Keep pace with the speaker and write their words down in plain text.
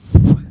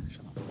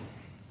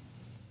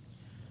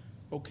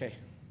Okay.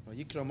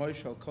 Vayikra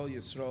Moshe al Kol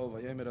Yisrael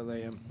Vayemer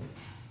Aleim.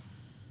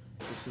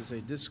 This is a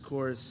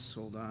discourse.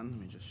 Hold on, let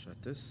me just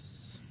shut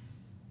this.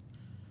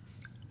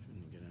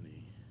 Shouldn't get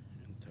any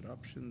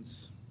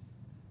interruptions.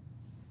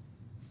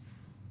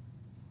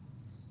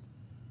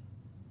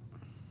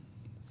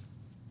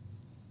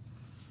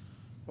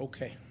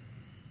 Okay.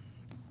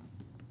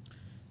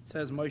 It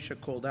says Moshe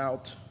called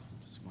out.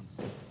 Just one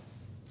second.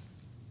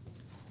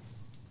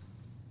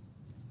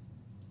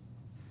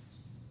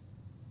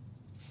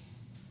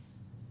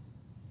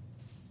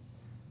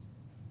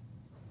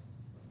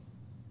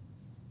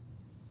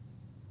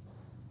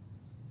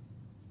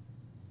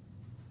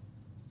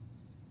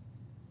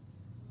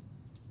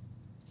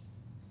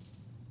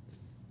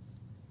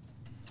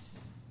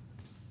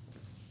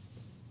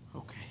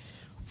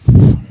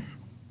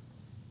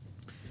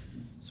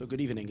 So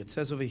good evening. It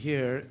says over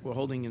here, we're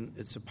holding,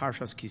 it's a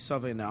Parshas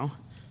Kisave now.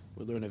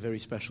 We'll learn a very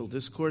special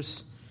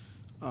discourse.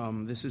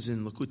 This is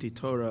in Likutei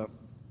Torah,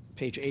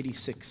 page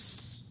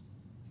 86,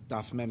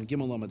 Daf Mem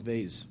Gimel Amud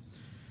Beis.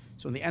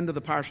 So in the end of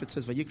the Parsha it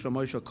says, Vayikra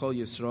Moshe Kol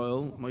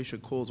Yisrael.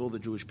 Moshe calls all the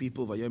Jewish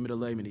people, Vayomer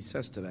Aleim, and he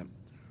says to them,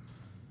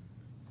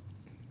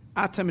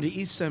 Atem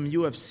Re'isem,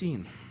 you have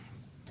seen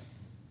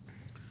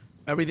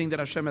everything that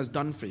Hashem has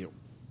done for you.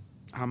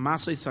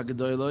 Hamasos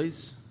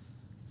HaGedolos,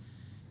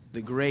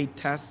 the great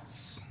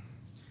tests,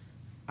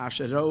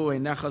 Asherou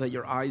Einecha, that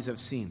your eyes have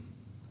seen.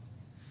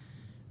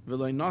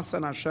 V'lo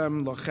nosan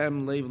Hashem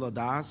lochem leiv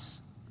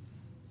ladas,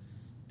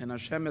 and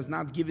Hashem has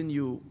not given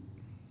you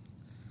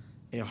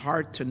a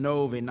heart to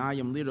know,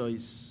 v'nayim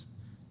lirois,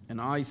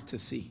 and eyes to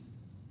see.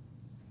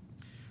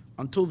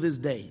 Until this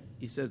day,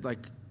 he says,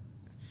 like,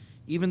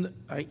 even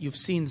you've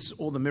seen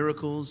all the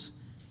miracles,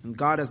 and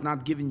God has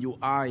not given you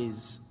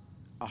eyes,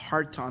 a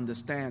heart to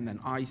understand,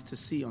 and eyes to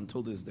see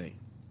until this day.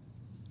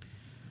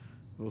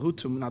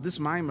 Now this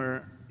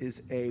mimer is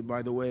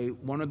by the way,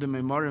 one of the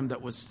memorim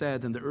that was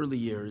said in the early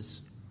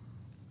years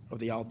of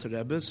the Alter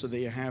Rebbe, so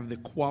they have the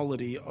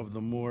quality of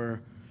the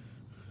more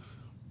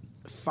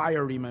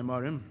fiery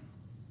memorim,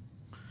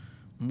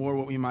 more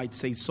what we might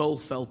say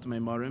soul-felt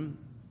memorim,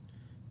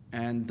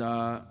 and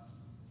the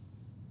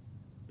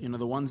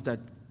ones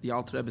that the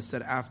Alter Rebbe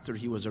said after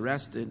he was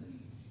arrested.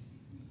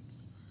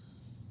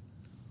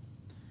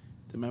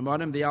 The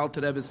memorim the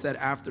Alter Rebbe said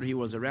after he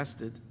was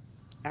arrested,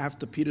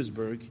 after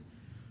Petersburg,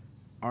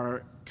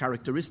 are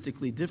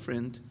characteristically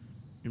different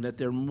in that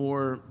they're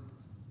more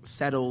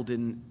settled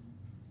in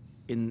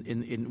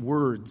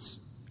words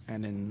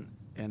and in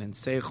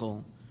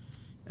seichel,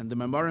 and the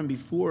memorim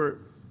before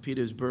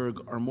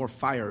Petersburg are more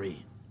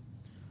fiery.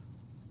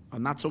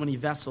 Not so many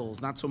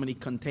vessels, not so many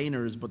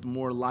containers, but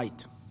more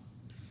light.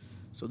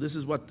 So this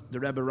is what the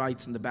Rebbe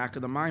writes in the back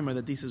of the mimer,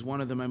 that this is one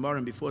of the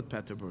memorim before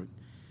Petersburg.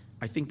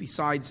 I think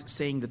besides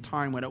saying the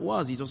time when it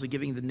was, he's also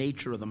giving the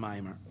nature of the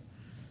mimer.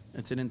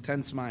 It's an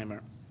intense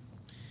mimer.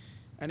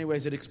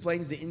 Anyways, it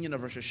explains the inyan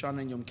of Rosh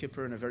Hashanah and Yom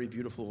Kippur in a very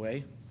beautiful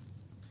way.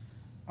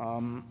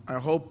 I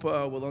hope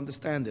we'll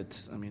understand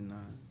it. I mean,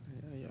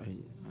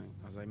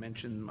 as I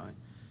mentioned,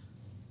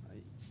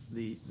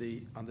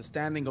 the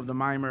understanding of the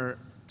mimer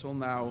till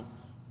now,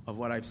 of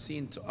what I've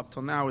seen up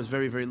till now, is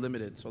very, very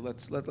limited. So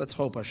let's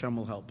hope Hashem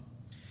will help.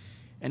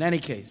 In any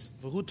case,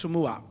 V'hu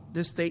Tumua,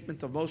 this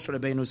statement of Moshe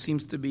Rabbeinu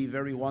seems to be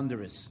very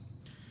wondrous.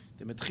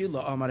 The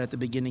Metchila Amar, at the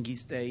beginning, he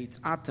states,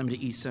 Atem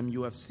Re'isem,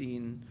 you have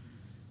seen.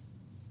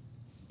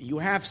 You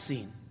have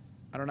seen.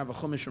 I don't have a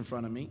chumash in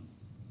front of me.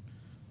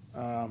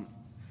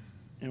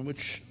 In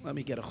which, let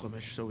me get a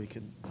chumash so we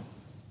can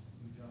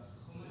adjust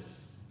the chumash.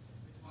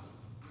 Which one?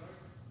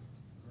 Yours?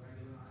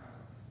 Regular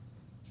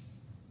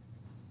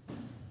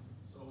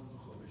So in the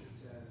chumash it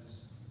says,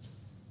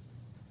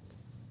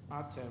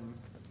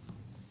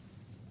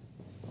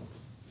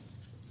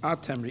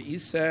 Atem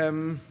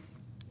Re'isem.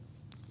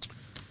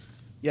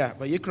 Yeah,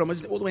 Vayikra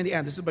Moshe, all the way in the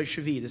end. This is by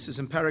Shavi. This is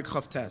in Perek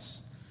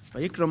Chavtes.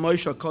 Vayikra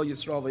Moshe al Kol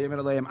Yisrael Vayemer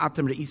Aleim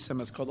Atem Re'isem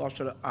as Kol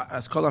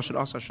Asher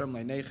Asa Hashem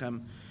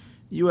Leinechem.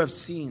 You have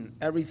seen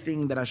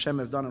everything that Hashem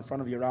has done in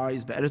front of your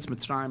eyes. Be'eretz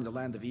Mitzrayim, the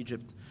land of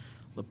Egypt.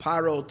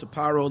 L'Paro, to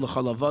Paro,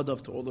 l'Chol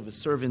Avadav, to all of his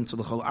servants, to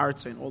l'Chol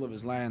Arza, in all of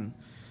his land.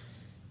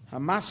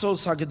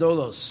 Hamasos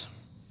HaGedolos,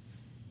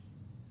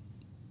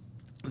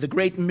 the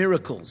great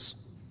miracles.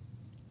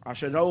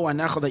 Asher Ra'u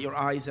Anecha, that your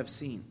eyes have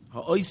seen.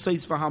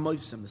 Ha'oisais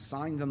v'hamoifsim, the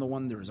signs and the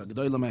wonders.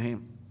 HaGedolim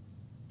Ahim.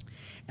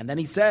 And then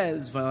he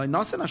says, Hashem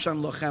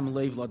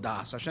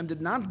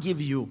did not give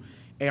you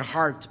a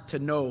heart to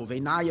know,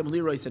 v'nayim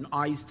lirois, and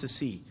eyes to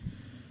see,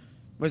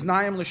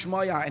 v'nayim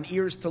l'shmoya, and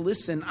ears to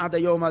listen,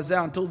 adayom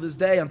hazeh, until this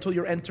day, until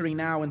you're entering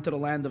now into the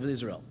land of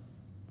Israel.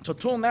 So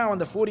till now, in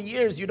the 40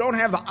 years, you don't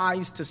have the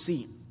eyes to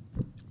see.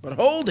 But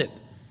hold it.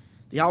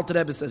 The Alter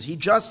Rebbe says, he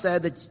just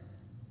said that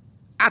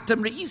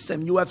Atem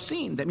Re'isem, you have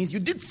seen. That means you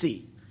did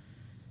see.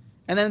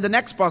 And then in the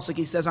next pasuk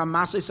he says,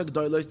 Hamasos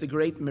HaGedolos, the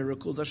great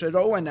miracles,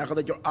 Asherou Einecha,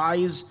 that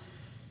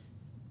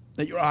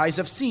your eyes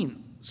have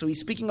seen. So he's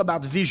speaking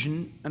about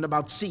vision and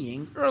about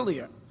seeing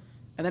earlier.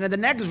 And then in the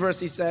next verse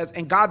he says,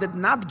 and God did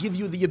not give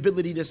you the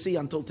ability to see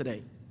until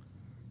today.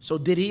 So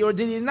did he or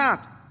did he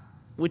not?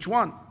 Which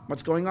one?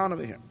 What's going on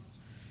over here?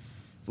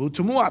 So what's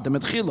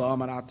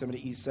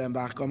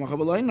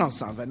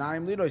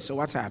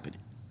happening?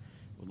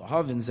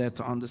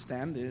 To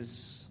understand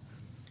this,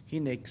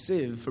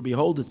 for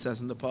behold, it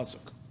says in the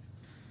pasuk,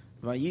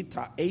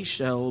 Vayita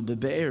Eshel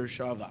bebe'er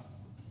shava,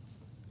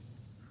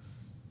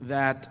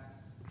 that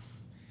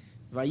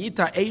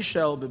Vayita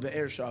Eshel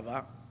bebe'er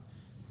shava,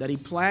 that he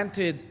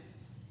planted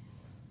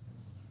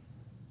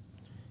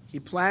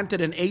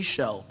an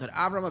Eshel, that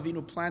Avram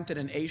Avinu planted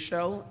an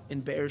Eshel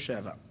in Be'er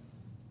Sheva.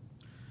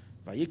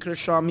 Vayikra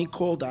Sham, he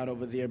called out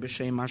over there,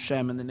 B'Shem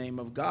Hashem, in the name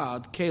of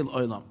God, Kel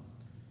Olam,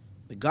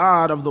 the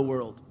God of the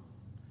world.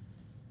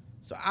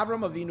 So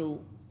Avram Avinu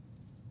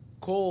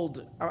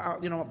called,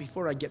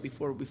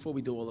 before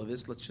we do all of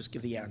this, let's just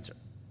give the answer.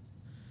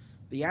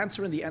 The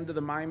answer in the end of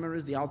the Maimer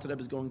is, the Alter Rebbe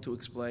is going to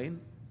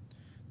explain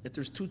that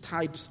there's two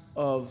types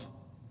of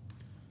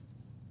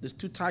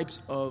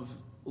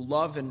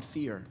love and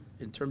fear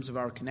in terms of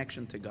our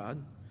connection to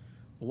God.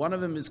 One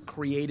of them is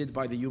created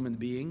by the human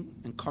being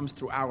and comes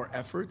through our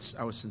efforts,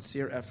 our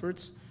sincere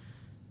efforts.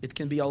 It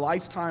can be a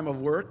lifetime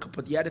of work,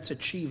 but yet it's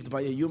achieved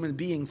by a human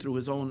being through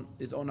his own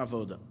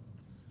avodah.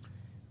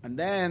 And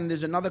then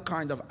there's another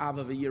kind of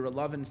avavayir, a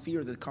love and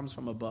fear that comes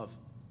from above.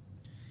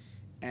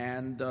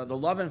 And the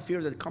love and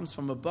fear that comes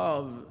from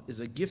above is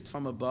a gift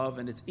from above,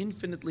 and it's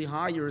infinitely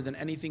higher than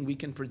anything we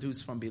can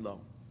produce from below.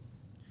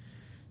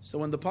 So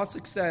when the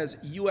pasuk says,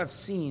 you have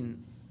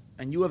seen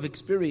and you have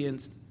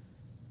experienced,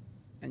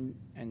 and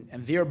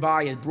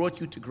thereby it brought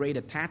you to great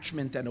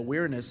attachment and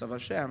awareness of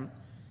Hashem,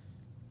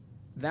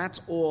 that's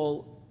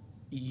all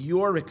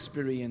your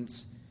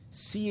experience,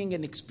 seeing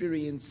and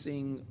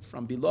experiencing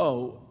from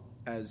below.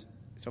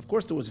 So of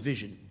course there was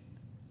vision,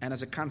 and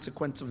as a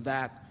consequence of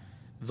that,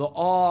 the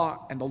awe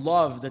and the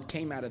love that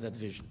came out of that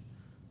vision.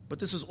 But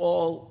this is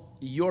all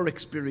your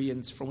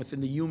experience from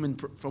within the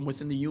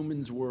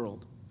human's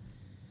world.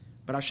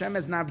 But Hashem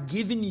has not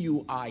given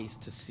you eyes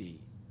to see,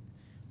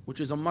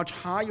 which is a much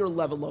higher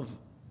level of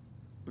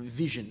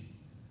vision,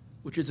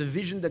 which is a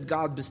vision that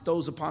God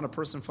bestows upon a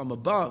person from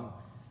above.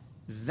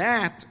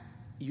 That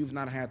you've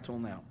not had till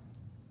now.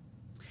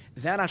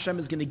 That Hashem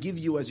is going to give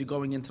you as you're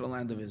going into the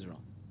land of Israel.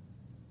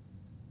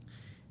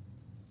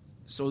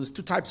 So there's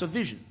two types of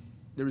vision.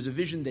 There is a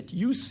vision that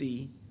you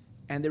see,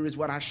 and there is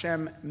what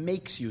Hashem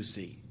makes you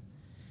see.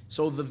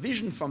 So the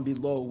vision from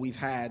below we've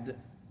had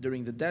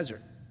during the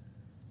desert,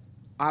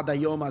 Ad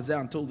Hayom Hazeh,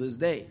 until this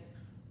day.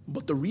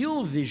 But the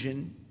real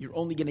vision you're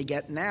only going to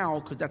get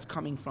now because that's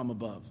coming from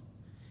above.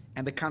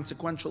 And the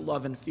consequential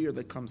love and fear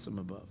that comes from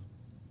above.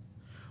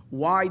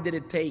 Why did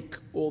it take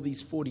all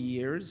these 40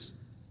 years?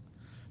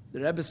 The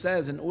Rebbe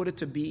says, the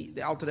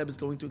Alter Rebbe is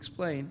going to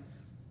explain,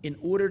 in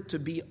order to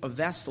be a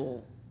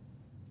vessel,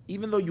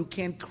 even though you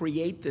can't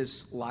create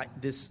this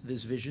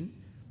vision,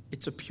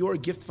 it's a pure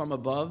gift from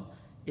above.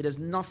 It has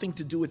nothing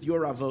to do with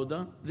your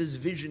avodah, this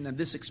vision and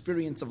this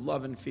experience of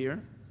love and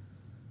fear.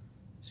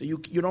 So you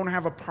don't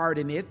have a part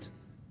in it,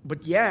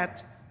 but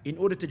yet, in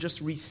order to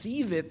just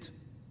receive it,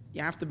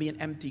 you have to be an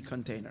empty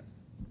container.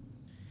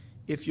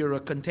 If you're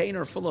a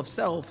container full of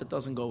self, it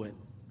doesn't go in.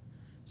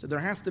 So there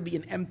has to be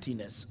an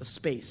emptiness, a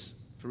space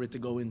for it to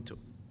go into.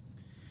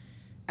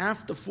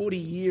 After 40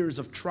 years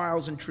of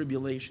trials and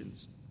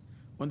tribulations,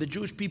 when the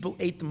Jewish people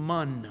ate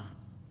man,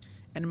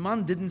 and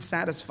man didn't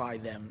satisfy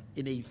them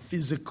in a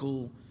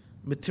physical,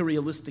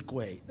 materialistic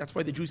way. That's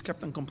why the Jews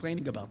kept on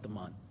complaining about the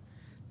man.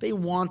 They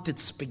wanted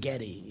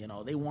spaghetti,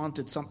 they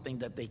wanted something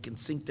that they can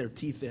sink their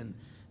teeth in,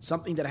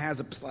 something that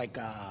has a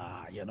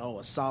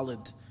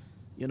solid,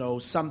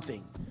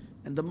 something.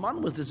 And the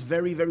man was this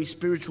very, very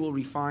spiritual,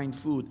 refined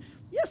food.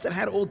 Yes, it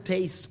had old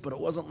tastes, but it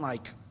wasn't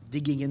like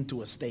digging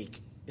into a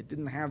steak. It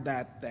didn't have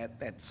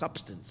that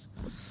substance.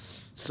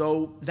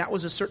 So that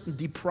was a certain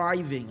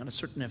depriving and a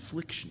certain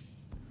affliction.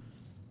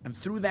 And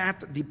through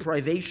that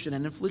deprivation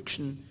and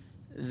affliction,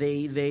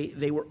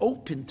 they were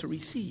open to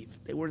receive.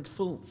 They weren't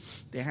full.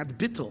 They had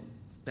bittul,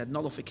 that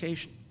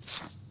nullification.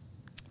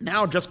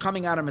 Now, just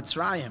coming out of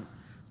Mitzrayim,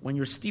 when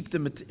you're steeped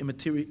in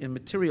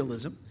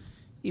materialism,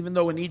 even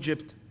though in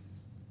Egypt,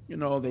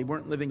 they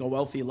weren't living a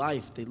wealthy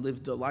life, they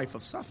lived a life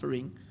of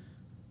suffering,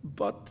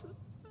 but,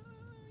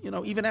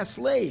 even as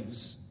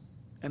slaves,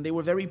 and they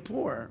were very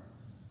poor,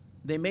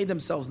 they made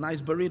themselves nice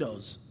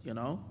burritos,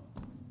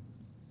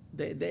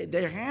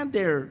 They had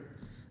their...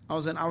 I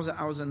was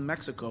in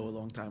Mexico a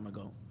long time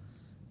ago,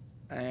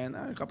 and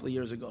a couple of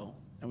years ago,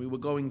 and we were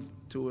going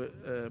to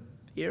an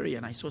area,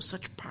 and I saw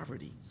such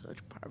poverty.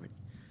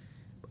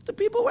 But the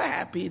people were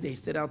happy. They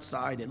stayed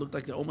outside. They looked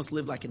like they almost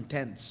lived like in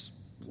tents,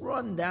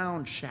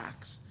 run-down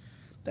shacks.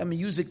 That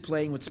music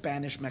playing with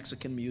Spanish,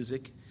 Mexican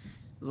music,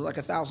 like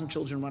 1,000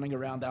 children running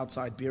around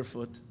outside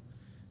barefoot.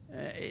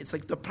 It's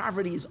like the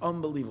poverty is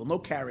unbelievable. No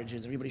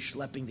carriages. Everybody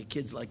schlepping the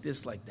kids like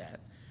this, like that.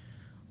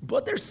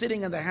 But they're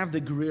sitting and they have the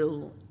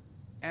grill,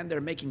 and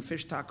they're making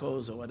fish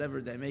tacos or whatever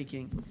they're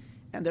making,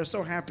 and they're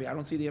so happy. I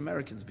don't see the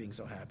Americans being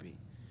so happy.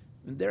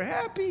 And they're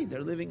happy.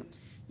 They're living.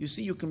 You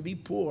see, you can be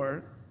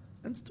poor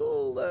and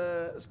still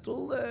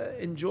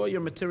enjoy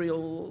your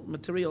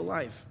material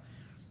life.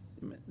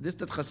 This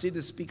that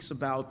Chassidus speaks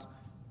about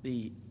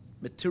the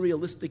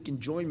Materialistic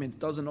enjoyment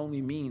doesn't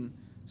only mean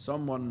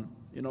someone,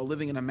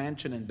 living in a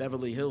mansion in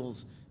Beverly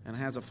Hills and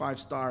has a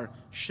 5-star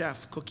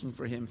chef cooking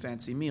for him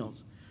fancy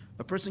meals.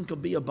 A person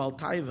could be a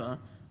Baltaiva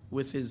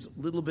with his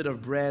little bit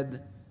of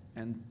bread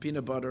and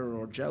peanut butter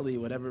or jelly,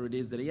 whatever it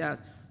is that he has.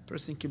 A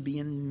person could be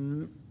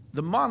in...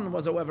 The man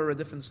was, however, a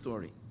different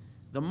story.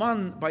 The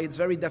man, by its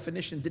very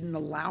definition, didn't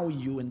allow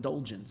you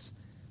indulgence.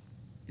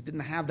 It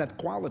didn't have that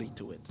quality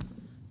to it.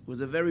 It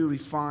was a very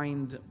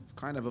refined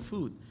kind of a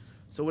food.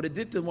 So what it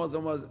did to was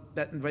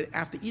that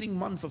after eating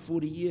man for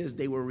 40 years,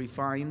 they were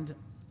refined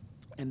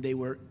and they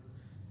were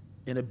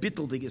in a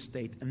bitteldige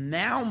state. And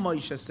now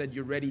Moshe said,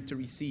 you're ready to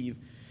receive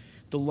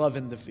the love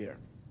and the fear.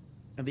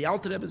 And the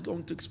Alter Rebbe is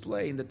going to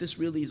explain that this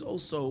really is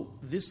also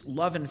this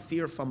love and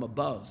fear from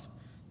above,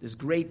 this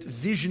great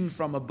vision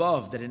from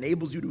above that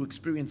enables you to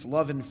experience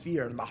love and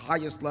fear on the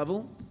highest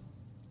level,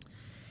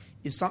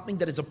 is something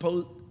that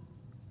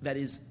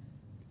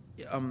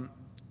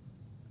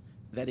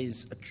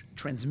is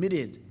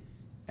transmitted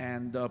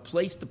and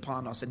placed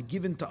upon us and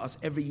given to us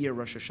every year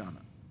Rosh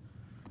Hashanah.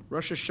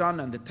 Rosh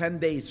Hashanah and the 10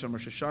 days from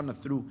Rosh Hashanah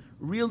from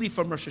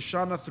Rosh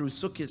Hashanah through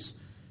Sukkot,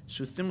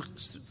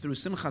 through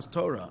Simchas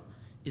Torah,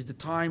 is the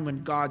time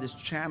when God is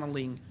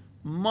channeling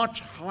much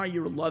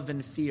higher love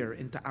and fear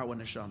into our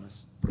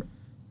neshamas.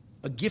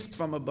 A gift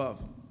from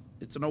above.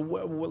 It's on a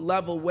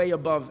level way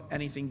above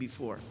anything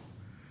before.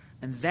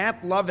 And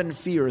that love and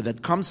fear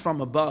that comes from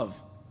above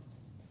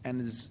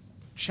and is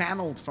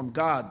channeled from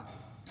God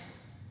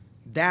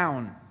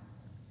down,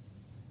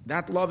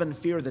 that love and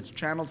fear that's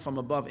channeled from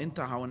above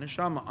into our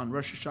neshama on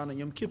Rosh Hashanah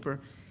Yom Kippur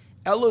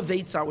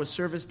elevates our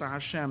service to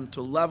Hashem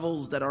to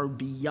levels that are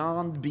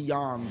beyond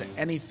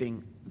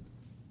anything.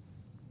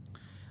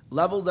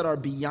 Levels that are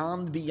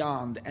beyond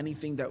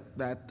anything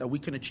that we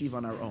can achieve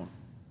on our own.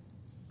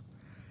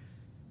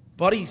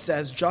 But he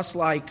says, just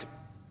like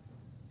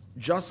the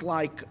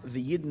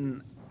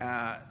Yidden,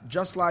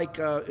 just like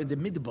in the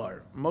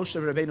Midbar, Moshe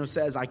Rabbeinu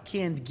says, I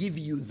can't give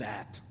you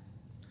that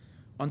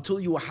until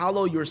you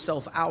hollow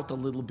yourself out a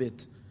little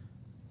bit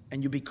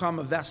and you become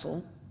a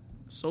vessel.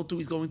 So too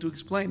he's going to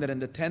explain that in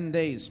the 10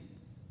 days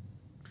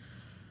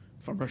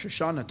from Rosh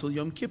Hashanah till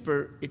Yom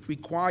Kippur, it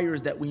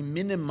requires that we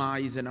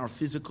minimize in our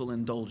physical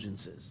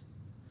indulgences.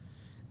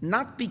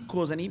 Not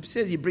because, and he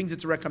says, he brings it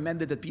to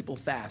recommended that people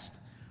fast,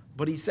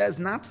 but he says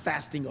not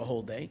fasting a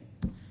whole day,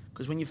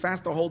 because when you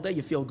fast a whole day,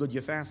 you feel good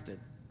you fasted.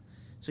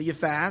 So you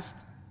fast,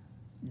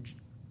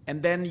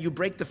 and then you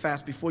break the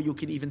fast before you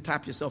can even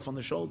tap yourself on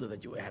the shoulder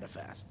that you had a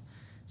fast.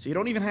 So you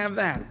don't even have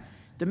that.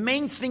 The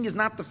main thing is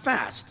not the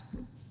fast.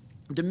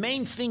 The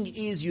main thing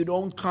is you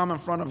don't come in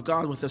front of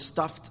God with a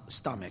stuffed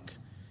stomach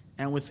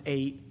and with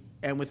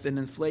an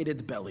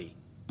inflated belly.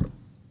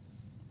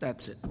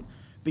 That's it.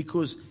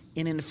 Because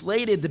an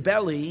inflated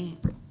belly,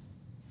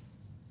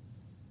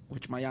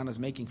 which Mayan is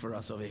making for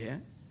us over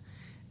here,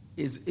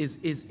 is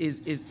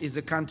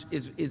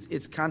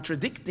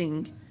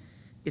contradicting.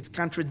 It's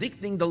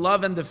contradicting the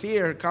love and the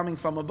fear coming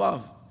from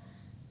above.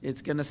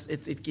 It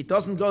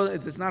doesn't go.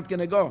 It's not going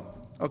to go.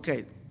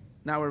 Okay,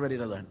 now we're ready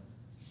to learn.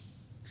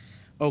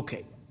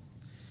 Okay,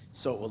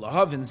 so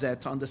Ulahavin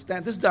said to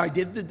understand this is the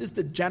idea. This is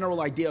the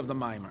general idea of the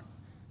Maimer,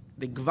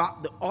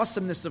 the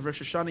awesomeness of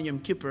Rosh Hashanah Yom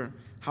Kippur,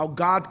 how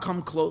God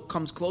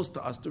comes close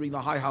to us during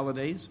the high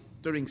holidays,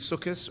 during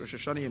Sukkot, Rosh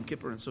Hashanah Yom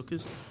Kippur and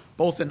Sukkot,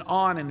 both in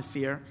awe and in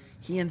fear.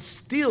 He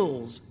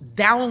instills,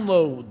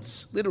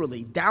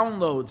 literally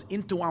downloads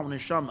into our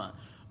neshama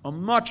a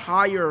much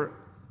higher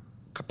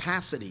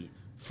capacity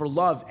for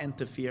love and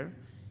to fear.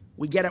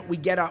 We get a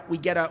dechila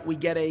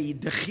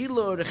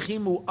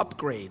rechimu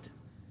upgrade.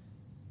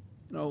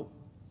 You know,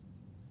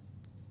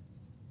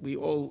 we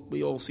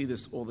all see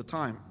this all the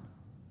time.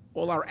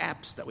 All our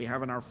apps that we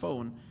have on our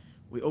phone,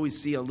 we always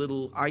see a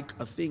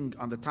thing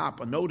on the top,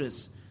 a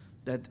notice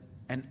that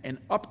an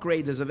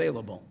upgrade is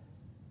available.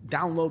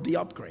 Download the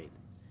upgrade.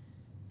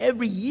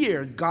 Every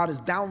year, God is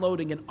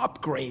downloading an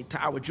upgrade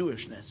to our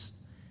Jewishness.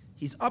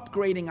 He's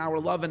upgrading our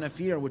love and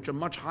fear, which are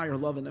much higher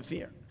love and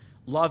fear.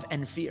 Love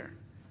and fear.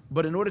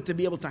 But in order to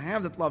be able to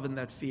have that love and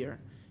that fear,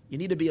 you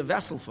need to be a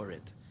vessel for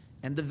it.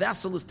 And the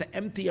vessel is to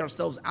empty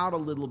ourselves out a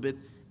little bit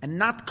and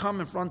not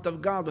come in front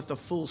of God with a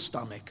full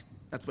stomach.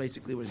 That's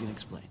basically what he's going to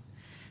explain.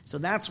 So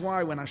that's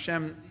why when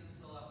Hashem...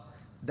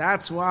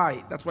 That's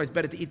why it's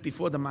better to eat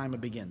before the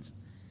Maimah begins.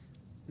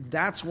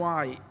 That's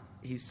why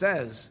he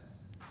says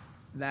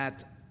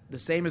that the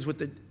same is with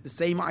the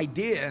same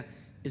idea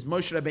is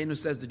Moshe Rabbeinu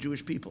says to the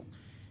Jewish people.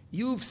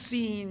 You've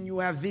seen, you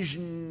have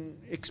vision,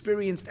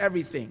 experienced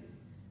everything.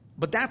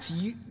 But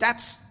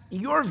that's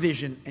your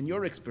vision and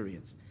your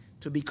experience.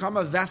 To become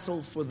a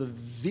vessel for the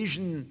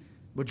vision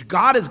which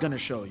God is going to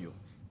show you.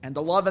 And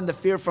the love and the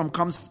fear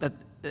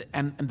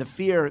and the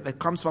fear that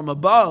comes from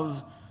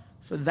above,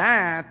 for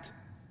that,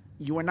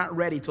 you are not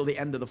ready till the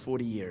end of the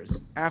 40 years.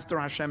 After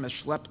Hashem has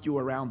schlepped you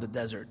around the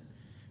desert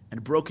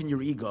and broken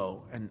your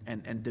ego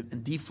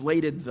and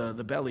deflated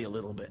the belly a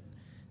little bit.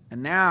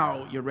 And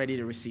now you're ready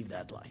to receive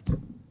that light.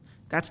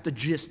 That's the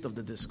gist of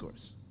the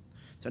discourse.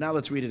 So now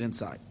let's read it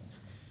inside.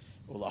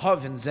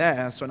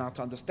 So now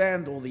to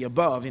understand all the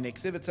above, in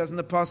Eksiv it says in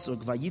the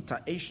Pasuk,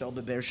 Vayita Eshel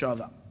be'Be'er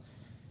Shava,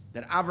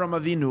 that Avram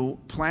Avinu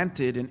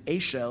planted an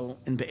Eshel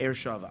in Be'er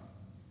Shava.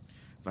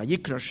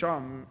 Vayikra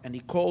Sham, and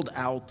he called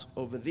out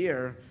over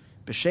there,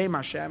 B'Shem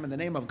Hashem, in the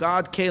name of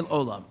God, Keil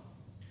Olam.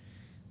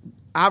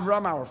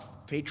 Avram, our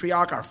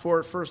patriarch, our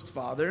first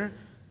father,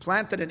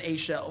 planted an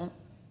Eshel,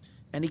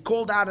 and he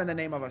called out in the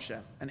name of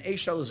Hashem. An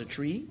Eshel is a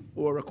tree,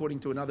 or according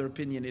to another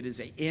opinion, it is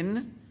an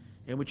inn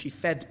in which he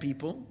fed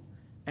people,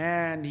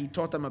 and he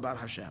taught them about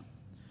Hashem.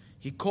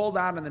 He called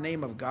out in the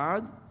name of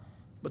God,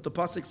 but the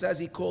pasuk says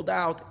he called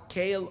out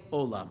Keil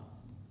Olam,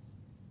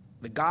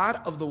 the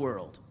God of the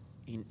world.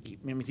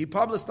 He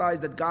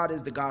publicized that God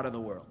is the God of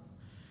the world.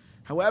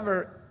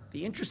 However,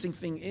 the interesting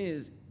thing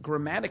is,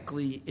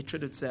 grammatically, it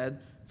should have said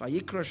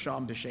Vayikra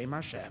Sham b'Shem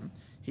Hashem.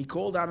 He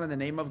called out in the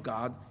name of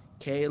God,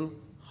 Keil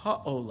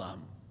Ha'olam,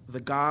 the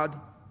God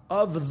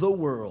of the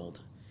world.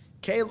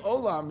 Keil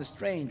Olam is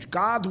strange,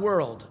 God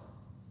world.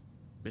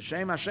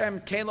 B'Shem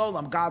Hashem, Keil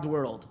Olam, God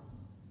world.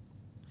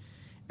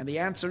 And the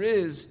answer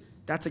is,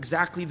 that's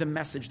exactly the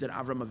message that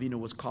Avram Avinu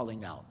was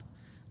calling out.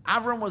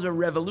 Avram was a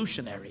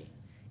revolutionary,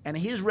 and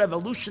his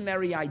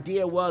revolutionary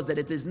idea was that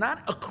it is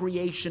not a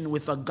creation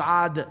with a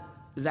God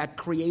that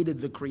created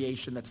the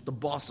creation, that's the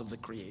boss of the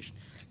creation.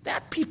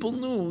 That people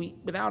knew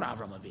without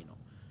Avram Avinu.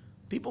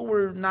 People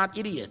were not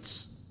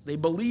idiots. They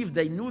believed,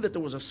 they knew that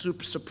there was a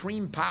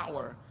supreme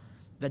power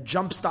that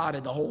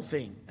jump-started the whole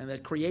thing, and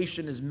that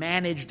creation is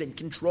managed and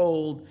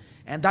controlled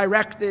and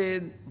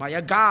directed by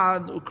a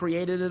God who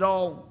created it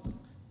all.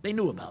 They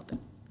knew about that.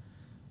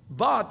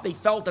 But they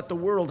felt that the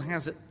world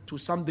has, to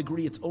some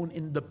degree, its own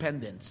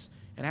independence.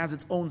 It has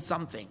its own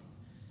something.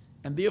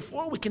 And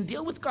therefore, we can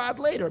deal with God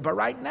later. But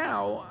right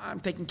now, I'm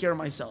taking care of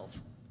myself.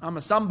 I'm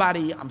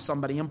somebody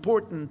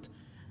important.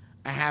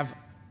 I have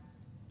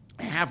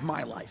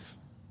my life.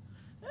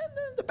 And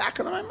in the back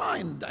of my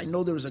mind, I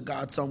know there's a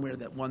God somewhere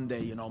that one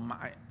day,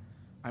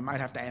 I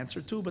might have to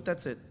answer to, but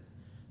that's it.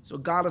 So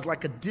God is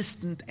like a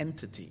distant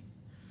entity.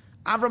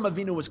 Avram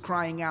Avinu was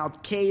crying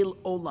out, Keil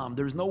Olam.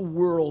 There's no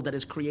world that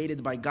is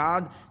created by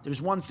God.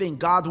 There's one thing,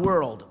 God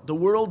world. The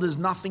world is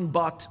nothing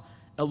but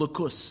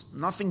Elokus,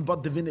 nothing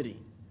but divinity.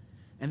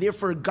 And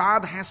therefore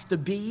God has to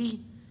be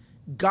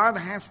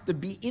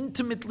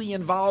intimately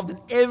involved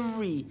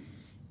in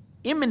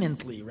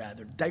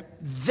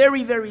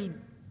very, very,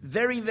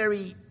 very,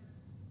 very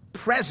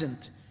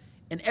present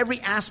in every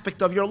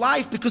aspect of your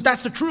life, because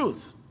that's the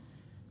truth.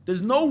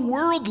 There's no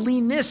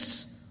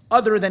worldliness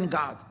other than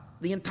God.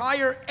 The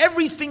entire,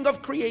 everything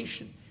of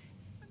creation.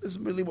 This is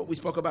really what we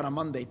spoke about on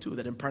Monday too,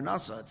 that in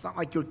Parnasa, it's not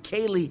like your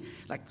keli,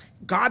 like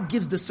God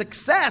gives the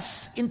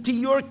success into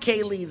your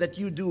keli that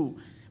you do,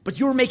 but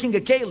you're making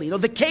a keli.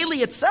 The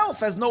keli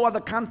itself has no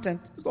other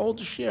content. There's a whole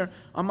to share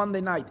on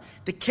Monday night.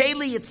 The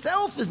keli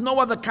itself is no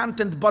other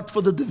content but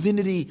for the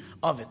divinity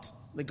of it,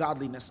 the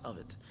godliness of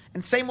it.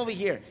 And same over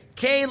here,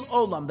 Keil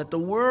Olam, that the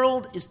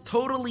world is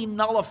totally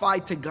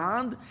nullified to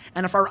God,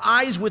 and if our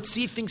eyes would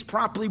see things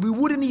properly, we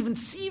wouldn't even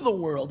see the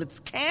world. It's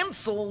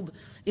canceled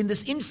in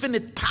this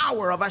infinite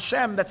power of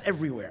Hashem that's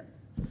everywhere.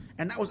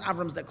 And that was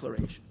Avram's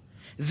declaration.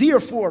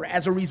 Therefore,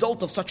 as a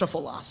result of such a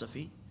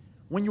philosophy,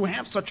 when you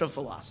have such a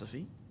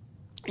philosophy,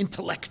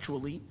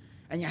 intellectually,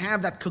 and you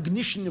have that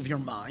cognition of your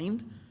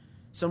mind,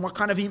 so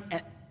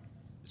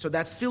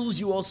that fills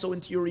you also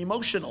into your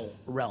emotional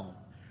realm.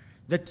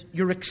 That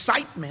your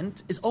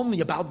excitement is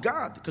only about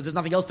God, because there's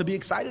nothing else to be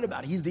excited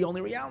about. He's the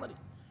only reality.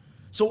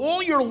 So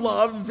all your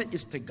love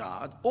is to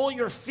God, all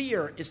your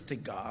fear is to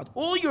God,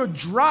 all your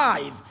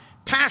drive,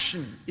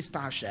 passion is to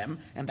Hashem,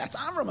 and that's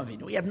Avram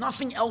Avinu. He had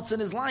nothing else in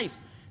his life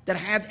that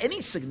had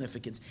any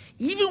significance.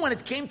 Even when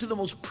it came to the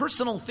most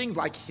personal things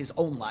like his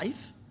own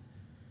life,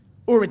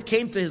 or it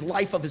came to his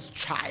life of his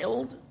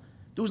child,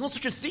 there was no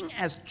such a thing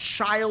as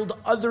child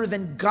other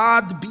than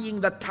God being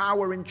that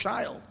power in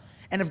child.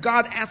 And if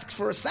God asks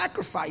for a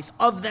sacrifice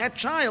of that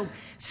child,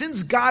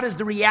 since God is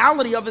the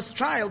reality of his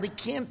child, he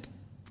can't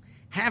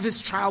have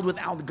his child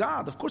without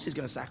God. Of course he's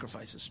going to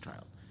sacrifice his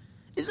child.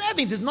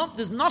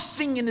 There's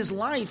nothing in his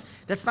life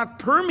that's not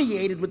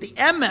permeated with the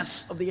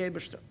emes of the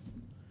Eibishter.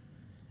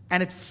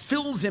 And it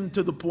fills him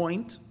to the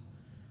point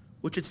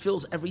which it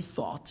fills every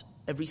thought,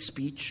 every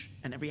speech,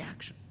 and every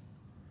action.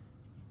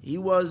 He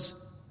was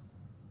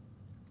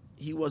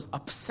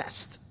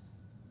obsessed.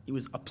 He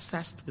was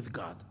obsessed with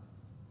God.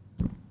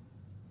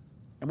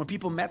 And when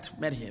people met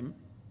him,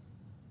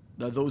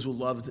 those who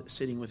loved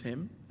sitting with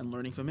him and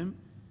learning from him,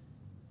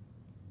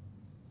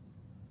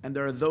 and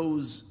there are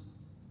those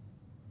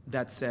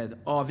that said,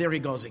 oh, there he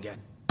goes again.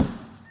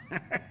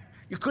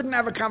 You couldn't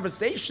have a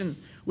conversation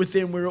with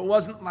him where it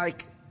wasn't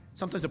like,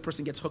 sometimes a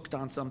person gets hooked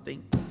on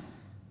something,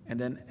 and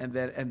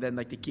then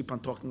like they keep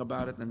on talking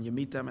about it, and you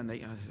meet them, and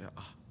they,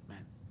 oh,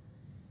 man.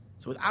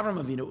 So with Avram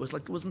Avinu,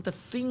 it wasn't a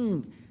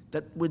thing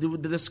that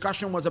the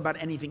discussion was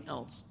about anything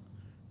else,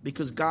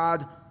 because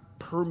God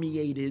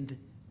permeated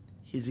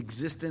his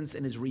existence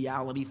and his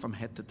reality from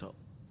head to toe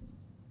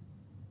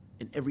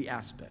in every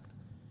aspect.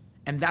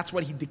 And that's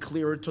what he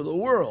declared to the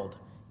world,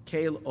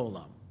 Keil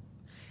Olam.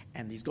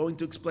 And he's going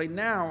to explain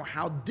now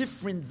how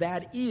different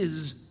that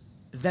is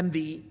than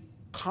the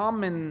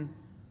common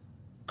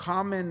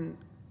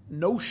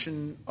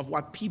notion of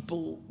what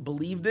people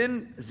believed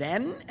in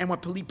then and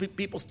what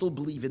people still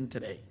believe in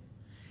today.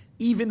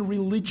 Even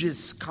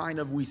religious kind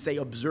of, we say,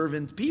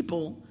 observant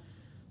people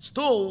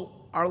still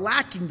are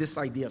lacking this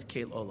idea of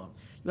Kel Olam.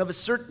 You have a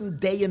certain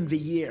day in the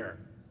year,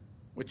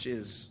 which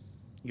is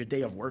your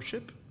day of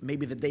worship,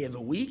 maybe the day of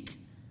the week,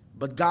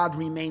 but God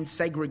remains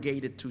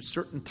segregated to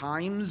certain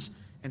times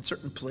and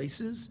certain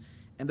places,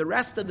 and the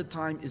rest of the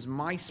time is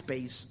my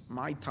space,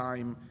 my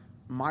time,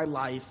 my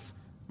life,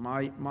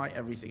 my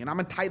everything, and I'm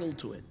entitled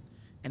to it.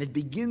 And it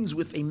begins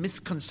with a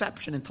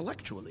misconception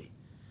intellectually,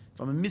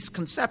 from a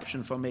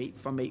misconception, from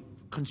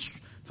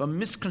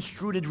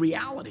misconstrued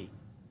reality,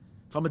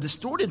 from a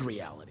distorted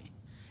reality.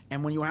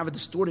 And when you have a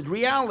distorted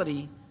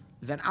reality,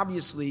 then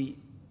obviously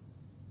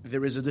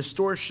there is a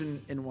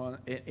distortion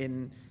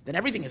then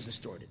everything is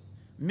distorted.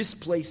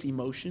 Misplaced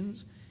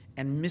emotions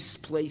and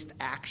misplaced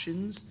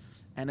actions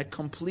and a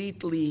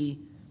completely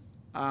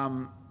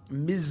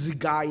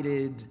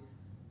misguided,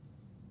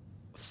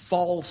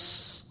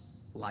 false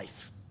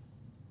life.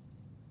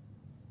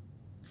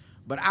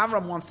 But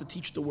Avram wants to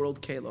teach the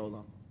world Kel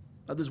Olam.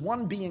 Now there's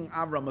one being,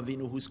 Avram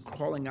Avinu, who's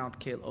calling out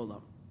Kel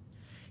Olam.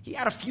 He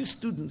had a few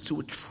students who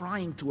were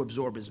trying to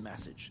absorb his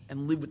message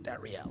and live with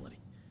that reality.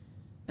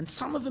 And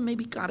some of them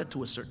maybe got it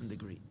to a certain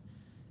degree.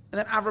 And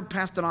then Avram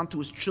passed it on to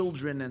his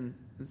children and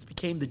it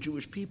became the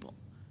Jewish people.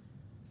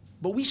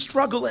 But we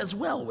struggle as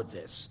well with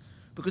this.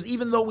 Because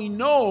even though we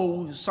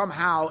know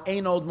somehow,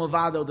 Ein Od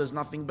Milvado, there's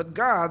nothing but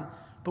God,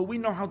 but we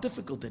know how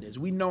difficult it is.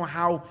 We know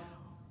how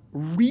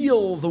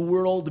real the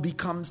world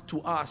becomes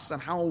to us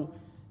and how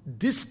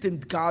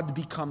distant God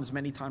becomes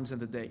many times in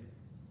the day.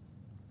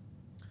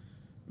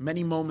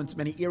 Many moments,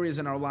 many areas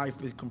in our life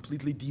we're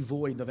completely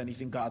devoid of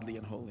anything godly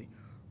and holy.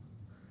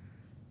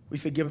 We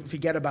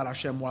forget about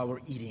Hashem while we're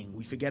eating.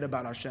 We forget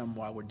about Hashem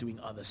while we're doing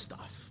other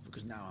stuff.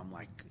 Because now I'm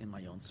like in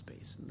my own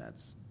space.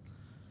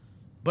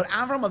 But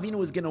Avram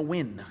Avinu is going to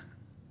win.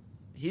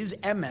 His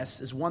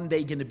MS is one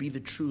day going to be the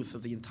truth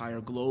of the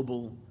entire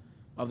global,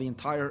 of the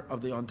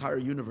entire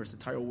universe, the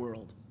entire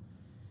world.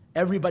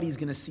 Everybody's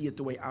going to see it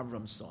the way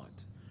Avram saw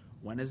it.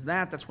 When is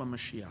that? That's when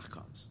Mashiach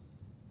comes.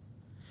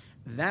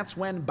 That's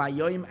when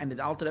Bayom, and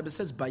the Alter Rebbe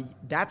says,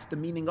 that's the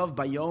meaning of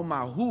Bayom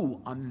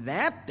Ahu. On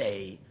that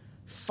day,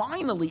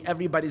 finally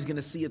everybody's going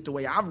to see it the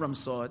way Avram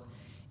saw it.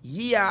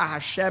 Yia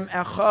Hashem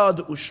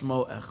Echad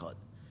Ushmo Echad.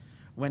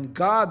 When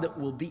God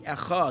will be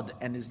Echad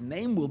and His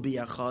name will be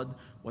Echad,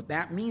 what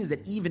that means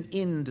that even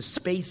in the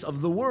space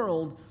of the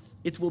world,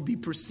 it will be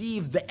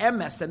perceived, the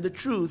emes and the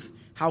truth,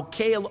 how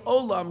Kel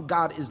Olam,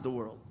 God is the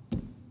world.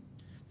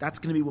 That's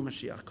going to be when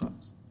Mashiach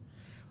comes.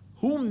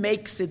 Who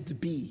makes it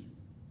be?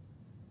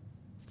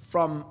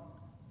 From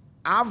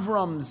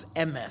Avram's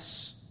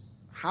emes,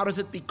 how does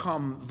it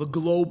become the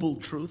global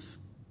truth?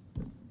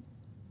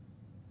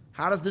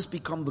 How does this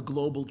become the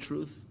global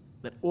truth?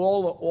 That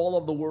all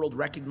of the world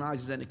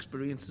recognizes and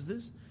experiences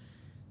this?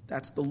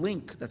 That's the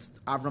link. That's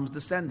Avram's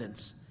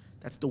descendants.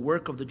 That's the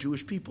work of the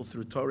Jewish people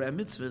through Torah and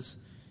mitzvahs,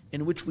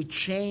 in which we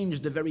change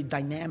the very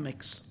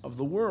dynamics of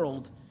the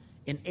world,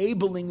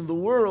 enabling the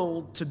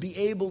world to be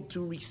able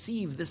to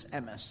receive this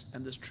emes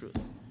and this truth,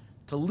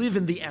 to live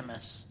in the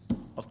emes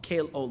of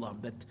Kel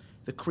Olam, that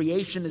the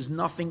creation is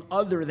nothing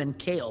other than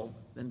Kel,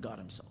 than God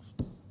Himself.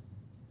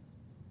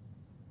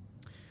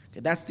 Okay,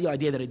 that's the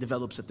idea that he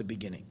develops at the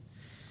beginning.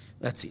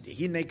 Let's see.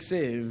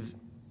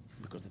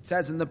 Because it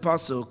says in the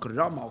pasuk,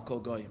 Ramal Kol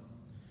Goyim.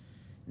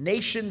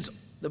 Nations,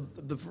 the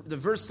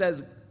verse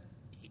says,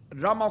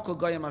 Ramal Kol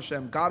Goyim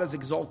Hashem, God is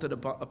exalted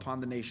upon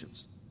the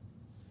nations.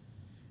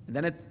 And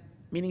then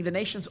meaning the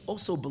nations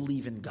also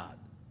believe in God.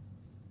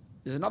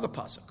 There's another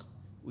pasuk.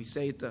 We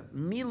say it,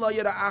 Mi lo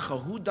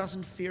yira'acha, who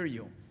doesn't fear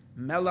you?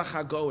 Melech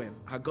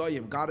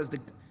Hagoyim, God is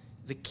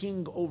the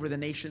king over the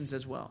nations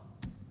as well.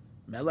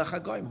 Melech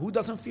Hagoyim, who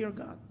doesn't fear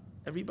God?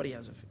 Everybody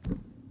has a fear.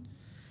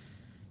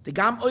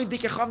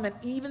 And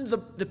even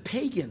the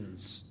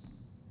pagans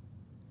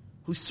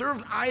who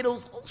served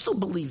idols also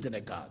believed in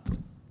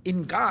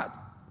in God,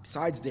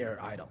 besides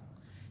their idol.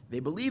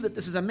 They believe that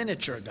this is a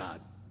miniature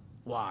God.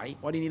 Why?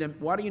 Why do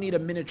you need a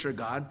miniature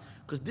God?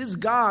 Because this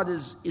God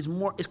is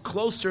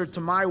closer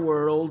to my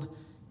world,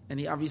 and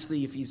he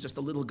obviously, if he's just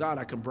a little God,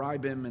 I can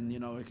bribe him,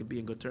 and I can be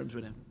in good terms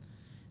with him.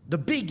 The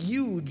big,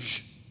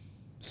 huge,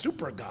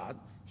 super God,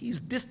 he's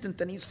distant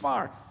and he's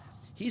far.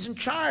 He's in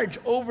charge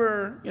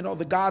over,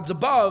 the gods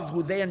above,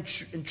 who they in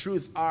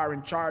truth are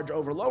in charge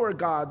over lower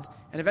gods,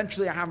 and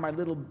eventually I have my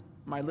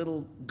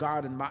little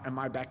God in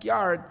my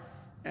backyard,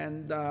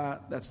 and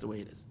that's the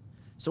way it is.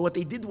 So what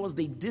they did was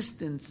they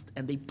distanced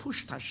and they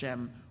pushed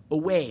Hashem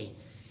away.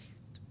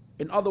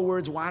 In other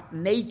words, what?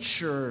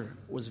 Nature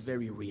was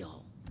very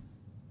real.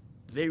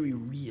 Very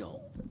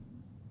real.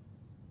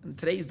 In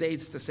today's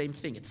days, it's the same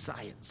thing. It's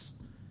science.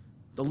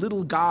 The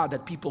little God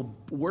that people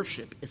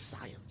worship is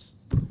science.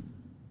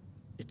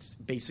 It's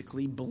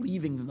basically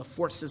believing in the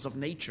forces of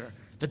nature,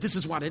 that this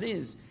is what it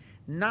is,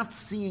 not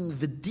seeing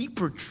the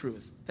deeper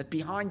truth, that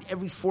behind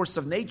every force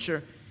of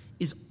nature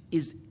is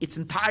its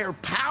entire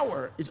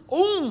power is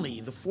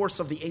only the force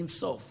of the Ein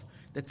Sof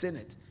that's in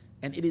it.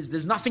 And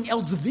there's nothing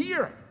else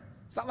there.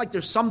 It's not like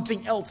there's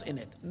something else in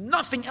it.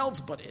 Nothing else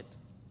but it.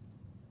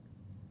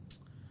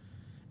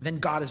 Then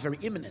God is very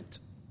immanent.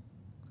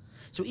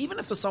 So even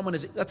if someone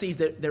is, let's say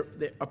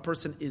a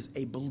person is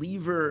a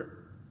believer,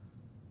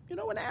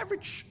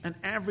 an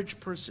average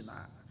person.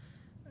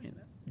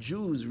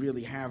 Jews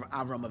really have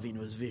Avram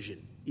Avinu's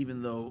vision,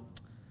 even though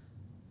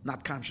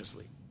not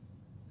consciously.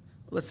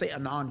 Let's say a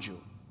non-Jew,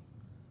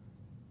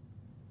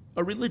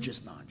 a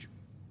religious non-Jew,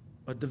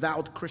 a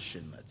devout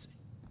Christian, let's say.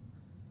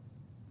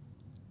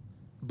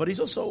 But he's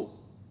also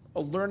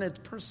a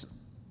learned person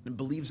and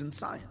believes in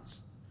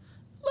science.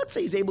 Let's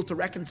say he's able to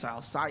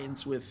reconcile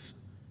science with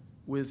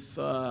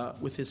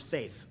his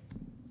faith.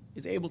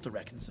 He's able to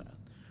reconcile.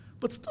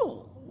 But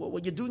still,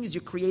 what you're doing is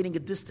you're creating a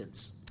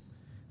distance.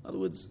 In other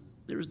words,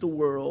 there's the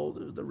world,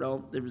 there's the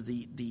realm, there's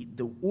the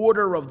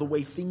order of the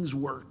way things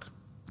work.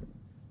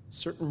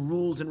 Certain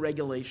rules and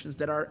regulations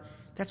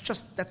that's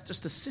just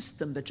a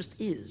system that just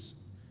is.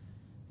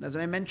 And as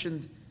I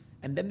mentioned,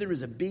 and then there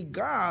is a big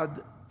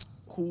God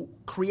who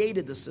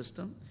created the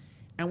system,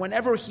 and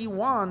whenever he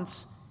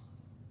wants,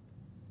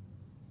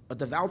 a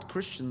devout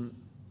Christian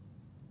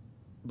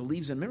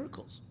believes in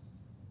miracles.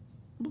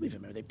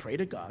 They pray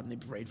to God and they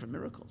prayed for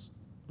miracles.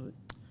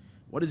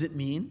 What does it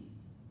mean?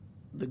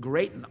 The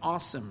great and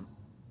awesome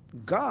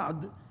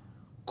God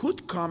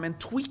could come and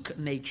tweak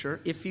nature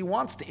if he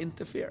wants to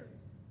interfere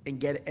and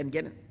get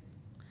it.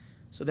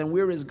 So then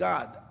where is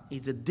God?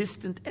 He's a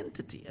distant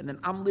entity. And then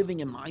I'm living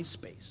in my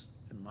space.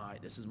 And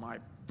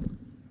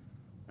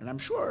I'm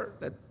sure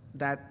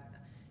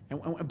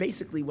and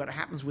basically what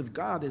happens with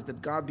God is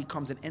that God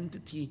becomes an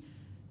entity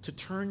to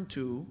turn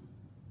to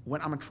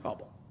when I'm in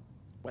trouble.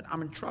 When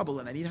I'm in trouble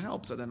and I need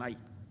help, so then I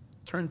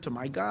turn to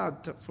my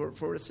God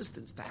for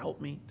assistance, to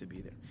help me to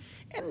be there.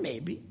 And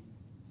maybe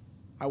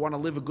I want to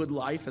live a good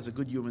life as a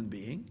good human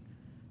being,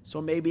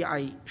 so maybe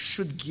I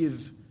should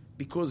give,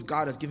 because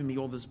God has given me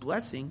all this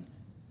blessing,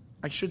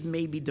 I should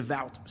maybe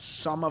devote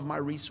some of my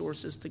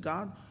resources to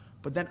God,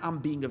 but then I'm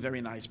being a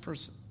very nice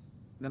person.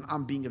 Then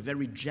I'm being a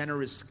very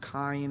generous,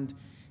 kind,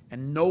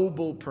 and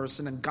noble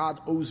person, and God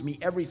owes me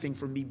everything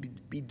for me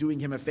be doing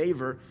him a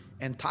favor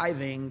and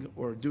tithing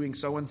or doing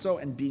so-and-so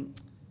and being...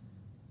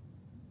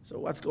 So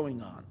what's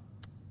going on?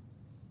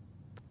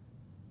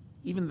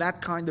 Even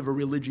that kind of a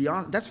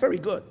religion, that's very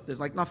good. There's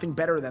like nothing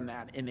better than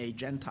that in a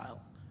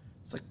Gentile.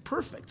 It's like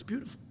perfect, it's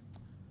beautiful.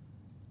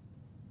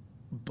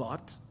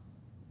 But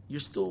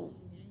you're still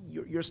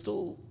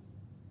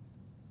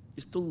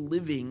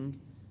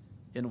living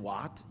in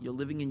what? You're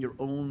living in your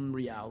own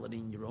reality,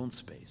 in your own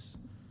space.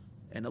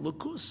 And a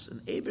lukus,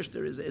 an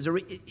Eibishter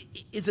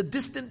is a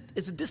distant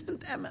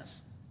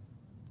emes.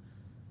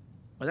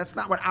 But that's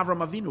not what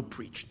Avram Avinu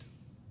preached.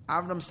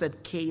 Avram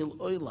said, Keil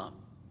Olam.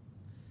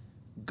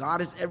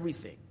 God is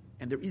everything,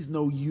 and there is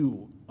no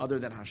you other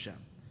than Hashem.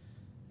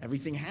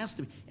 Everything has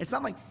to be. It's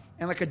not like,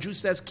 and like a Jew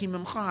says, Kim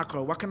Mimcha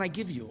Hakol, what can I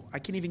give you? I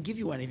can't even give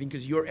you anything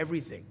because you're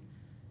everything.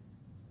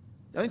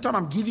 The only time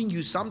I'm giving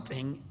you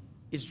something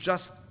is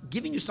just,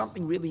 giving you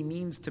something really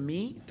means to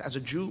me, as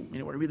a Jew,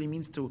 what it really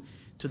means to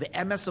the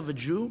emes of a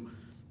Jew,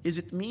 is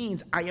it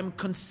means I am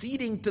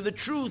conceding to the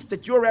truth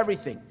that you're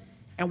everything.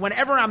 And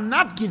whenever I'm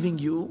not giving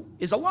you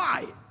is a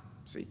lie.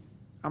 See?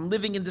 I'm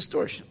living in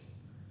distortion.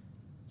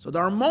 So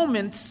there are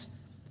moments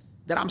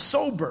that I'm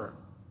sober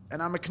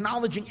and I'm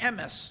acknowledging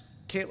emes,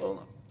 Keil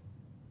Olam.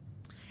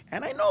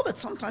 And I know that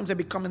sometimes I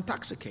become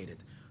intoxicated.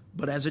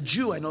 But as a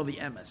Jew, I know the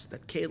emes,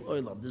 that Keil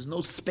Olam, there's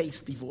no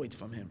space devoid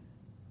from him.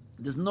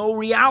 There's no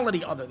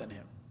reality other than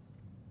him.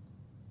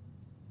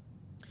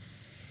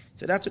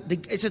 So that's what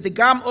it says. The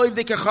gam oiv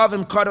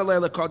dekachavim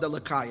kadalei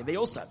lekadalekaya. They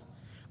also have.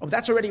 Oh,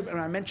 that's already when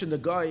I mentioned the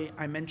guy.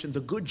 I mentioned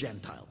the good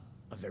Gentile,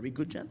 a very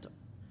good Gentile.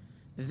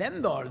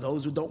 Then there are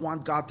those who don't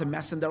want God to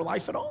mess in their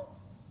life at all,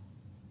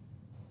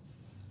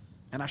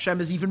 and Hashem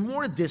is even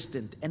more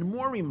distant and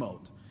more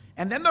remote.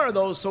 And then there are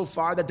those so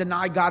far that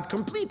deny God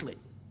completely,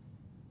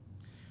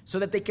 so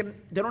that they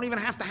don't even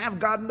have to have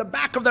God in the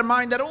back of their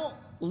mind at all.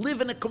 Live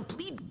in a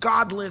complete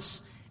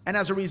godless, and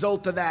as a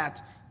result of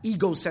that,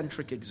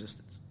 egocentric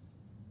existence.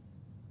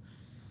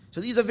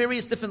 So these are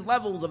various different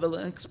levels of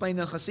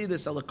explaining in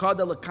Chassidus, Elokad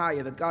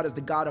Elokaya, that God is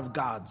the God of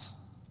gods.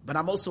 But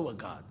I'm also a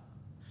God.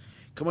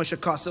 Kamosha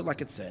Kasav, like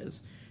it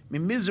says,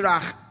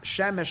 Mimizrach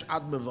Shemesh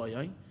Ad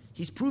Mevoyai.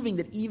 He's proving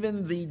that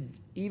even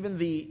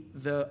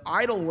the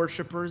idol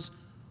worshippers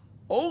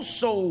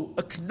also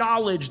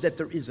acknowledge that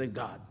there is a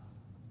God.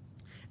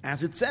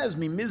 As it says,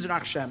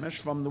 Mimizrach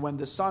Shemesh, from when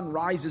the sun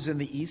rises in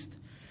the east,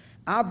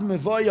 Ad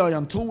Mevoyai,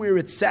 until where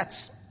it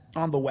sets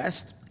on the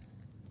west,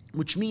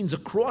 which means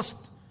across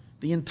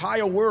the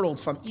entire world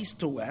from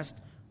east to west,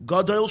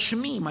 Gadol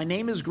Shemi, my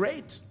name is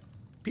great.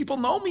 People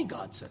know me,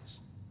 God says.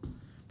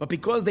 But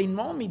because they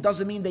know me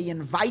doesn't mean they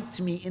invite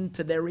me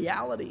into their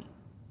reality.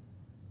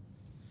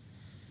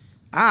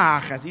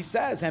 As he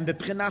says, and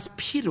beprinas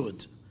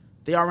pirud,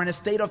 they are in a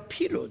state of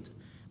pirud.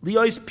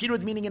 Liois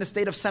pirud meaning in a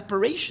state of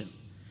separation.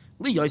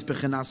 Liyos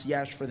bechinas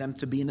yesh, for them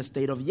to be in a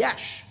state of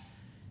yesh,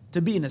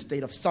 to be in a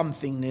state of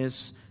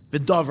somethingness,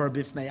 v'davar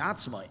bifnei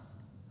atzmai.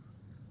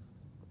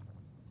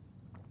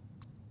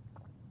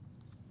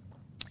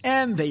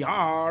 And they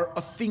are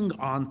a thing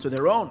unto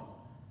their own.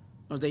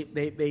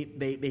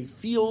 They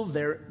feel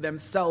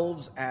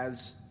themselves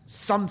as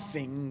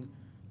something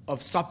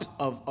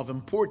of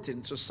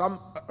importance, or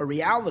a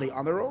reality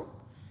on their own.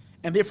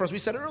 And therefore, as we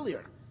said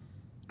earlier,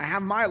 I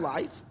have my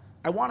life.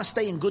 I want to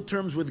stay in good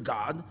terms with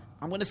God.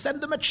 I'm going to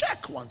send them a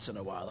check once in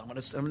a while. I'm going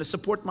to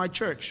support my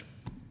church.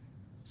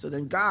 So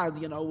then God,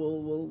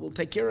 will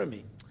take care of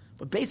me.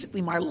 But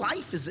basically, my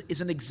life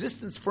is an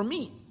existence for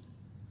me.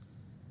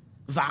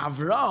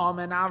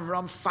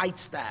 Avram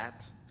fights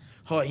that.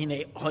 And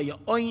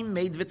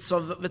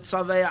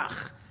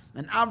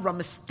Avram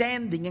is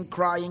standing and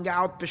crying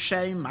out,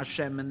 B'Shem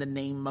Hashem, in the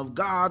name of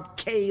God,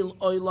 Keil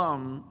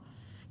Olam,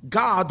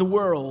 God, the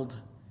world.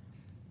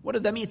 What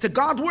does that mean? It's a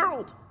God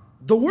world.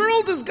 The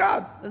world is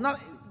God. There's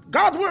not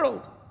God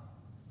world.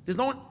 There's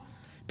no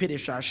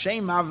Pirish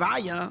Hashem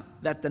Havaya,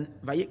 that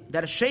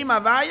Hashem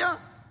Havaya,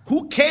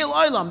 who Keil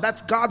Olam,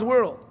 that's God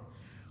world.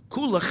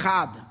 Kul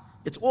Echad,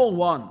 it's all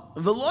one.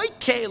 V'loi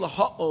Keil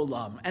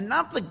Ha'olam, and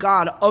not the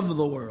God of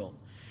the world.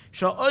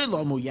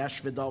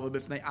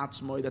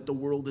 That the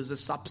world is a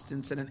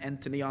substance and an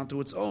entity unto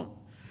its own.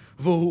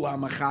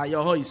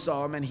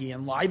 And he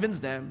enlivens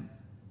them.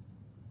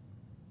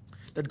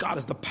 That God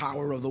is the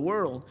power of the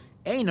world.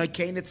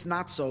 It's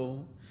not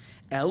so.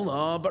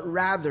 Ella, but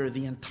rather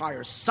the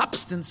entire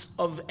substance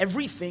of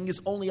everything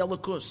is only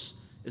Elokus,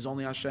 is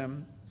only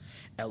Hashem.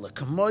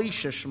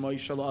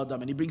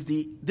 And he brings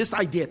this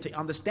idea to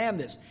understand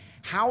this.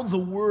 How the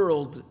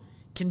world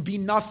can be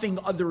nothing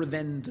other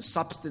than the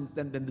substance,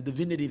 than the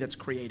divinity that's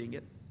creating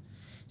it.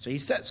 So he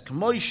says,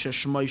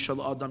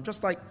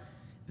 just like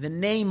the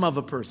name of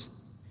a person.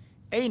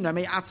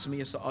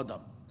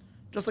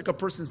 Just like a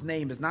person's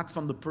name is not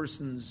from the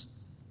person's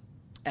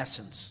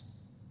essence.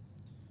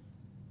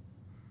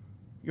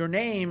 Your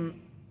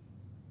name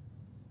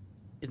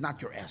is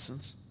not your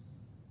essence.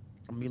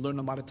 And we learn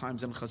a lot of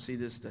times in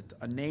Chassidus that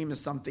a name is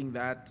something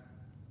that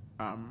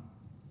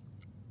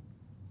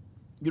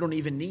you don't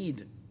even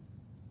need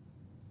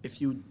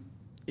if you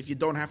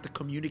don't have to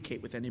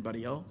communicate with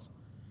anybody else.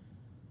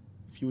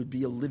 If you would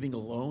be living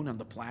alone on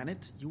the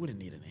planet, you wouldn't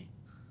need a name.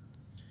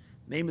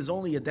 Name is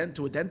only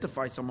to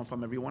identify someone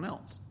from everyone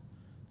else.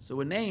 So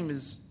a name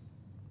is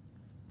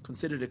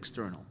considered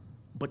external.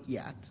 But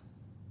yet,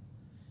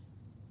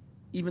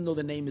 even though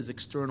the name is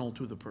external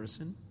to the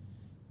person,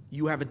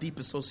 you have a deep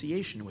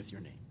association with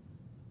your name.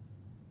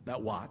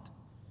 That what?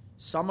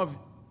 Some of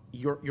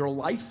your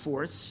life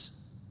force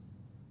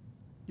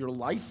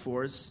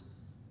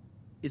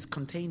is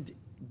contained,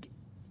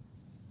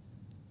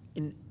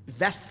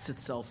 invests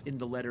itself in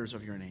the letters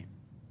of your name.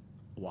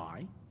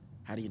 Why?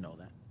 How do you know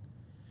that?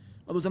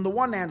 Although on the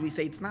one hand we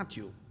say it's not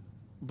you,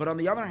 but on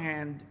the other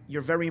hand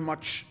you're very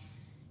much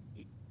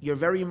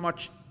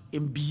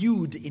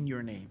imbued in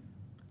your name.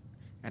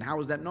 And how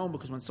is that known?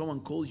 Because when someone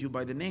calls you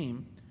by the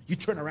name, you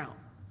turn around,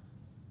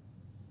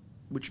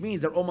 which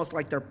means they're almost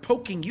like they're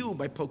poking you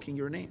by poking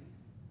your name,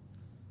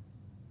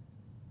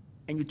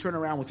 and you turn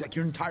around with like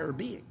your entire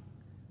being.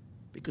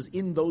 Because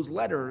in those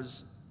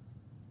letters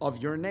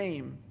of your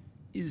name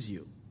is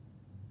you.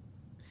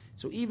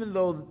 So even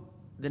though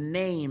the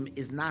name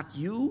is not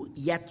you,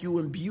 yet you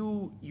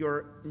imbue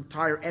your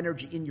entire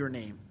energy in your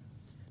name.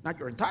 Not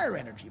your entire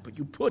energy, but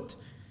you put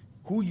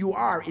who you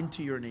are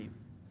into your name.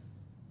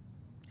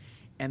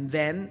 And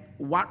then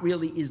what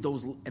really is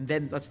those, and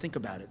then let's think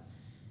about it.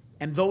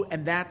 And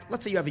that,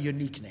 let's say you have a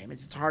unique name.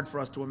 It's hard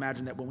for us to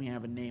imagine that when we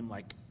have a name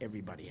like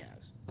everybody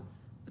has.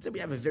 Let's say we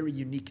have a very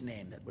unique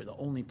name that we're the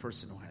only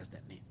person who has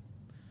that name.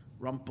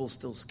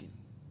 Rumpelstiltskin.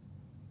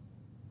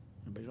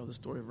 Anybody know the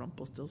story of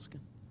Rumpelstiltskin?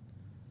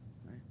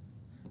 Right?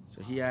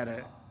 So he had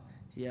a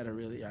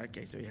really,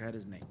 okay, so he had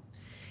his name.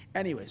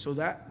 Anyway, so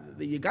that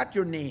you got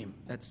your name.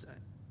 That's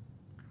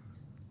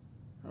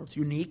it's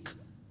unique.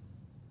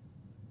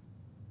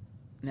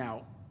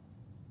 Now,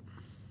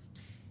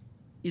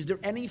 is there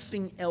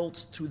anything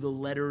else to the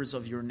letters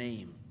of your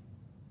name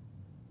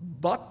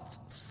but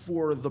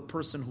for the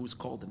person who's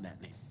called in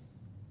that name?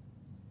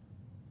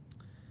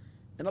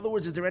 In other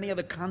words, is there any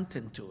other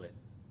content to it,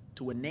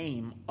 to a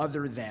name,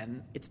 other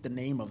than it's the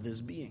name of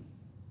this being?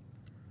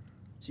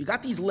 So you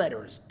got these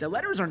letters. The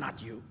letters are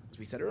not you, as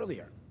we said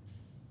earlier.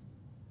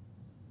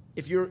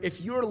 If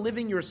you're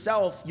living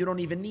yourself, you don't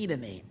even need a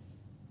name.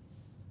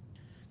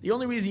 The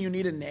only reason you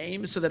need a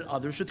name is so that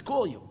others should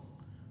call you.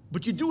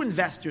 But you do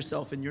invest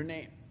yourself in your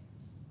name.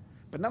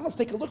 But now let's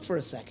take a look for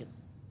a second.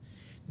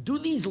 Do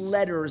these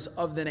letters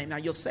of the name, now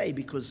you'll say,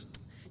 because,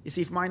 you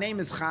see, if my name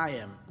is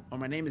Chaim, or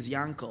my name is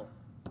Yankel,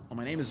 or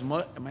my name is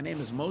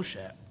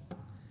Moshe,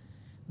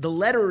 the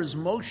letters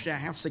Moshe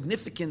have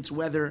significance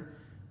whether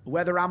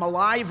I'm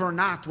alive or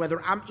not,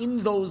 whether I'm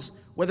in those,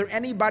 whether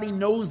anybody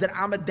knows that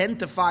I'm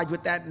identified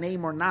with that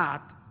name or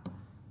not.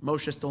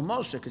 Moshe is still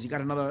Moshe, because you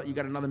got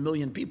another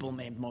million people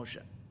named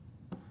Moshe,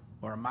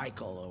 or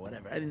Michael, or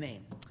whatever, any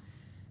name.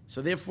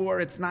 So therefore,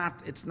 it's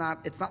not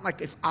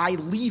like if I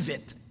leave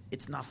it,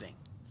 it's nothing.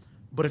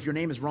 But if your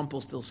name is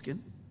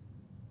Rumpelstiltskin,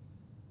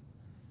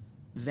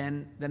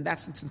 then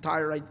that's its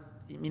entire right.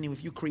 Meaning,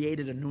 if you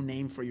created a new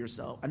name for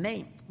yourself, a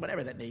name,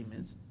 whatever that name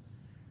is,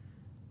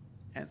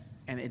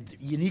 and it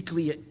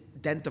uniquely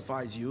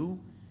identifies you,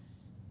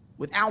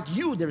 without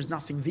you, there's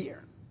nothing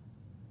there.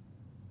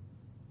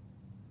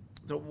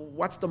 So,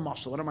 what's the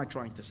mashal? What am I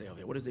trying to say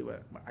over here?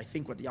 I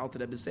think what the Alter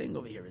Rebbe is saying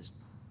over here is,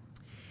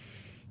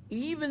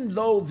 even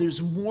though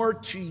there's more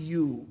to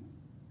you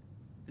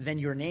than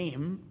your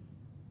name,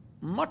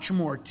 much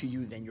more to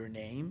you than your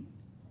name,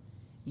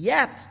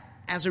 yet,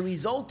 as a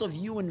result of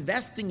you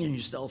investing in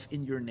yourself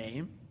in your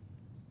name,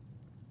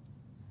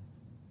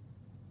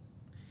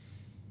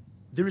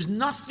 there is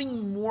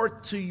nothing more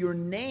to your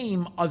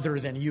name other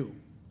than you.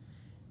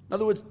 In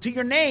other words, to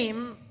your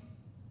name,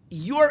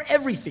 you're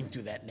everything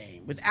to that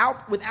name.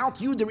 Without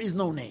you, there is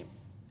no name.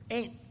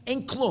 Ain't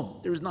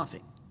klum. There is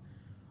nothing.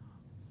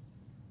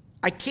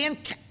 I can't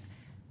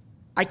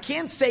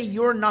say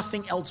you're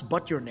nothing else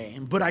but your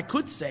name, but I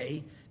could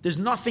say there's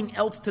nothing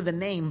else to the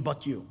name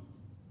but you.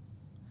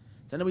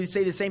 So then we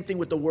say the same thing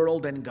with the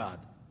world and God.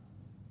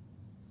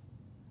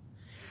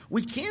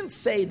 We can't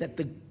say that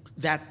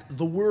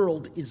the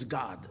world is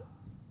God,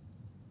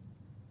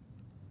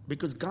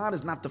 because God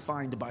is not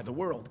defined by the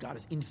world. God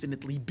is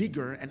infinitely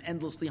bigger and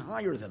endlessly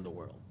higher than the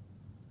world.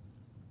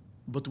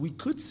 But we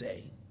could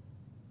say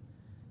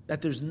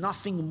that there's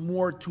nothing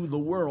more to the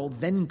world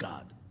than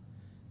God.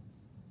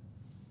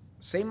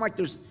 Same like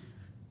there's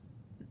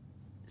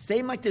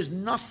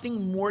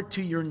nothing more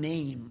to your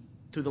name,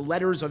 to the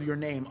letters of your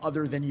name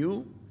other than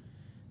you.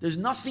 There's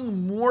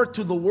nothing more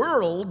to the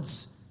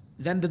worlds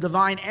than the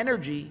divine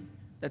energy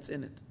that's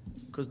in it.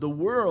 Because the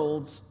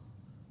worlds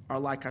are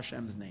like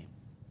Hashem's name.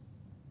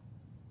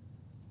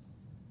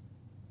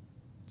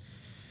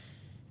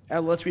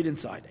 Let's read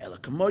inside.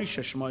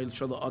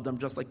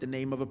 Just like the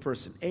name of a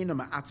person.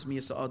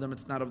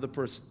 It's not of the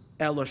person.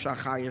 His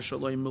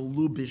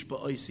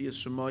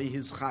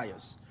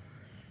chayas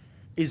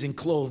is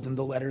enclosed in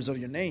the letters of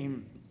your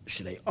name.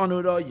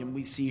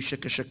 We see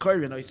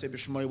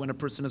when a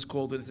person is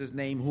called with his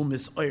name,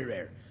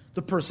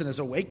 the person is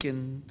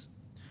awakened.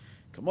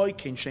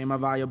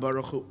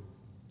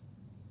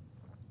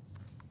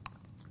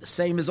 The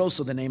same is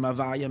also the name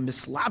Havaya.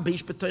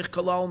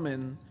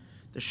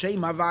 The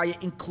Shem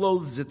Havaya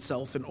enclothes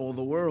itself in all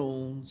the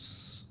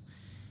worlds.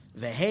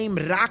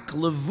 Vehem rak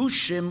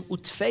levushim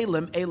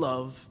utfelem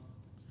elav.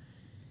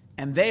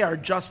 And they are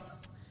just,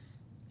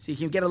 see, you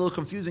can get a little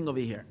confusing over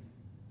here.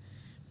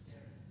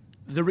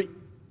 You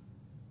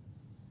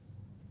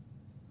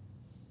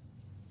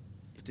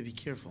have to be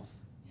careful.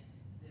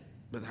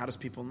 But how does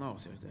people know?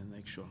 So you have to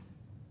make sure.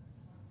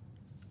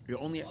 You're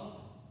only,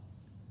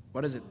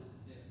 what is it?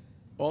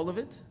 All of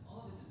it?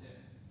 All of it is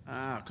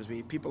there. Because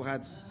people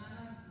had...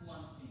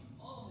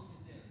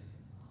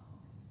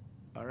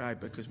 All right,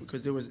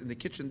 because there was in the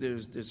kitchen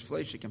there's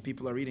fleishik and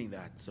people are eating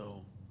that,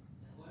 so.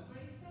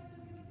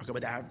 Okay,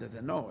 but I have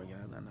to know.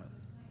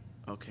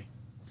 Okay.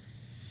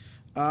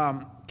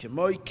 So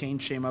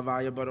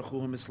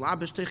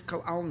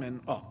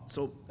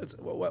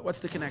what's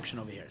the connection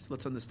over here? So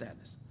let's understand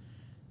this.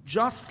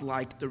 Just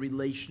like the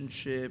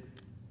relationship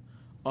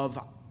of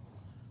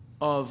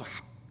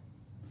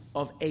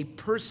a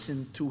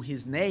person to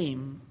his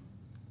name.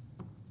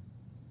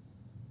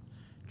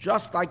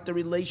 Just like the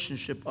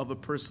relationship of a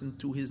person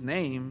to his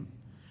name,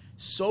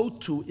 so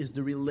too is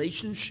the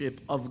relationship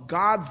of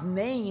God's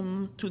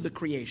name to the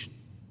creation.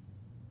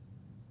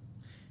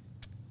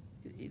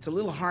 It's a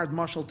little hard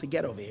mashal to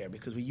get over here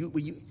because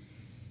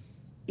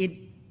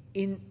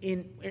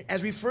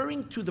as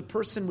referring to the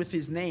person with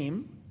his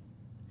name,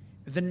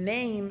 the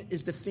name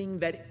is the thing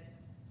that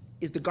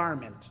is the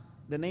garment.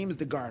 The name is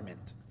the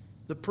garment.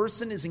 The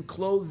person is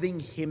enclothing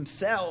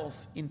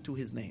himself into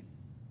his name,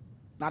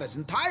 not his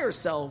entire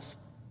self.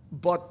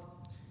 But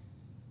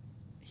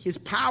his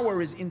power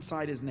is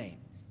inside his name.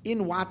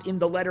 In what? In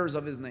the letters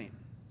of his name.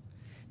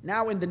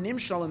 Now in the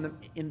nimshal,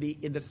 in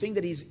the thing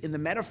that he's in the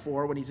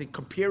metaphor, when he's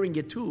comparing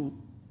it to,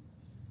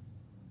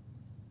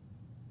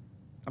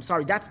 I'm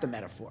sorry, that's the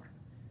metaphor.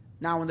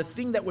 Now in the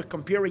thing that we're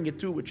comparing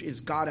it to, which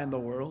is God and the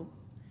world,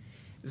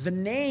 the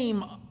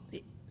name,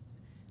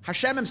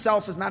 Hashem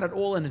himself is not at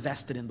all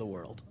invested in the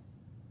world.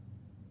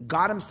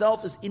 God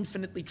himself is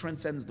infinitely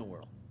transcends the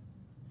world.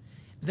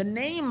 The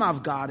name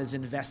of God is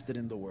invested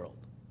in the world.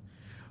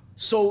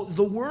 So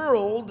the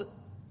world,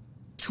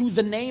 to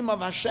the name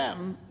of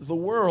Hashem, the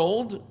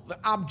world, the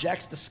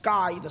objects, the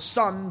sky, the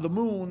sun, the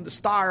moon, the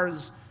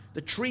stars,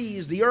 the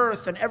trees, the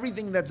earth, and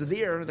everything that's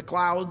there, the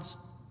clouds,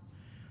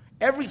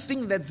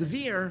 everything that's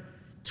there,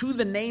 to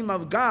the name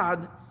of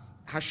God,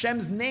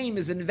 Hashem's name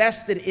is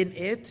invested in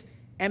it,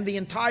 and the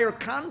entire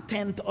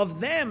content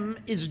of them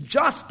is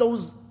just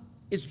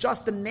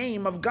the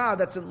name of God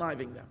that's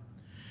enlivening them.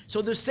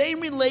 So the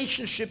same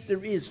relationship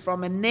there is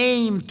from a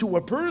name to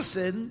a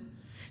person,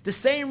 the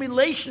same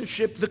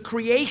relationship the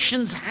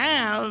creations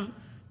have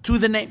to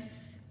the name.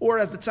 Or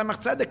as the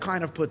Tzemach Tzedek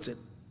kind of puts it,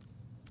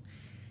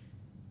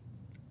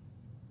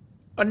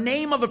 A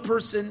name of a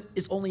person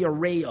is only a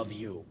ray of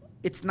you.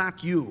 It's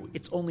not you.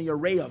 It's only a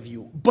ray of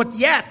you. But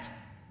yet,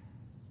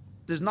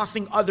 there's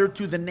nothing other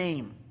to the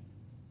name.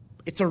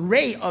 It's a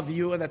ray of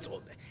you, and that's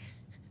all.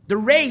 The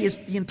ray is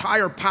the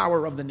entire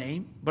power of the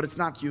name, but it's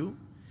not you.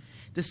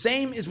 The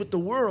same is with the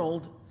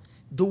world.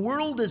 The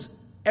world is,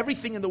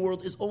 everything in the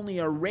world is only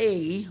a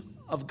ray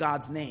of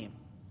God's name.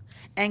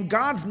 And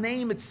God's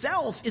name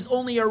itself is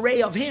only a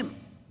ray of Him.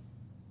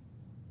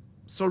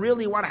 So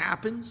really what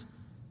happens?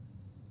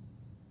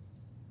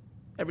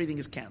 Everything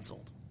is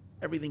canceled.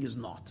 Everything is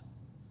not.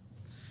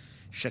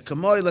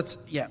 Shekamoy,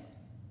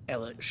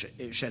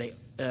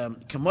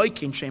 Kamoy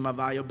kin shem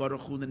Avaya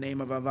Baruch Hu, the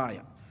name of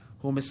Avaya,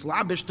 who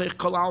mislabish teich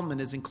kol almin,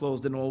 is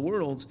enclosed in all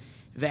worlds.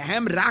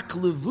 Vehem rak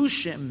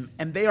levushim,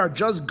 and they are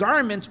just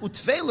garments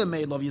utfeilim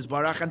me'elav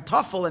Yisbarach, and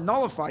tafel and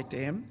nullified to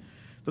Him.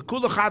 The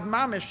kulachad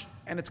mamish,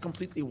 and it's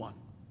completely one,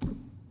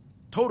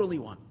 totally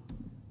one.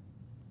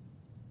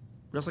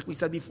 Just like we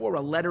said before,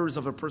 a letters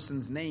of a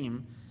person's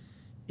name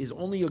is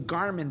only a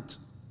garment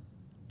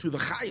to the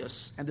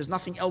chayos, and there's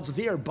nothing else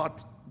there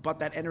but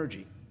that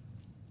energy.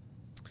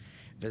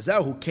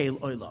 Vezehu keil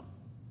olam,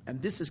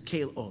 and this is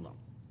keil olam.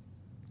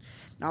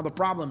 Now the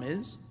problem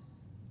is,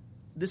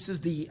 this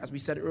is as we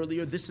said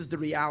earlier, this is the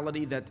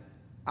reality that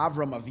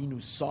Avram Avinu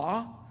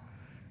saw,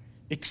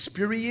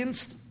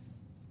 experienced,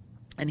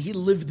 and he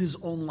lived his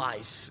own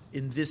life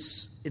in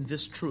this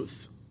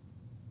truth.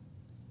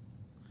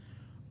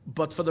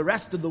 But for the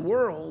rest of the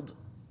world,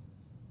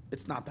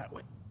 it's not that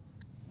way.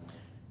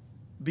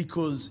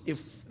 Because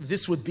if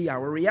this would be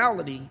our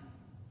reality,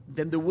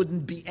 then there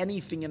wouldn't be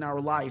anything in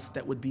our life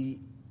that would be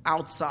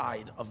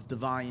outside of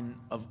divine,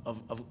 of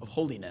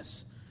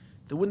holiness.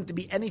 There wouldn't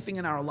be anything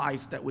in our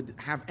life that would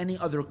have any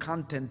other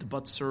content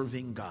but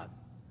serving God.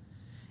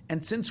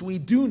 And since we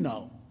do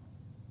know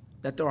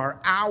that there are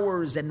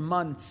hours and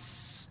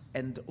months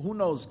and who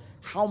knows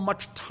how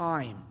much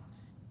time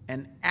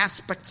and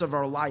aspects of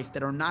our life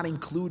that are not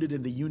included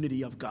in the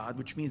unity of God,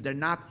 which means they're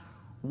not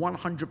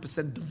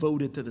 100%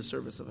 devoted to the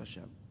service of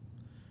Hashem.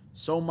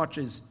 So much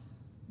is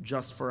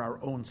just for our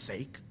own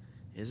sake,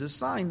 is a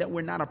sign that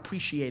we're not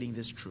appreciating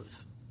this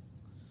truth.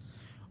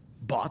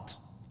 But,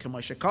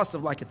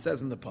 like it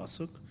says in the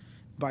Pasuk,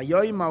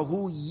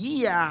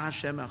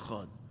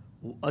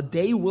 a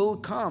day will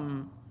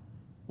come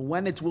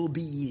when it will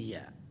be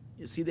Yiyah.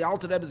 You see, the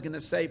Alter Rebbe is going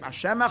to say,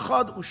 Hashem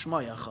Echad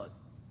u'Shmo Echad.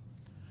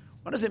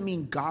 What does it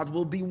mean God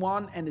will be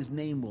one and His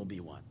name will be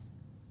one?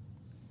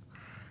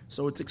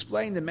 So it's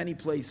explained in many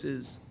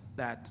places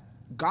that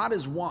God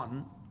is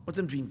one. What's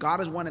the difference between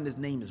God is one and His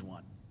name is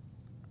one?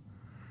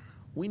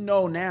 We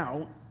know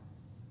now,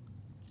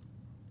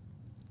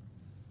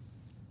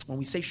 when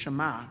we say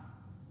Shema,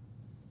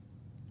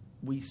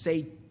 we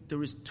say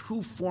there is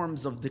two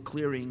forms of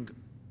declaring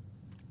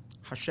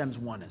Hashem's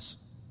oneness.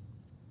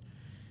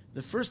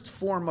 The first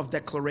form of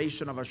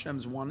declaration of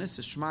Hashem's oneness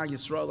is Shema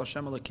Yisrael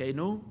Hashem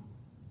Elokeinu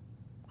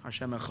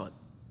Hashem Echad.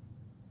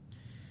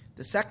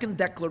 The second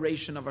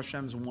declaration of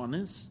Hashem's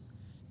oneness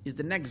is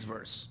the next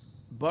verse.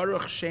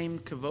 Baruch Shem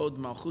Kavod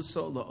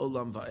Malchuso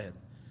La'olam Va'ed.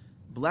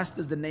 Blessed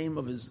is the name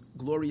of His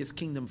glorious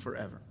kingdom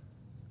forever.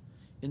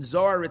 In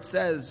Zohar it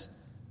says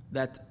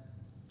that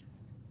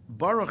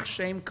Baruch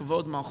Shem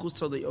Kavod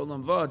Malchuso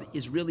La'olam Va'ed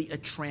is really a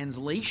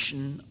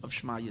translation of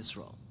Shema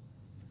Yisrael.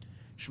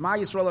 Shema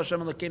Yisrael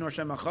Hashem Elokeinu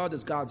Hashem Echad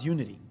is God's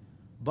unity.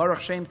 Baruch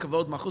Shem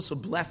Kavod Malchuso,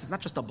 blessed, is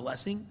not just a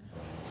blessing,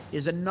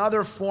 is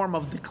another form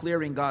of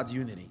declaring God's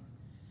unity.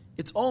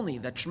 It's only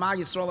that Shema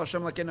Yisrael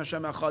Hashem Elokeinu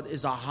Hashem Echad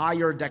is a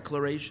higher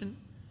declaration,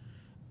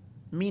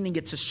 meaning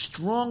it's a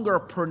stronger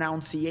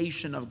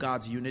pronunciation of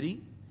God's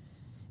unity.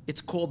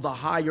 It's called the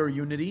higher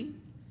unity,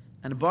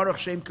 and Baruch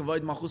Shem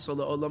Kavod Malchuso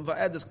La'olam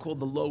Va'ed is called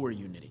the lower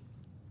unity.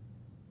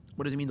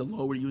 What does it mean, the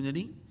lower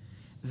unity?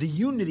 The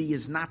unity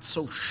is not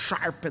so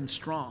sharp and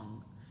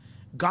strong.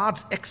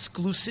 God's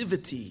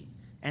exclusivity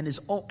and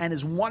his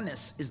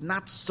oneness is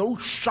not so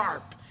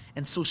sharp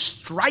and so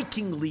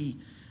strikingly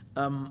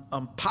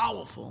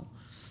powerful.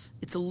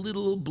 It's a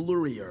little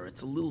blurrier.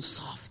 It's a little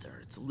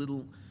softer.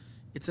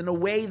 It's in a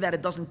way that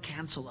it doesn't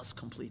cancel us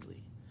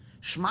completely.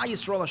 Shema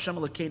Yisrael Hashem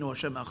Elokeinu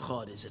Hashem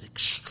Echad is an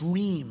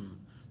extreme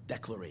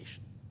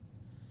declaration.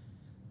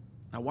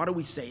 Now, why do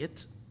we say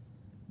it?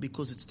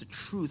 Because it's the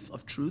truth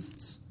of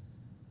truths,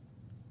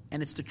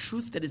 and it's the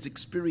truth that is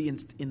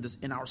experienced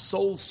in our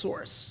soul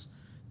source,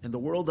 in the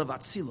world of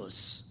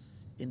Atzilus,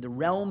 in the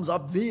realms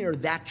up there.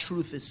 That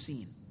truth is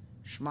seen.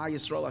 Shema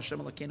Yisrael Hashem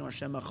Elokeinu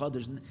Hashem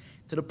Echad,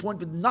 to the point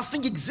where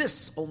nothing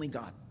exists, only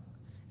God.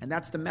 And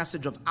that's the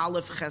message of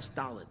Aleph Ches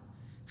Dalet.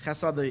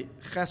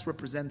 Ches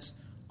represents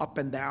up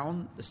and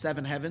down, the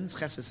seven heavens.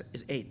 Ches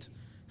is 8.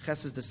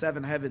 Ches is the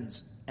seven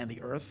heavens and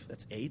the earth,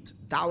 that's 8.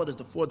 Dalet is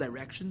the 4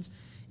 directions.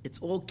 It's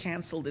all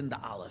canceled in the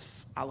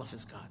Aleph. Aleph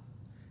is God.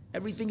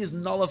 Everything is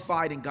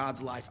nullified in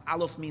God's life.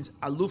 Aleph means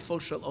Alufo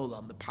Shel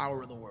Olam, the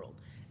power of the world.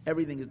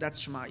 Everything is, that's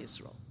Shema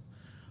Yisrael.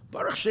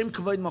 Baruch Shem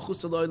Kavod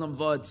Malchuso La'olam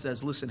Va'ed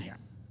says, listen here.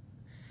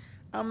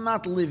 I'm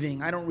not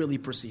living, I don't really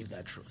perceive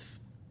that truth.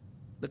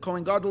 The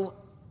Kohen Gadol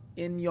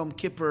in Yom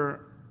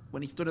Kippur,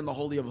 when he stood in the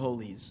Holy of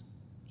Holies,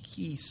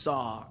 he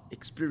saw,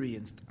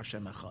 experienced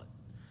Hashem Echad.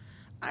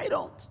 I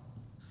don't.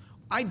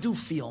 I do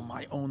feel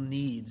my own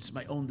needs,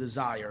 my own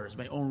desires,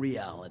 my own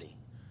reality.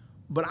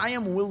 But I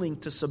am willing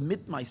to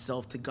submit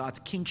myself to God's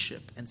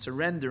kingship and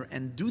surrender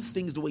and do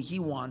things the way He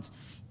wants,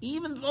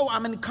 even though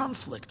I'm in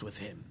conflict with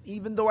Him,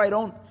 even though I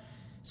don't.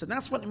 So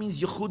that's what it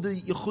means,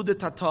 Yehuda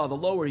Tata, the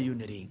lower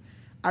unity.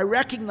 I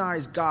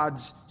recognize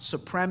God's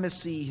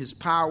supremacy, His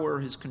power,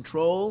 His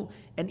control,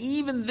 and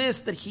even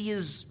this, that He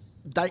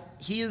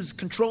is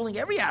controlling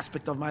every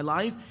aspect of my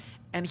life,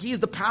 and He is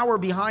the power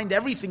behind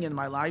everything in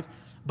my life,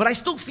 but I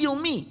still feel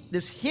me.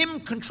 There's Him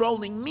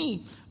controlling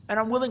me, and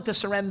I'm willing to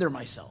surrender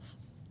myself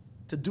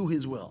to do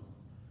His will.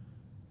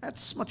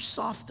 That's much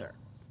softer.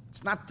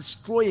 It's not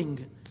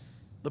destroying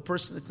the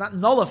person. It's not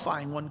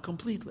nullifying one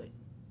completely.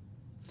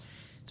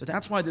 So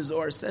that's why the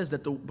Zohar says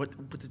that. But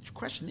the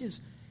question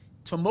is,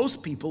 for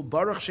most people,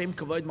 Baruch Shem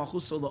Kavod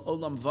Malchuso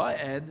La'olam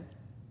Va'ed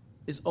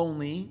is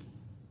only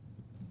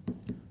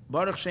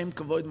Baruch Shem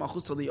Kavod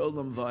Malchuso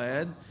La'olam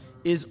Va'ed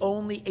is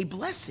only a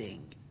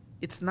blessing.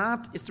 It's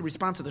not. It's the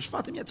response to the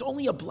Shvatim. It's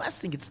only a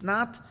blessing. It's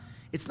not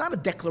a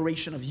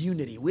declaration of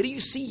unity. Where do you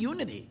see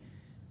unity?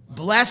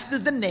 Blessed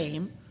is the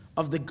name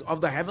of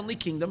the heavenly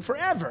kingdom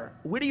forever.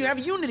 Where do you have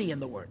unity in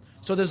the word?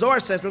 So the Zohar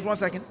says, just 1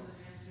 second.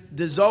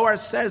 The Zohar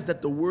says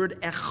that the word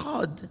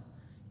echad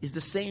is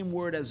the same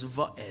word as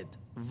va'ed.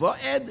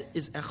 Va'ed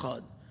is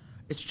echad.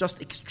 It's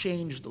just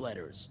exchanged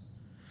letters.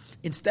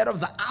 Instead of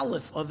the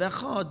aleph of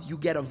echad, you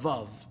get a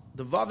vav.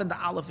 The vav and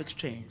the aleph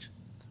exchange.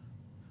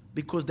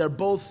 Because they're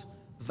both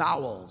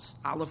vowels.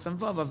 Aleph and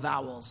vav are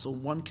vowels, so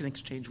one can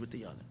exchange with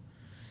the other.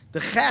 The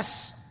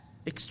ches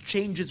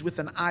exchanges with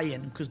an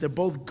ayin, because they're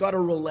both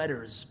guttural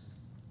letters.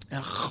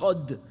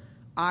 Echad,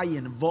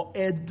 ayin,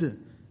 va'ed.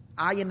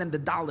 Ayin and the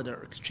dalet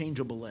are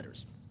exchangeable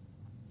letters.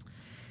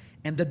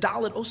 And the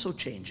dalet also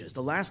changes.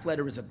 The last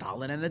letter is a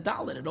dalet, and the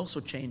dalet, it also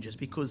changes,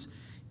 because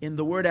in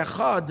the word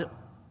echad,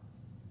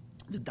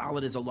 the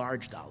dalet is a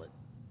large dalet.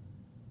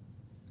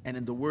 And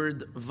in the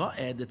word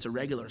va'ed, it's a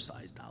regular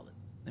sized dalet.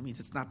 That means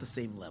it's not the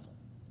same level.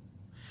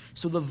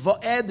 So the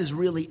va'ed is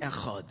really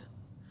echad,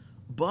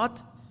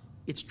 but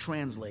it's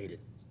translated.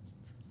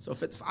 So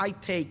if I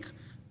take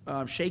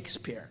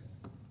Shakespeare,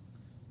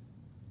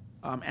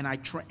 and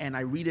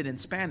I read it in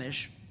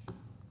Spanish,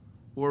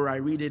 or I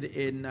read it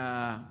in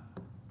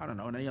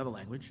in any other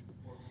language,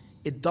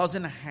 it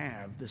doesn't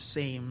have the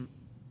same.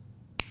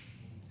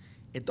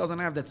 It doesn't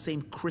have that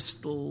same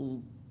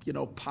crystal,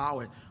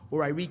 power.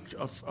 Or I read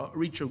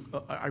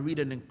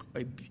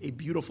a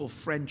beautiful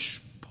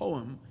French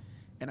poem,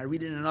 and I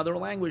read it in another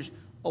language.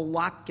 A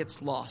lot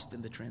gets lost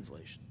in the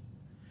translation.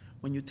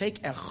 When you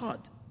take echad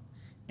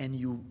and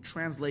you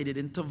translate it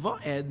into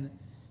va'ed,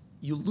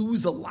 you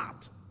lose a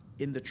lot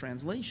in the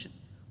translation.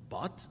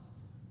 But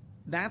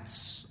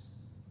that's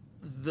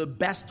the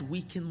best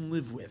we can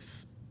live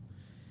with.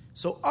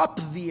 So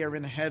up there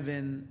in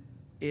heaven,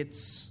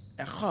 it's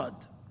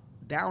echad.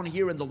 Down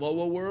here in the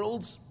lower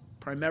worlds,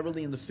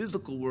 primarily in the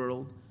physical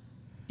world,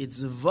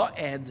 it's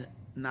va'ed,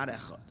 not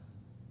echad.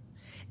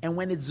 And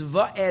when it's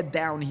va'ed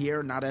down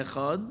here, not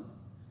echad,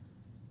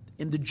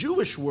 in the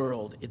Jewish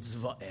world, it's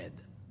va'ed,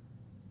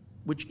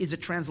 which is a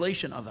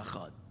translation of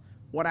echad.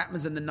 What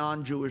happens in the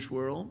non-Jewish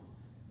world?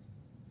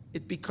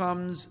 It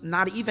becomes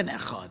not even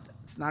echad.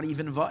 It's not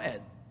even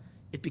va'ed.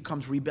 It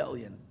becomes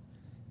rebellion.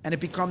 And it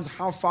becomes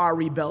how far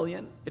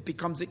rebellion? It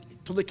becomes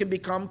till it can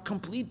become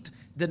complete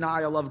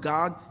denial of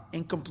God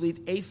and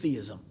complete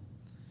atheism.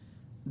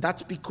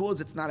 That's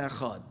because it's not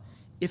echad.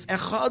 If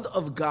echad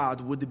of God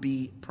would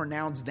be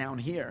pronounced down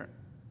here,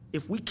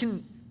 if we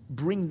can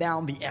bring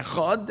down the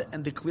echad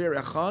and declare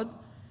echad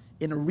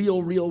in a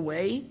real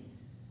way,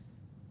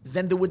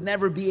 then there would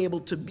never be able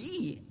to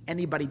be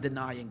anybody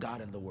denying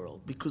God in the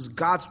world, because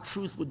God's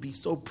truth would be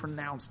so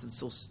pronounced and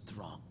so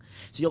strong.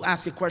 So you'll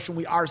ask a question,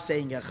 we are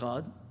saying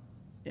echad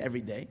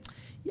every day.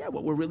 Yeah,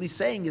 what we're really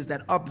saying is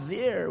that up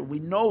there, we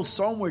know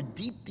somewhere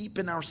deep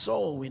in our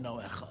soul, we know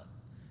echad.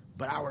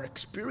 But our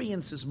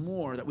experience is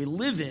more, that we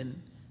live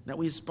in, that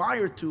we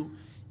aspire to,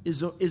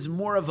 is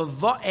more of a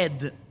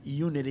va'ed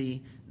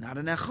unity, not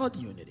an echad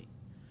unity.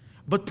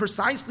 But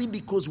precisely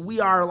because we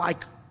are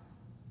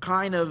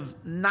kind of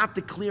not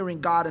declaring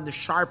God in the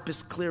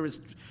sharpest,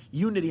 clearest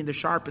unity, in the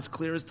sharpest,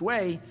 clearest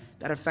way,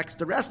 that affects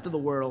the rest of the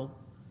world.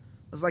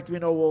 It's like,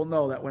 we'll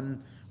know that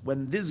when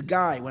this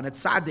guy, when a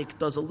tzaddik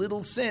does a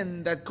little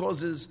sin, that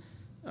causes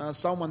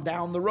someone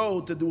down the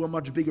road to do a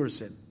much bigger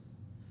sin.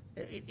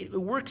 It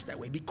works that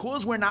way.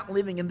 Because we're not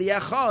living in the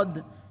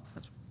echad,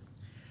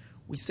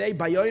 we say,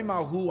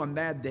 Bayoyim on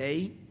that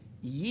day,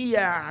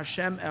 Yiyah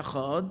Hashem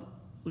echad,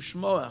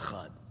 u'shmo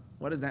echad.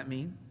 What does that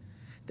mean?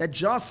 That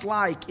just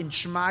like in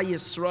Shema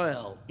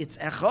Yisrael, it's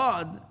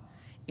echad,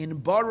 in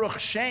Baruch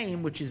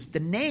Shem, which is the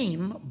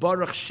name,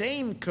 Baruch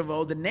Shem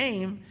Kavod, the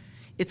name,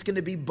 it's going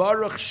to be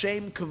Baruch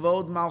Shem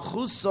Kavod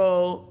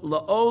Malchuso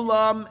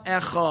La'olam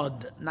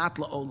Echad, not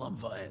La'olam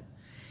Va'ed.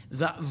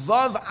 The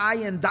Vav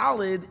Ayin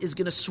Dalid is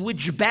going to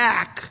switch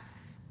back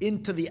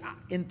into the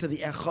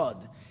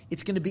Echad.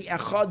 It's going to be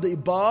echad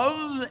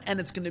above, and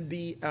it's going to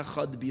be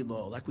echad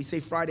below. Like we say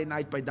Friday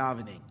night by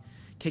davening.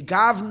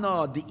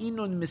 Kegavna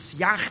de'inun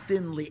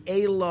misyachtin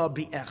li'ela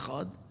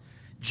bi'echad.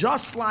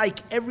 Just like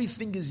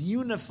everything is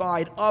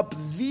unified up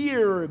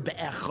there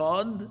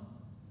be'echad,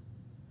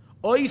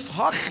 oif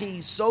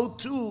hachi, so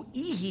too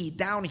ihi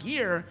down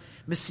here,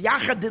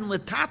 misyachadin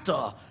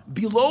letata.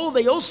 Below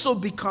they also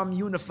become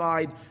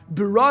unified.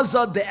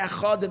 Biraza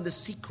de'echad, in the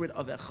secret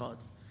of echad.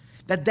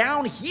 That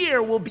down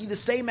here will be the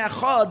same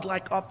echad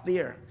like up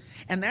there.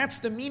 And that's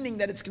the meaning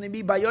that it's going to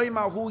be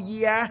Bayoimahu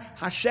Yeh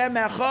Hashem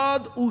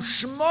Echad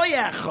Ushmo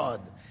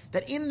Echad.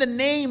 That in the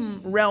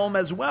name realm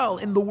as well,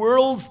 in the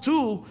worlds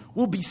too,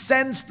 will be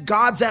sensed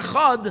God's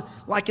Echad,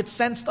 like it's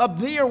sensed up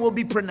there, will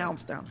be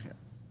pronounced down here.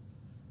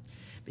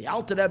 The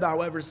Alter Rebbe,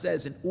 however,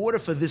 says, in order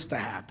for this to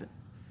happen,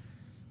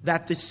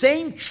 that the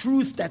same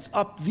truth that's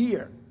up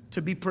there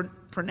to be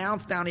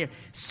pronounced down here,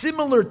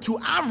 similar to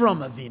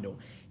Avram Avinu,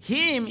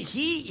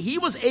 he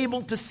was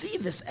able to see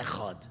this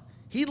Echad.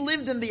 He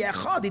lived in the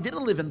Echad, he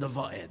didn't live in the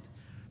Va'ed.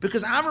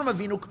 Because Avram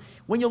Avinu,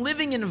 when you're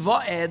living in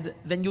Va'ed,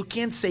 then you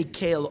can't say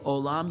Keil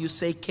Olam, you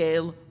say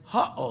Keil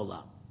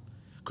Ha'olam.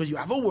 Because you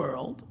have a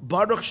world,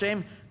 Baruch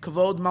Shem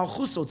Kavod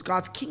Malchuso, it's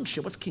God's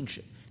kingship. What's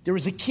kingship? There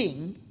is a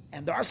king,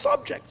 and there are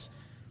subjects.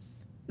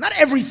 Not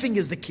everything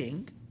is the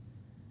king.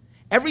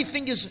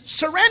 Everything is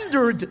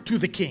surrendered to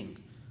the king.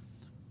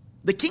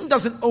 The king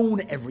doesn't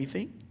own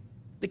everything.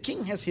 The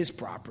king has his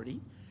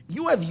property.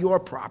 You have your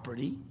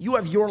property. You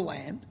have your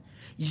land.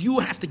 You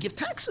have to give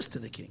taxes to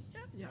the king.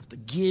 Yeah, you have to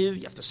give,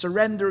 you have to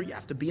surrender, you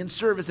have to be in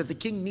service. If the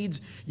king needs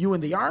you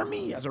in the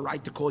army, he has a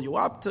right to call you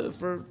up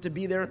to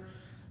be there.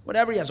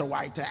 Whatever, he has a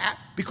right to act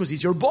because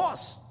he's your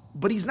boss.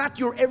 But he's not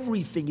your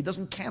everything. He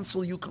doesn't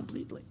cancel you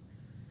completely.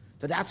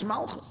 So that's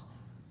Malchus.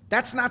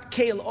 That's not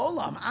Keil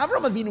Olam.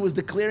 Avram Avinu was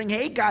declaring,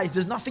 hey guys,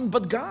 there's nothing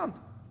but God.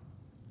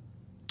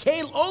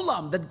 Keil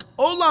Olam. That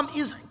Olam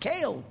is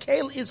Keil.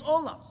 Keil is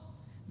Olam.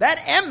 That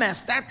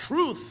emes, that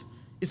truth,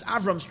 is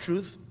Avram's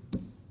truth.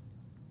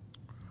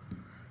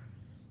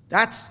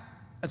 That's,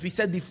 as we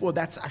said before,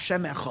 that's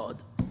Hashem Echad.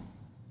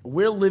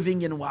 We're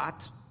living in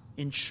what?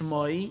 In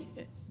Shmoi.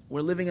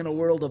 We're living in a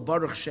world of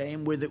Baruch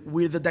Shem, where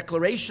the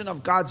declaration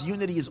of God's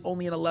unity is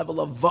only in a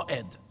level of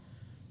Va'ed.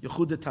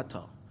 Yechuda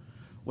Tata.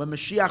 When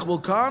Mashiach will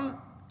come,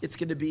 it's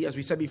going to be, as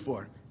we said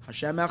before,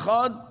 Hashem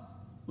Echad,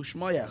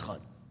 Ushmoi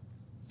Echad.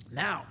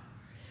 Now,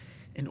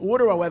 in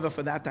order, however,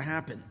 for that to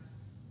happen,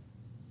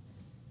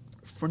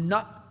 for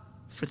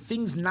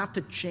things not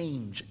to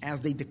change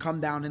as they come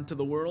down into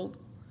the world,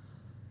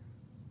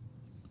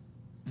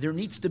 there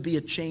needs to be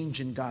a change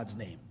in God's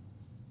name.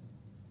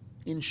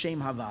 In Shem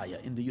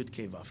Havaya, in the Yud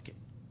Kei Vav Kei.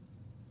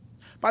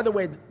 By the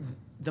way,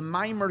 the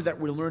mimer that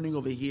we're learning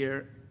over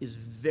here is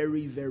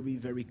very, very,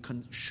 very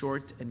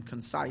short and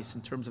concise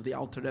in terms of the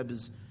Alter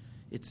Rebbe's.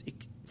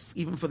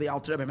 Even for the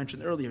Alter Rebbe, I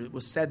mentioned earlier, it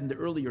was said in the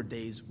earlier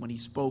days when he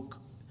spoke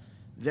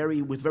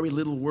with very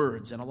little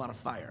words and a lot of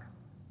fire.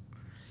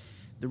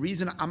 The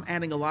reason I'm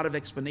adding a lot of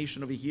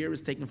explanation over here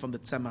is taken from the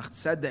Tzemach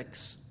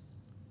Tzedek's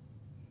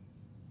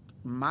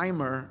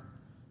mimer,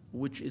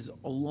 which is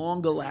a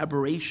long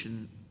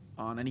elaboration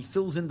on, and he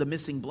fills in the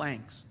missing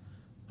blanks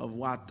of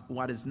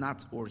what is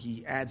not, or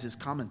he adds his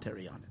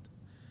commentary on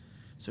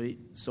it.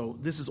 So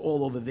this is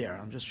all over there.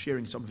 I'm just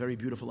sharing some very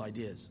beautiful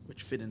ideas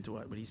which fit into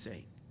what he's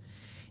saying.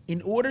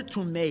 In order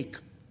to make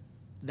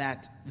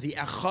that the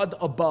Echad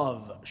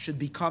above should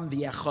become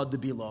the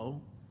Echad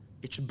below,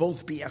 it should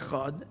both be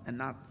Echad and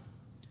not.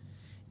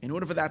 In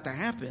order for that to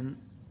happen,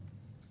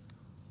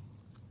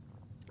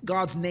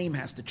 God's name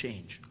has to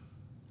change.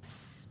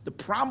 The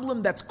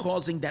problem that's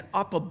causing that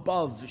up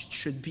above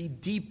should be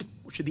deep,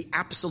 should be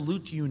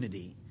absolute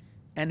unity,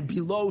 and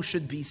below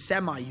should be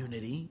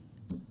semi-unity,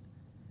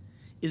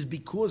 is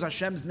because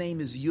Hashem's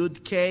name is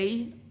Yud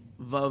Kei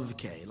Vav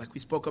Kei, like we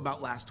spoke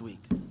about last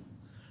week.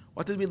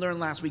 What did we learn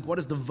last week? What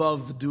does the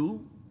Vav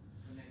do?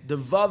 The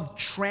Vav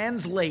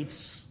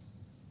translates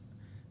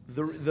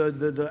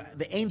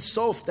the Ein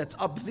Sof that's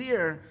up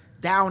there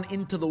down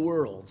into the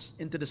worlds,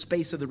 into the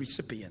space of the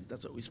recipient.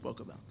 That's what we spoke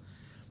about.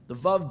 The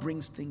Vav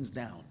brings things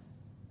down.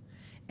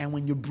 And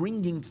when you're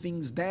bringing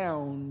things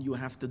down, you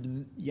have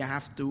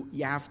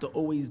to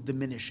always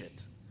diminish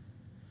it.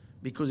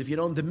 Because if you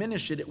don't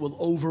diminish it, it will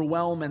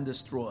overwhelm and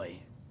destroy.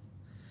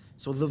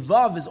 So the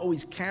Vav is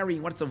always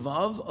carrying, what's a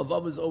Vav? A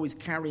Vav is always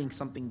carrying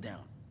something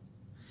down.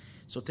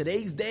 So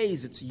today's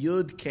days, it's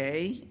Yud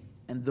Kei,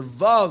 and the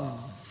Vav,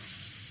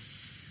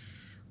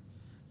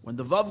 when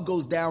the Vav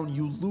goes down,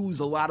 you lose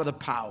a lot of the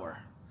power.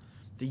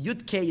 The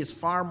Yud Kei is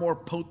far more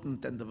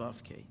potent than the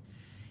Vav Kei.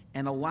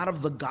 And a lot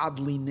of the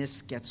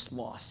godliness gets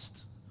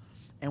lost.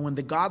 And when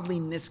the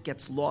godliness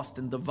gets lost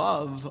in the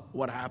Vav,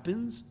 what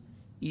happens?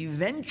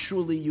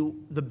 Eventually,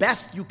 the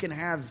best you can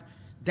have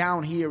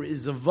down here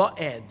is a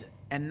Va'ed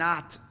and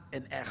not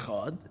an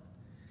Echad.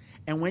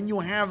 And when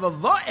you have a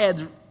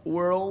Va'ed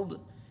world,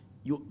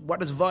 what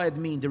does Va'ed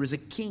mean? There is a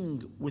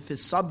king with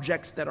his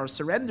subjects that are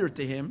surrendered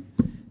to him.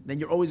 Then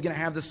you're always going to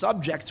have the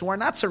subjects who are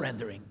not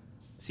surrendering.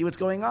 See what's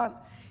going on?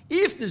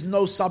 If there's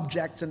no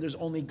subjects and there's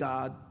only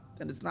God,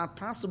 then it's not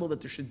possible that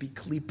there should be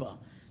klipa,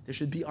 there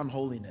should be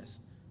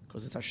unholiness,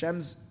 because it's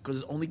Hashem's, because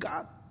it's only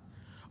God.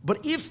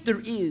 But if there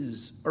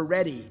is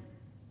already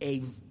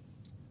a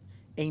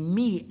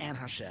me and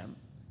Hashem,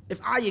 if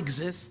I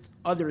exist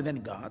other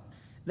than God,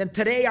 then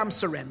today I'm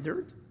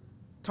surrendered,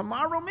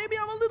 tomorrow maybe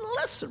I'm a little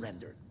less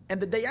surrendered. And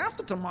the day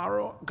after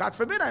tomorrow, God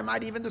forbid, I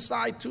might even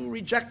decide to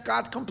reject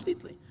God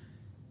completely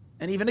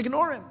and even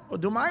ignore Him or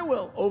do my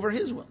will over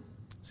His will.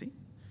 See?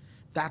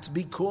 That's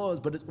because,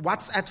 but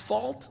what's at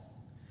fault?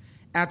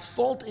 At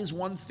fault is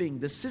one thing.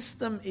 The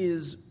system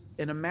is,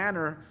 in a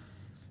manner,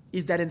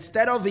 is that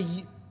instead of the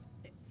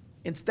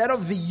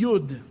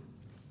yud,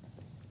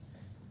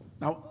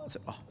 now,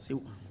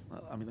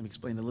 let me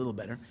explain a little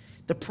better.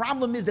 The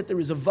problem is that there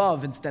is a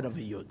vav instead of a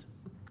yud.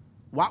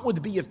 What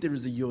would be if there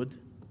is a yud?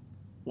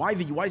 Why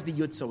is the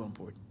yud so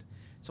important?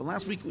 So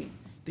last week,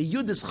 the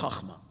yud is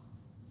chachma.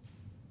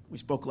 We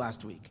spoke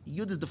last week.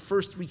 Yud is the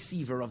first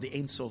receiver of the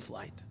Ein Sof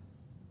light.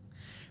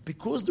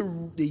 Because the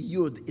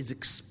yud is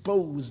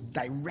exposed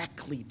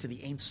directly to the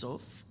Ein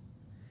Sof,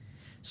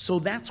 so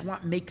that's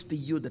what makes the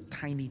yud a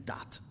tiny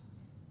dot.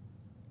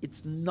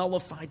 It's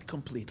nullified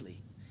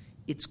completely.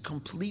 It's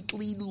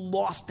completely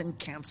lost and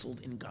canceled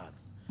in God.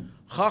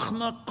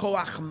 Chachma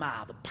koach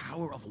ma, the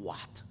power of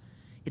what?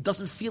 It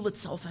doesn't feel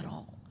itself at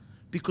all,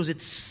 because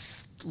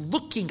it's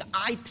looking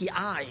eye to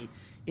eye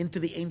into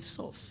the Ein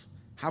Sof.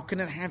 How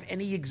can it have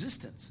any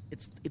existence?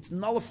 It's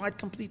nullified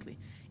completely.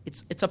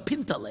 It's a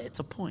pintale, it's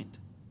a point.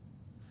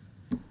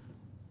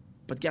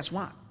 But guess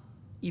what?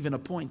 Even a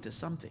point is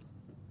something.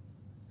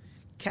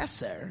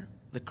 Keser,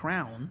 the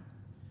crown,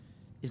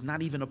 is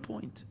not even a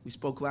point. We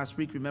spoke last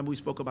week, remember we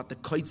spoke about the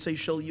koitzei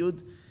shel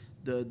yud,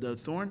 the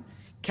thorn.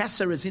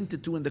 Keser is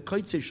hinted to in the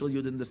koitzei shel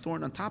yud, and the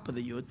thorn on top of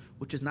the yud,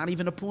 which is not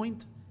even a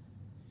point.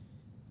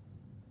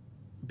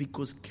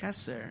 Because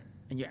Keser,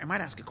 and I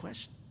might ask a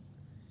question.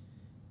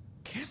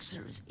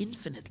 Keser is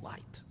infinite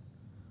light.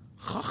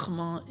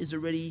 Chachma is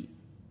already,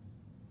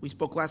 we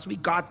spoke last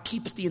week, God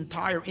keeps the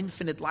entire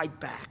infinite light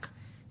back,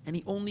 and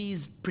He only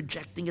is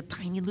projecting a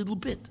tiny little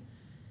bit.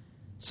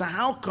 So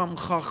how come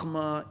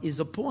Chachma is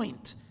a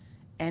point,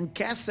 and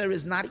Keser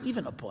is not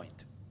even a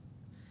point?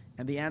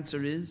 And the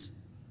answer is,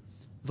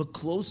 the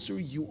closer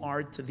you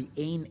are to the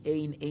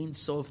Ein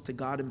Sof, to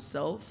God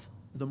Himself,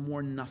 the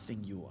more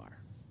nothing you are.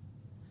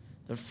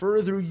 The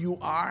further you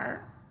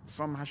are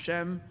from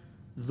Hashem,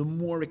 the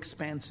more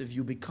expansive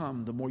you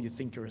become, the more you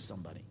think you're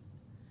somebody.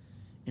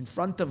 In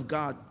front of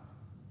God,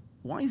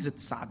 why is it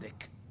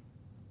tzaddik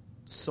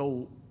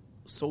so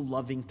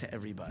loving to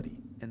everybody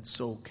and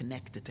so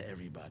connected to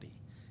everybody?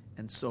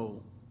 And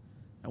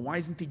why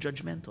isn't he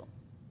judgmental?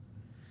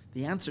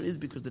 The answer is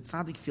because the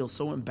tzaddik feels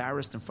so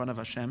embarrassed in front of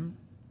Hashem. In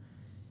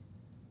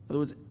other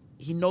words,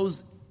 he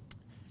knows,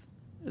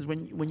 is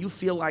when you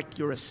feel like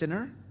you're a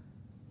sinner,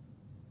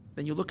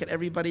 then you look at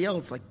everybody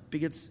else like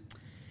bigots.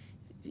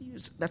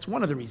 That's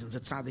one of the reasons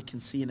that tzaddik can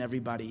see in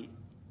everybody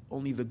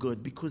only the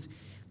good. Because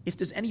if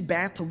there's any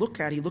bad to look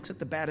at, he looks at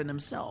the bad in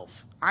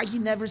himself. He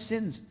never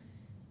sins.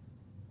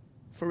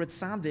 For a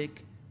tzaddik,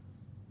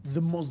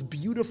 the most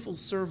beautiful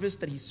service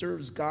that he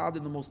serves God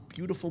in the most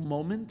beautiful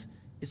moment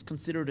is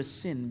considered a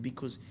sin,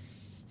 because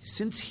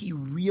since he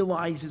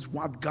realizes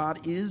what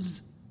God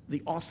is,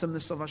 the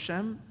awesomeness of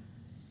Hashem,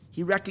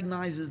 he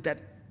recognizes that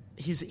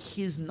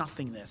his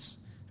nothingness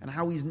and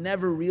how he's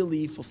never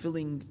really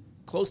fulfilling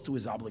close to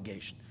his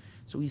obligation.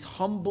 So he's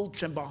humble,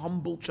 cheba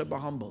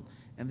humble.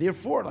 And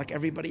therefore, like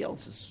everybody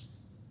else, is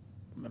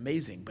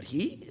amazing. But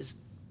he is,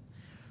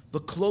 the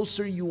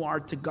closer you are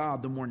to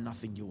God, the more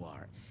nothing you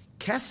are.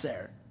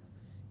 Keser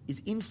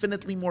is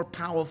infinitely more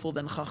powerful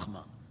than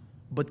Chachma.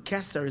 But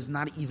Keser is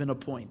not even a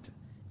point.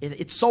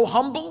 It's so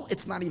humble,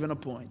 it's not even a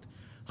point.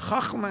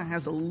 Chachma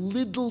has a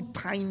little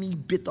tiny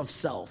bit of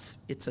self.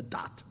 It's a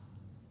dot.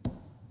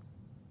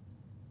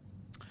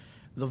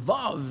 The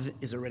Vav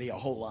is already a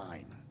whole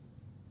line.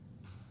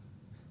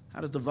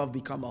 How does the Vav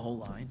become a whole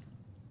line?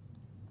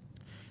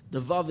 The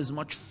Vav is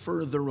much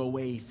further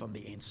away from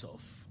the Ein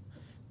Sof.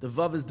 The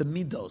Vav is the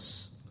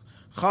Midos.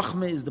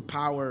 Chachma is the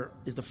power,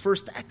 is the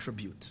first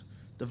attribute.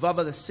 The Vav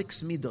are the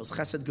 6 Midos,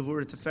 Chesed,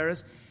 Gevurah,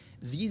 Tiferes.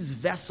 These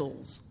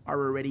vessels are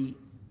already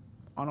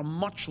on a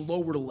much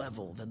lower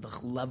level than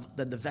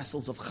the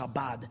vessels of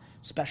Chabad,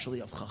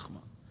 especially of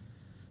Chachma.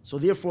 So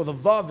therefore the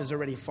Vav is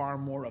already far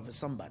more of a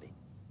somebody.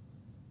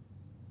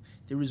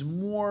 There is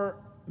more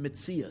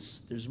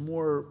mitzias, there's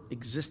more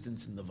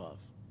existence in the Vav.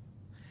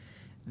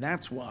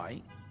 That's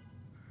why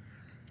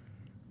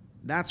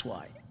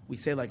we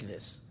say like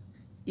this.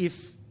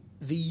 If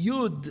the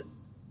Yud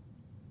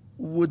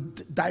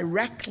would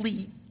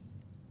directly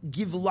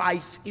give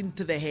life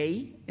into the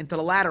hay, into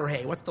the latter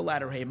hay. What's the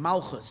latter hay?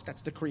 Malchus,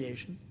 that's the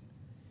creation.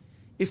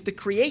 If the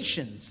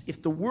creations,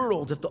 if the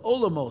worlds, if the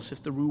olamos,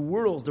 if the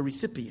worlds, the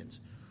recipients,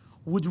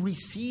 would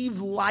receive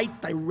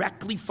light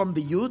directly from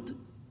the Yud,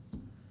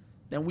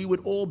 then we would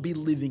all be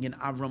living in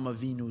Avram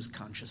Avinu's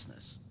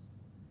consciousness.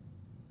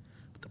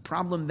 But the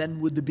problem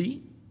then would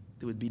be,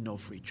 there would be no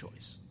free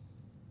choice.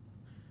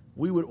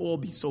 We would all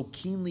be so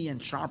keenly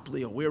and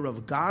sharply aware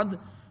of God,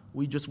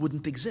 we just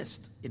wouldn't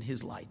exist in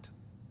his light.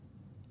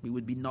 We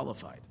would be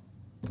nullified.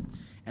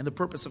 And the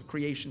purpose of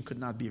creation could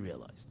not be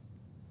realized.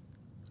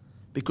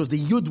 Because the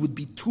Yud would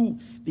be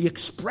the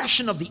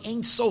expression of the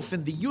Ein Sof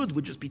in the Yud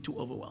would just be too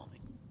overwhelming.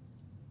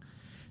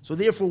 So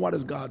therefore, what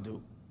does God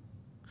do?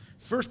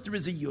 First there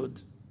is a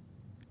Yud,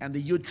 and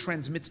the Yud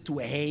transmits to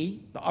a Hey,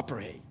 the upper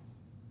Hey,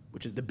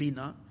 which is the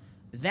Bina.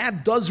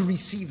 That does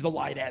receive the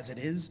light as it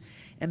is,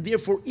 and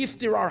therefore, if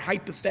there are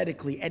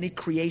hypothetically any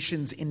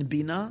creations in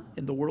Bina,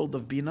 in the world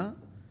of Bina,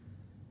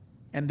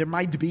 and there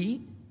might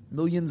be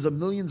millions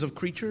of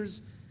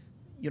creatures,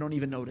 you don't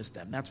even notice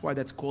them. That's why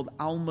that's called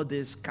Alma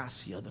de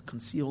Escasia, the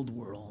concealed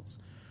worlds.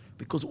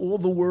 Because all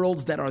the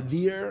worlds that are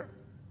there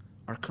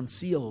are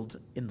concealed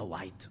in the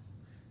light.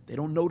 They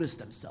don't notice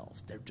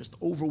themselves. They're just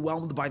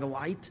overwhelmed by the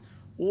light.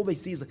 All they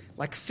see is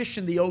like fish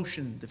in the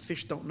ocean. The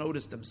fish don't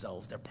notice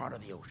themselves. They're part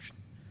of the ocean.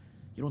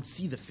 You don't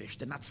see the fish.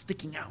 They're not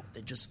sticking out.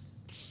 They're just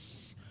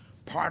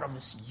part of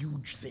this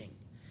huge thing.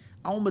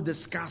 Alma de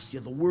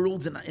Escasia, the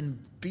worlds in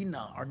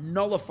Bina are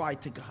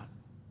nullified to God.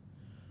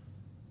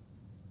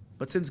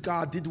 But since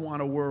God did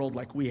want a world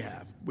like we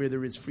have, where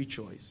there is free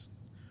choice,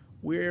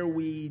 where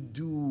we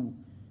do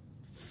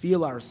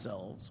feel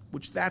ourselves,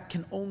 which that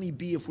can only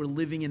be if we're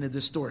living in a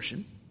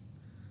distortion,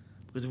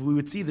 because if we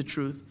would see the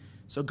truth,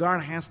 so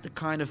God has to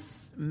kind of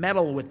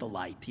meddle with the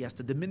light. He has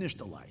to diminish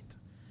the light.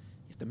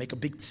 He has to make a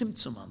big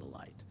tzimtzum on the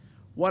light.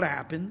 What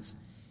happens?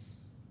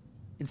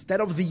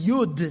 Instead of the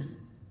Yud,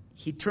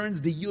 he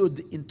turns the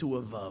Yud into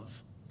a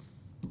Vav.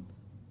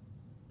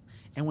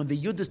 And when the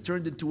Yud is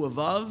turned into a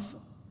Vav,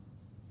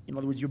 in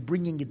other words, you're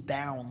bringing it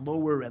down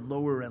lower and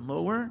lower and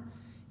lower,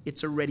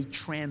 it's already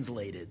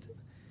translated.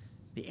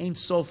 The Ein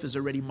Sof is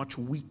already much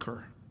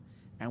weaker.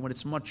 And when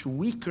it's much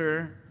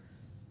weaker,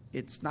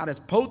 it's not as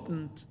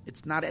potent,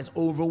 it's not as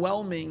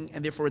overwhelming,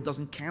 and therefore it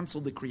doesn't cancel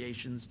the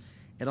creations.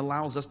 It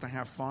allows us to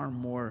have far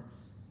more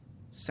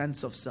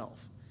sense of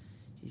self.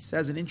 He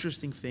says an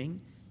interesting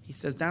thing. He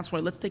says, that's why,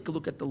 let's take a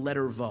look at the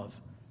letter Vav.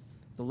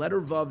 The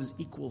letter Vav is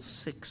equals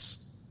 6.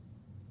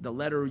 The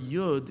letter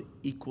Yud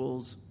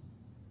equals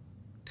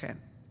 10.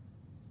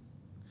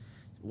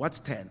 What's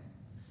 10?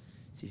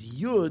 He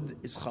says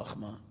Yud is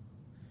Chachma.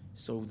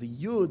 So the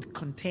Yud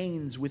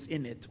contains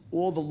within it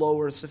all the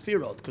lower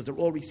Sefirot, because they're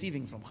all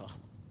receiving from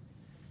Chachma.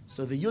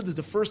 So the Yud is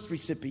the first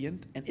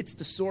recipient, and it's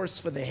the source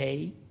for the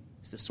Hey,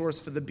 it's the source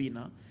for the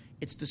Bina,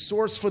 it's the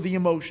source for the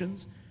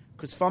emotions,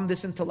 because from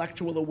this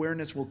intellectual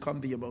awareness will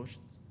come the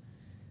emotions.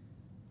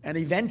 And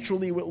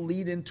eventually it will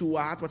lead into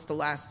what? What's the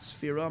last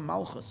Sefirah?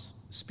 Malchus,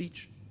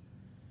 speech.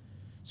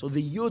 So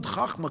the Yud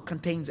Chachma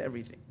contains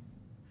everything.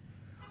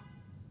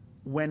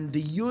 When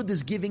the Yud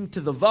is giving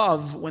to the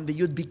Vav, when the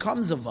Yud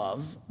becomes a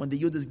Vav, when the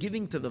Yud is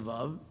giving to the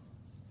Vav,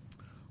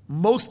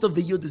 most of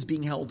the Yud is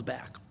being held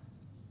back.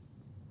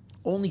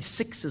 Only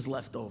 6 is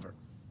left over.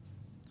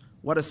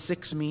 What does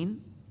 6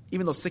 mean?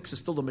 Even though 6 is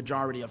still the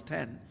majority of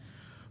 10.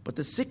 But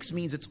the 6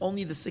 means it's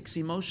only the 6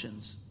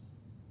 emotions.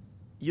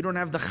 You don't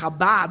have the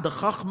Chabad, the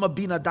Chachma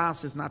Bina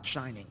Das is not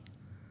shining.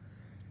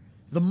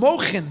 The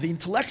Mochen, the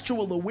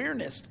intellectual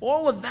awareness,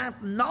 all of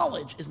that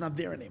knowledge is not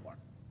there anymore.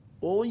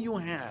 All you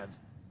have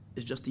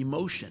is just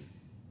emotion,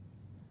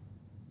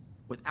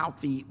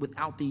 without the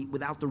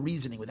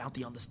reasoning, without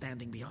the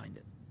understanding behind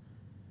it.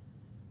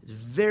 It's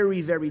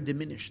very, very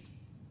diminished.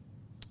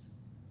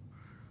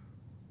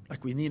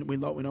 Like we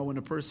know in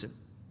a person,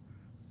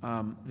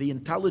 the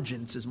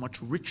intelligence is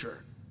much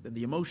richer than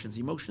the emotions.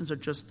 Emotions are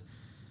just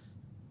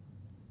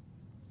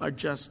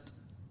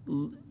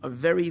a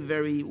very,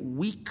 very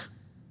weak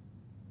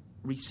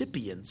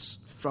recipients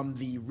from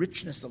the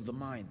richness of the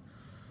mind.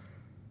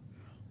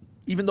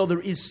 Even though there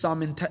is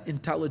some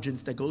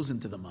intelligence that goes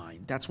into the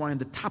mind. That's why on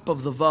the top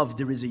of the Vav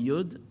there is a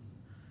Yud,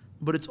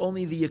 but it's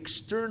only the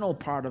external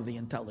part of the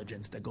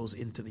intelligence that goes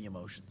into the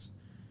emotions.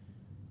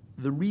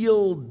 The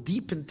real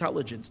deep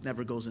intelligence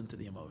never goes into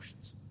the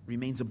emotions,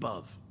 remains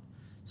above.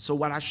 So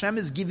what Hashem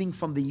is giving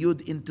from the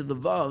Yud into the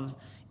Vav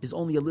is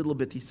only a little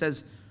bit. He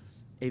says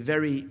a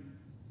very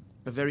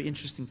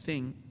interesting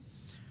thing.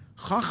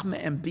 Chachma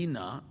and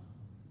Bina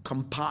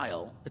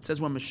compile. It says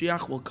when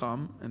Mashiach will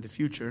come in the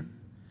future,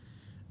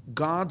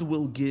 God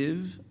will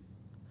give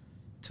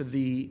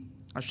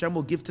Hashem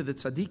will give to the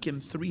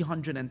tzaddikim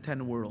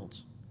 310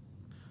 worlds.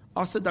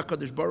 Asad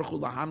HaKadosh Baruch Hu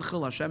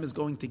lahanchel, Hashem is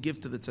going to give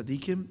to the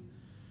tzaddikim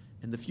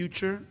in the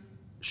future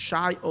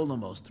Shai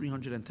Olamos,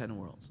 310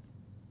 worlds.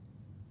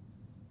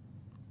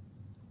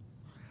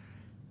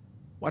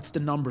 What's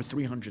the number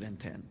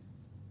 310?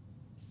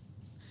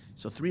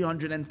 So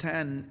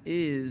 310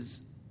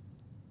 is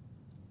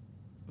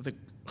the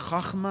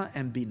Chachma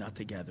and Bina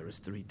together is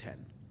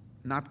 310.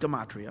 Not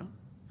Gematria.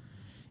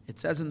 It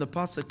says in the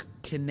pasuk,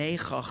 Kenei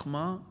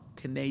Chachma,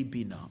 Kenei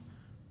Bina.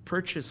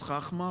 Purchase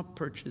Chachma,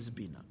 purchase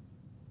Bina.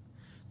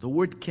 The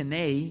word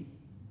Kenei,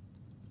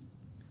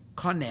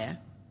 Kaneh,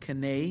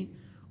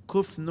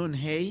 Kuf Nun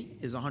Hey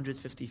is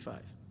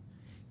 155.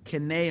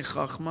 Kenei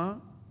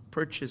Chachma,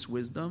 purchase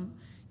wisdom.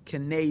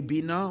 Kenei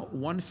Bina,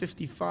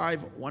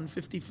 155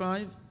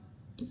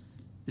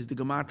 is the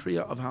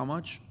Gematria of how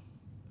much?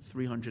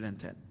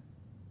 310.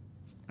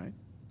 Right?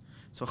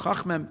 So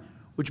Chachma,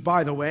 which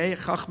by the way,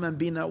 Chachma and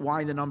Bina,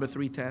 why the number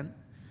 310?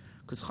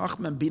 Because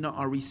Chachma and Bina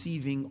are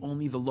receiving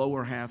only the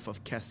lower half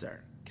of Keser.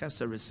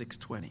 Keser is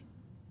 620.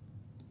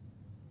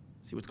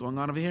 See what's going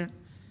on over here?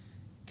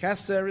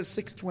 Keser is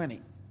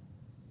 620.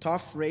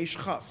 Taf Reish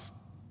Chaf,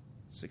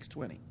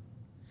 620.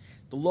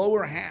 The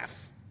lower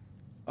half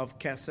of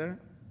Keser,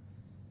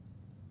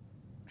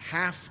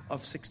 half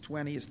of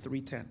 620 is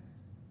 310.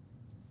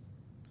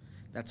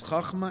 That's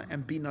Chachma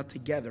and Bina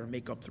together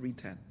make up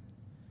 310.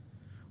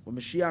 When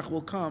Mashiach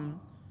will come,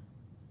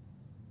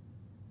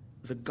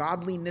 the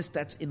godliness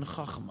that's in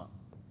Chachma,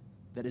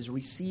 that is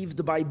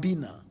received by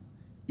Bina,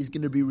 is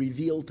going to be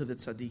revealed to the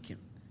tzaddikim.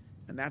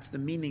 And that's the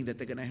meaning that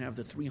they're going to have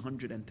the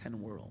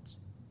 310 worlds.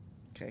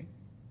 Okay?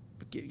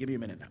 But give me a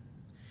minute now.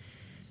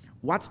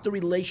 What's the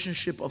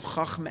relationship of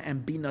Chachma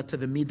and Bina to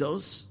the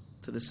Midos,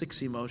 to the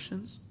 6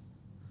 emotions?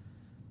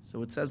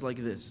 So it says like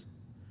this.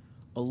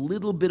 A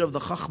little bit of the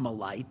Chachma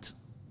light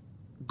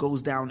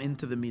goes down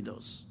into the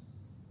Midos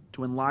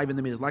to enliven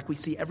the Midos. Like we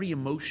see every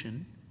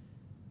emotion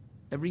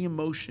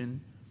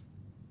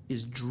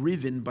is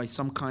driven by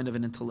some kind of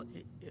an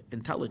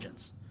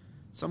intelligence,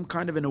 some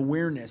kind of an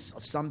awareness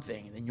of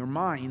something. And your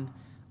mind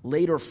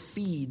later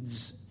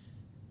feeds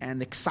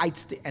and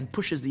excites and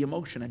pushes the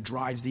emotion and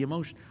drives the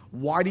emotion.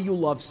 Why do you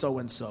love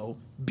so-and-so?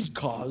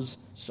 Because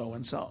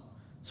so-and-so.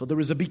 So there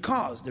is a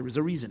because, there is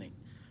a reasoning.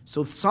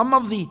 So some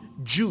of the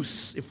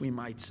juice, if we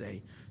might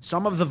say,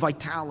 some of the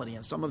vitality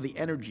and some of the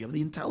energy of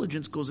the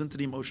intelligence goes into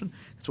the emotion.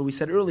 That's what we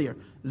said earlier.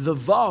 The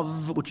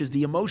Vav, which is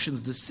the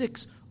emotions, the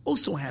 6,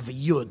 also have a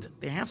Yud.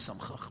 They have some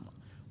Chachma.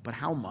 But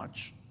how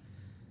much?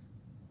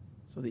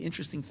 So the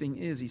interesting thing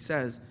is, he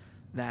says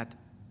that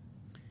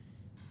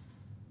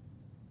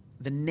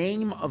the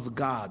name of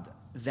God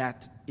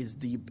that is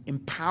the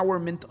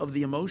empowerment of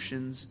the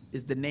emotions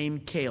is the name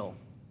Kale.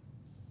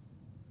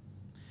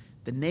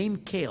 The name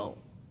Kale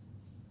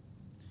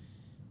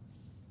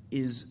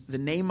is the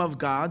name of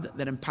God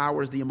that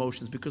empowers the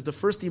emotions. Because the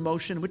first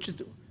emotion,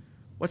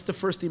 what's the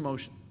first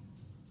emotion?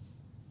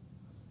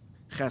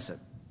 Chesed.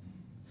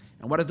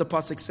 And what does the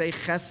pasuk say?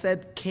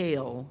 Chesed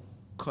Kale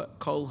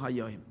Kol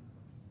Hayoim.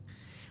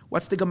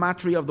 What's the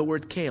gematria of the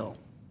word Kale?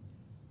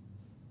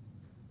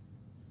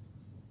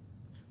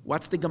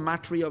 What's the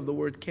gematria of the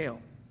word Kale?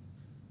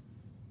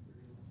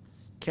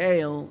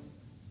 Kale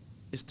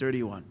is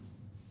 31.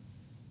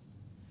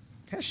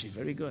 Heshi,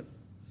 very good.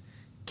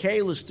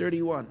 Kale is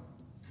 31.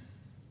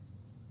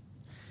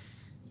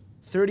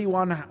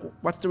 31,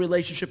 what's the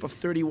relationship of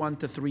 31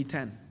 to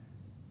 310?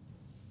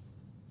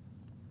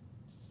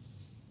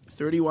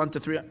 31 to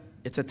 3,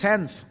 it's a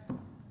tenth.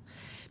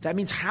 That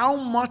means how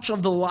much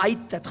of the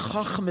light that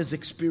Chacham is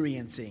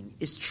experiencing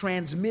is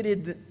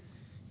transmitted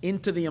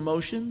into the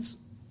emotions,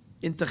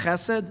 into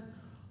Chesed?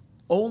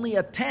 Only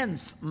a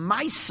tenth,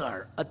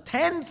 Maisar, a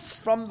tenth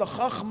from the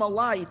Chachma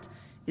light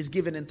is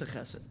given into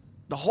Chesed.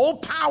 The whole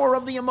power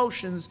of the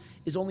emotions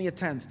is only a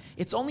tenth.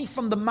 It's only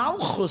from the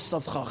Malchus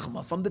of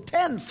Chachma, from the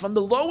tenth, from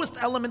the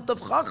lowest element of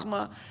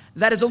Chachma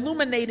that is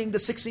illuminating the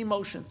 6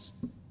 emotions.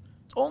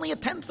 It's only a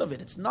tenth of it.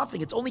 It's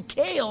nothing. It's only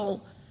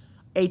Kale,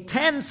 a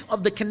tenth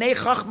of the Knei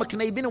Chachma,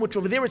 Knei Bina, which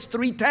over there it's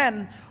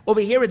 310.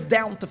 Over here it's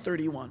down to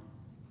 31.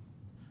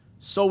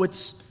 So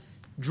it's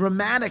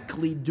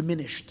dramatically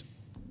diminished.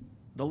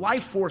 The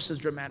life force is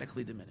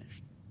dramatically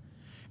diminished.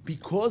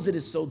 Because it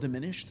is so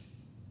diminished,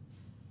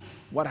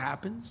 what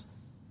happens?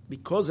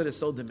 Because it is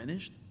so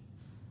diminished,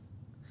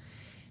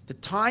 the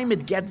time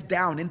it gets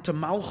down into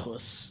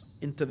Malchus,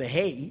 into the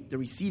Hay, the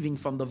receiving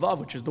from the Vav,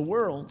 which is the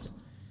worlds,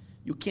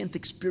 you can't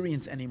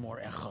experience anymore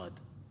Echad.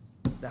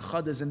 The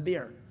Echad isn't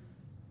there.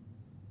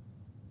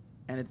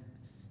 And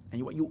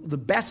the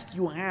best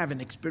you have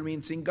in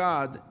experiencing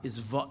God is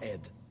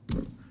Va'ed,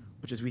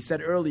 which, as we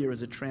said earlier,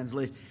 is a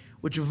translation,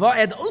 which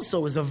Va'ed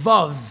also is a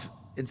Vav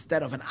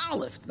instead of an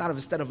Aleph, not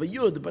instead of a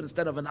Yud, but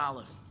instead of an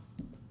Aleph.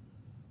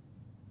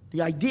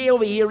 The idea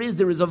over here is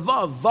there is a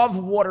Vav.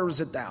 Vav waters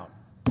it down.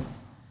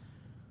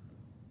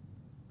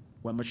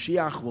 When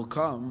Mashiach will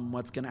come,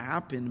 what's going to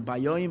happen?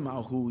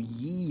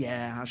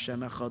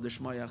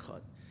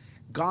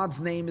 God's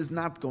name is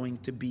not going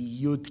to be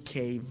Yud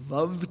K,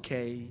 Vav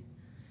K.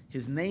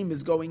 His name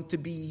is going to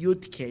be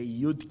Yud K,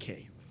 Yud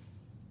K.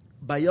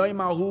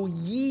 Bayoimahu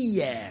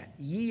Yiyeh.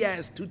 Yiyeh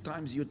is 2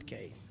 times Yud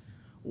K.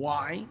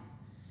 Why?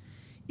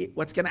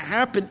 What's going to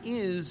happen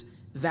is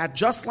that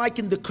just like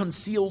in the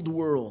concealed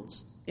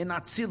worlds, in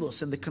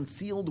Atzilus, in the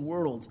concealed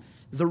worlds,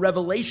 the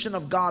revelation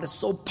of God is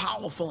so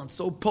powerful and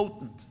so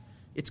potent.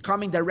 It's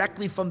coming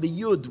directly from the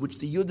Yud, which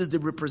the Yud is the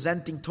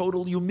representing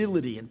total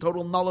humility and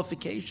total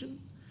nullification.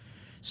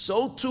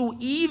 So too,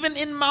 even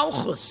in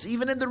Malchus,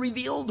 even in the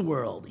revealed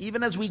world,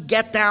 even as we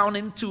get down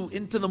into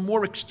the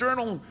more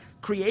external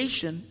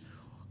creation,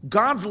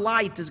 God's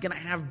light is going to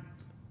have,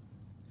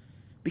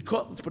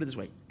 because, let's put it this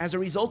way, as a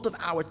result of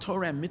our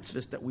Torah and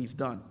mitzvahs that we've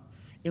done,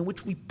 in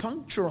which we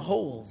puncture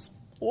holes.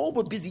 All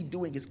we're busy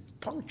doing is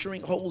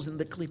puncturing holes in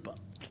the klipa.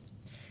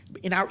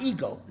 In our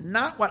ego,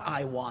 not what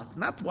I want,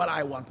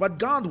 what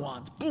God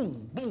wants.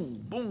 Boom,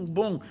 boom, boom,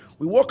 boom.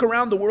 We walk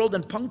around the world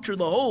and puncture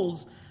the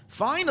holes,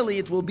 Finally,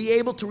 it will be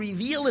able to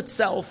reveal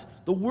itself.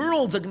 The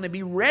worlds are going to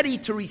be ready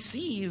to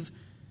receive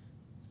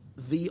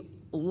the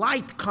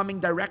light coming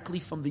directly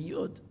from the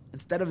Yud,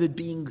 instead of it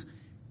being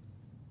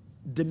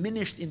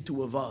diminished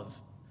into a Vav.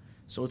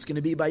 So it's going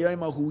to be by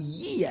Yoimahu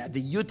Yiyah,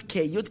 the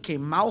Yud-Kei,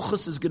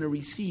 Malchus is going to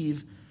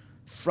receive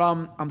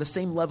from, on the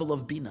same level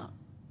of Bina.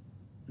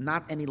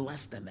 Not any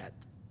less than that.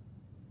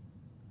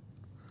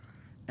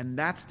 And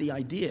that's the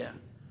idea.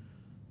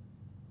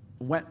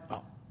 And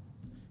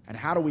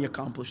how do we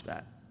accomplish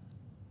that?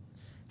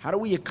 How do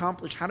we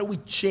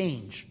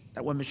change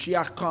that when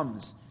Mashiach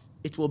comes,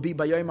 it will be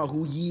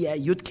Bayoimahu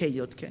Yiyeh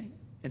Yud-Kei,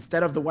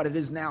 instead of what it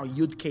is now,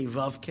 Yud-Kei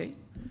Vav-Kei,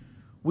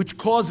 which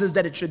causes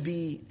that it should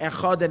be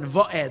Echad and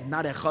Va'ed,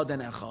 not Echad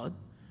and Echad.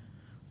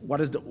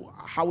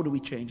 How do we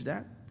change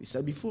that? We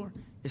said before,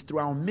 it's through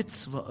our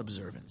mitzvah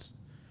observance.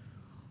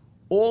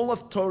 All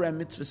of Torah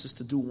and mitzvahs is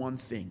to do one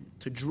thing,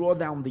 to draw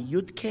down the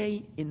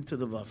Yud-Kei into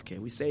the Vav-Kei.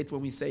 We say it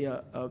when we say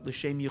the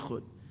Shem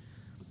Yichud.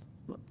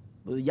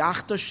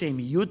 Yachta Shem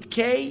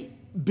Yud-Kei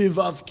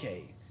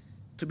Bivav-Kei.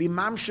 To be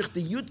mamshich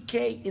the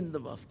Yud-Kei in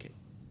the Vav-Kei.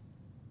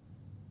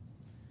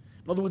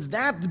 In other words,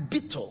 that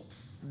bittul,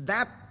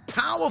 that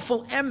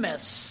powerful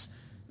emes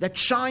that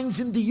shines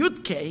in the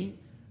Yud-Kei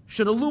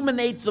should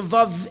illuminate the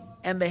Vav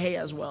and the Hey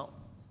as well.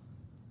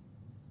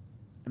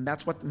 And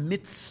that's what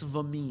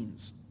mitzvah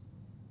means.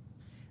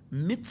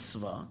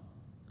 Mitzvah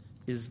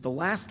is, the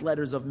last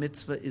letters of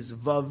mitzvah is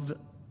Vav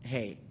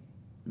Hey.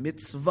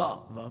 Mitzvah,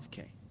 Vav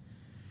Kei.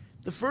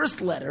 The first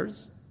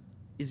letters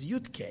is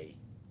Yud Kei.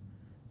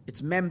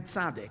 It's Mem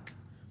Tzadik.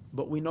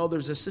 But we know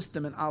there's a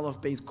system in Aleph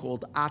Beis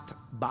called At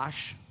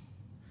Bash.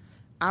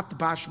 At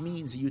Bash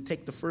means you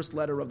take the first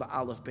letter of the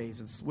Aleph Beis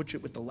and switch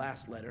it with the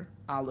last letter.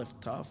 Aleph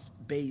Taf,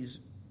 Beis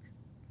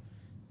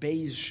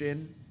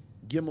Shin,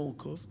 Gimel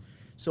Kuf.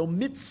 So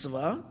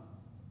mitzvah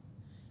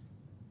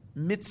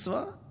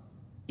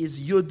is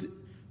Yud,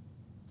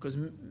 because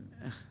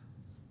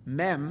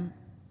Mem,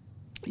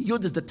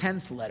 Yud is the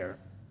 10th letter.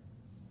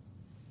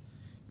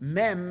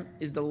 Mem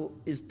is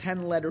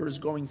 10 letters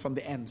going from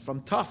the end.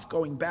 From Taf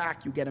going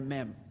back, you get a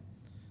Mem.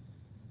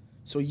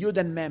 So Yud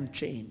and Mem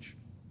change.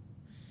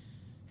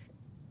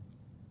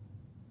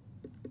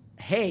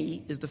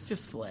 Hey is the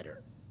 5th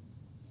letter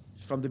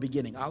from the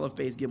beginning. Aleph,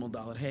 Beis, Gimel,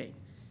 Dalet, Hey.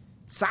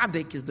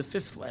 Tzadik is the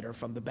 5th letter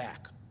from the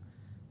back.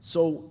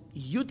 So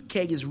Yud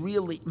Kei is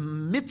really,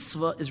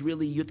 mitzvah is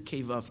really Yud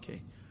Kei Vav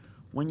Kei.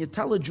 When you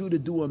tell a Jew to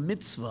do a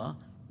mitzvah,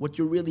 what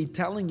you're really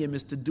telling him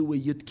is to do a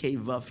Yud Kei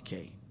Vav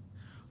Kei.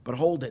 But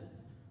hold it.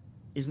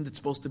 Isn't it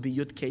supposed to be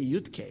Yud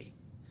Kei?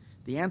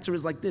 The answer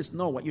is like this.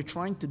 No, what you're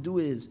trying to do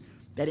is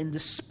that in the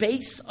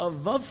space of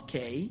Vav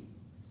Kei,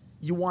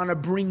 you want to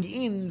bring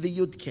in the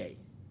Yud Kei.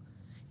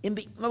 In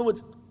other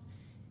words,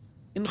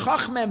 in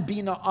Chachmem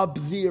Bina up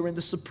there in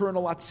the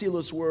supernal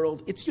Atzilus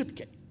world, it's Yud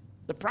Kei.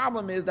 The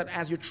problem is that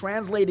as you're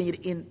translating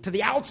it into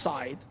the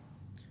outside,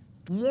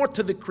 more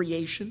to the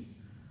creation,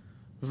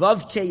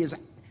 Vav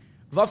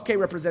Kei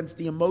represents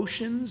the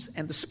emotions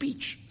and the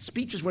speech.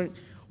 Speech is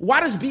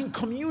what is being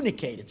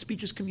communicated.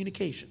 Speech is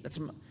communication. That's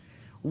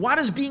what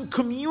is being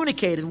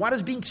communicated, what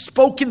is being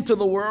spoken to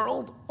the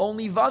world,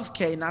 only Vav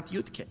Kei, not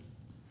Yud Kei.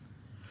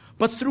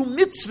 But through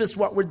mitzvahs,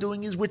 what we're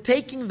doing is we're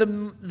taking the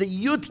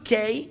Yud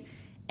Kei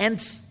and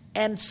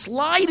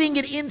sliding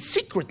it in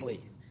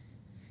secretly.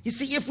 You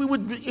see, if we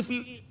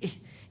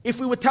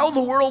would tell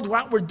the world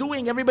what we're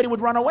doing, everybody would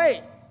run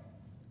away.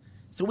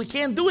 So we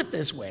can't do it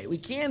this way. We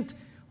can't.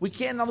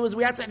 In other words,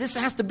 this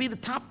has to be the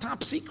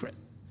top secret.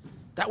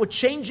 That we're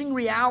changing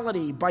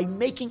reality by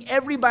making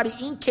everybody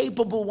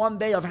incapable one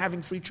day of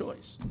having free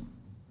choice.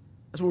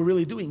 That's what we're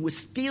really doing. We're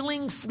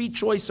stealing free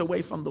choice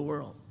away from the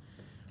world.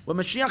 When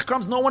Mashiach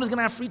comes, no one is going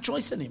to have free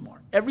choice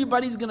anymore.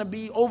 Everybody's going to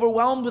be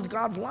overwhelmed with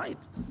God's light.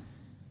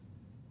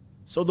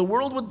 So the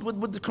world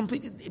would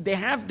completely, they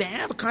have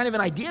a kind of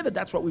an idea that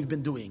that's what we've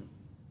been doing.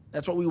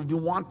 That's what we've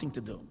been wanting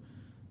to do.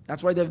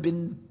 That's why they've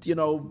been,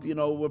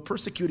 we're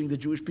persecuting the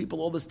Jewish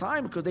people all this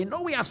time, because they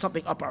know we have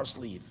something up our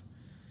sleeve.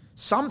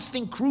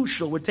 Something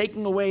crucial. We're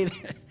taking away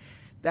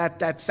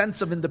that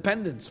sense of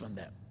independence from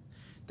them.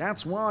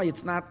 That's why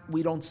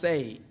we're not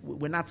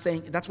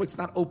saying, that's why it's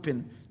not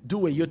open,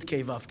 do a Yud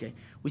Kei Vav Kei.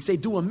 We say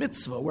do a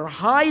mitzvah. We're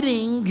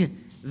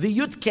hiding the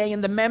Yud Kei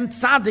and the Mem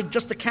Tzadik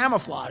just to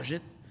camouflage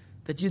it,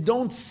 that you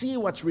don't see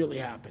what's really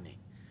happening.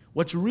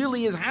 What's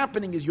really is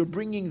happening is you're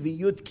bringing the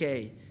Yud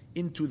Kei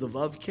into the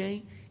Vav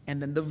Kei, and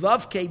then the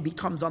Vav Kei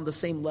becomes on the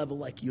same level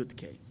like Yud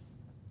Kei.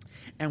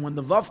 And when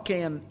the Vav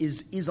Kei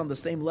is on the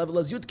same level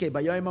as Yud Kei,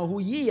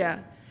 Bayoimahu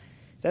Yiyah,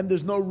 then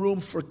there's no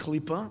room for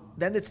Klippa.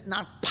 Then it's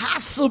not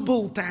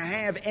possible to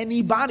have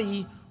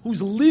anybody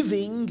who's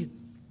living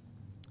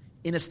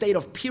in a state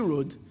of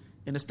pirud,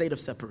 in a state of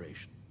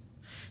separation.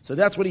 So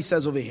that's what he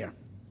says over here.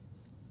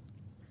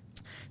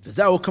 I'm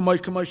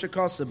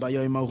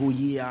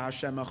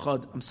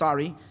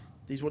sorry.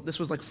 This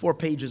was like 4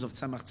 pages of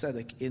Tzemach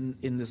Tzedek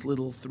in this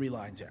little 3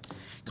 lines here.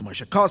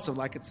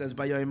 Like it says,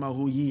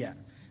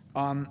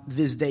 on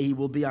this day he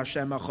will be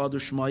Hashem Echad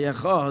U'Shmo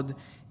Echad.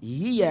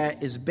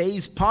 Yiyeh is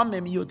beis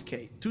pamim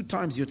yudke, 2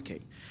 times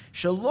yudke.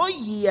 Shelo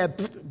yiyeh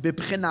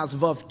b'bchinas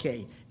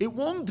vavke. It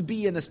won't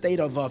be in a state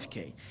of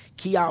vavke.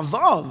 Ki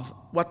avav,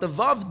 what the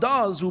vav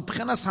does, hu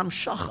b'chinas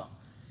hamshacha.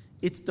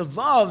 It's the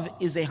vav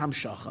is a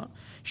hamshacha.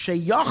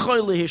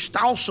 Sheyachol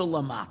lehishtalshel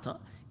lamata.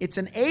 It's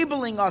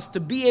enabling us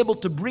to be able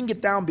to bring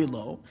it down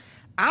below.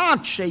 Ad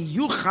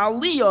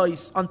sheyuchal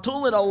liyos,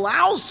 until it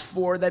allows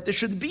for that there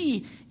should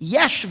be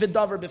yesh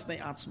v'davar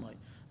b'fnei atzmai.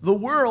 The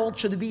world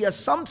should be a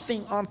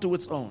something unto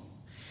its own.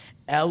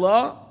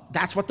 Ella,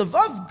 that's what the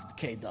Vav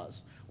K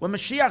does. When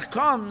Mashiach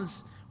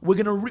comes, we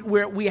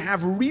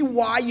have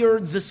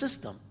rewired the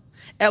system.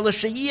 Ella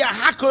sheyiyah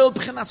hakol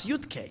b'chinas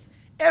Yud-K.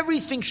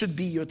 Everything should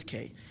be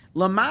Yud-K.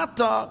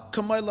 Lamata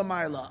kamay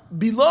lamayla.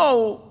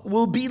 Below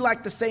will be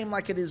like the same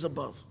like it is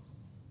above.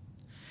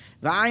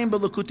 V'ayim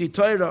b'lukuti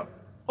Torah.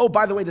 Oh,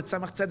 by the way, the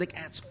Tzemach Tzedek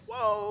adds,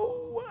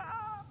 whoa,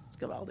 it's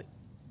gewaldig.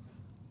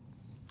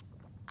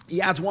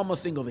 He adds one more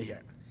thing over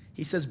here.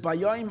 He says,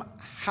 Bayoim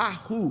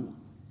hahu.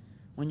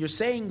 When you're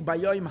saying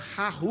Bayoim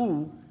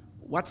hahu,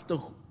 what's the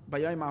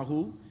Bayoim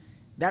hahu?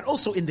 That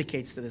also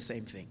indicates to the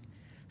same thing.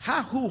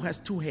 Hahu has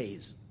 2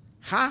 hays.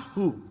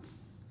 Hahu.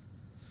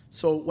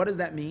 So what does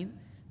that mean?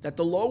 That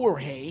the lower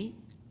hay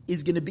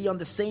is going to be on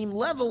the same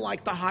level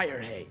like the higher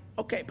hay.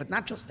 Okay, but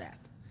not just that.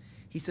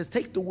 He says,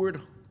 take the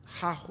word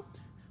hahu.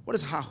 What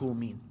does hahu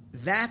mean?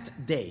 That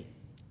day.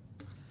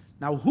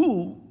 Now,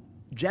 hu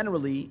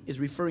generally is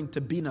referring to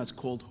binas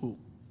called hu.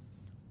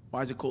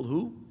 Why is it called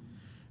hu?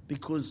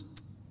 Because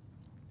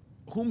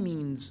hu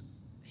means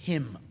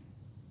him.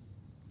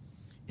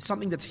 It's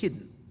something that's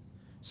hidden.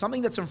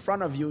 Something that's in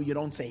front of you, you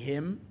don't say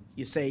him,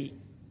 you say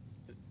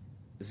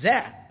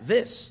zeh,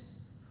 this.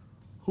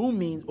 Hu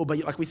means, or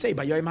like we say,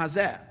 bayoim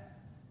hazeh.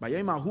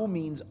 Bayoim hahu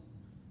means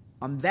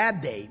on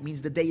that day,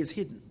 means the day is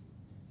hidden.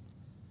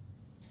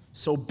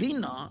 So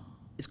Bina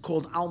is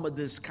called Alma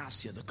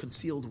Diskasya, the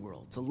concealed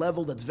world. It's a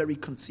level that's very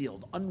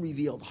concealed,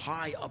 unrevealed,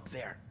 high up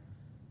there.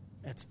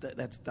 That's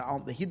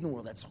the hidden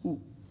world, that's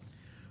who.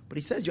 But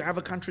he says you have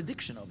a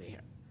contradiction over here.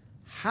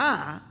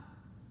 Ha,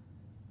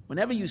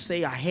 whenever you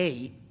say a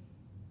hey,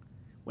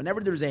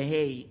 whenever there's a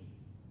hey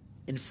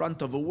in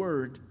front of a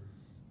word,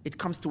 it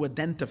comes to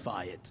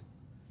identify it.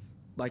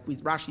 Like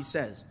Rashi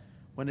says,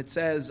 when it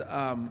says it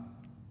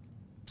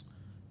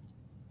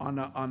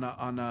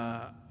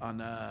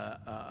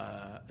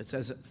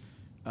says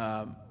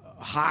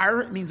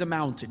har means a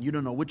mountain. You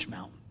don't know which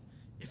mountain.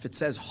 If it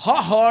says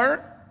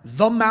ha-har,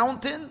 the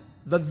mountain,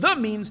 the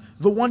means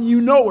the one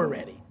you know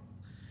already.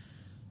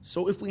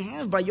 So if we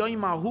have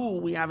bayoim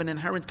hahu, we have an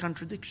inherent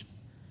contradiction.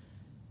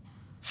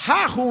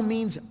 Hahu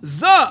means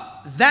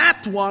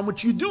that one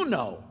which you do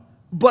know,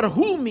 but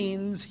hu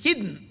means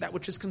hidden, that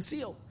which is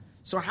concealed.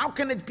 So how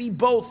can it be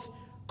both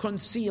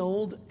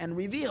concealed and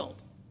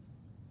revealed?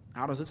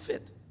 How does it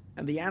fit?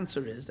 And the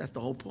answer is, that's the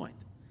whole point.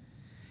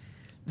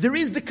 There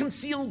is the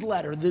concealed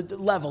letter, the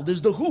level.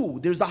 There's the hu,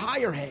 there's the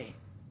higher hay.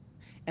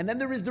 And then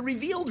there is the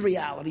revealed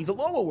reality, the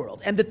lower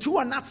world. And the two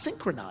are not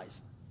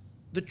synchronized.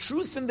 The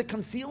truth in the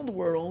concealed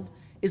world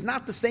is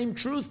not the same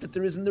truth that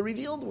there is in the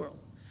revealed world.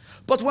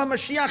 But when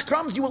Mashiach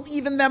comes, you will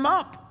even them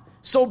up.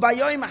 So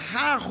bayoim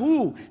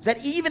hahu,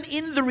 that even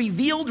in the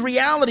revealed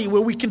reality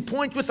where we can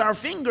point with our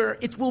finger,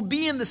 it will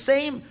be in the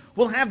same,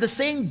 will have the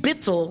same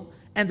bittul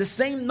and the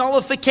same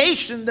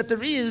nullification that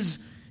there is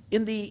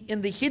in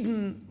the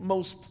hidden,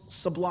 most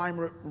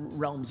sublime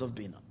realms of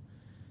Bina.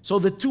 So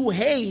the two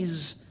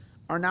hays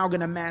are now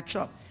going to match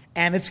up.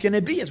 And it's going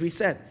to be, as we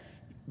said,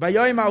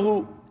 bayoim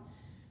hahu,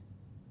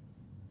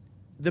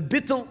 the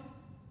bittul,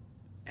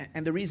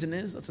 and the reason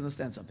is, let's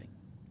understand something.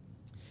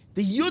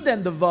 The yud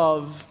and the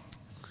vav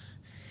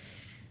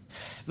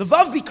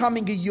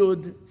becoming a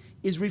yud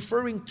is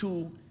referring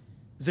to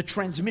the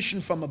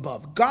transmission from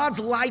above. God's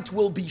light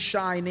will be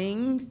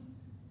shining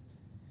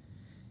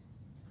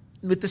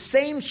with the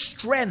same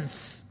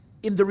strength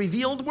in the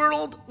revealed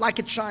world like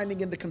it's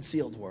shining in the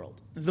concealed world.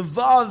 The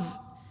vav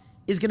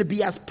is going to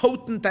be as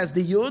potent as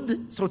the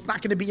yud, so it's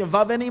not going to be a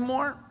vav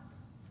anymore.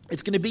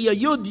 It's going to be a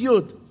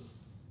yud.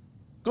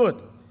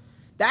 Good.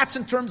 That's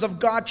in terms of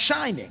God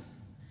shining.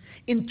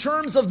 In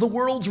terms of the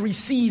world's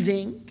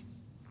receiving,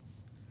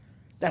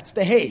 that's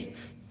the hey.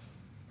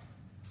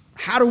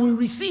 How do we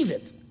receive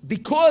it?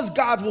 Because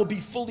God will be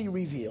fully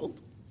revealed,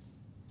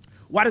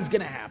 what is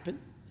going to happen?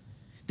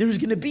 There is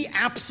going to be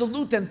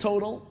absolute and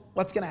total.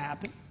 What's going to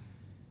happen?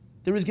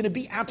 There is going to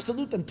be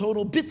absolute and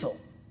total bittul.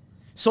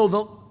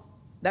 So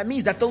that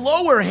means that the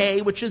lower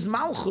hay, which is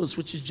malchus,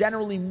 which is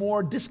generally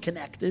more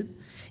disconnected,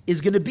 is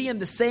going to be in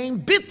the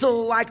same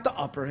bittul like the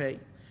upper hay.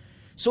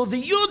 So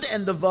the yud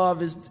and the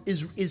vav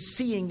is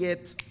seeing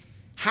it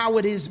how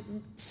it is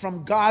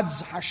from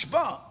God's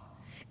hashba,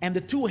 and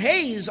the two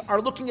hays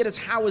are looking at it as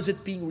how is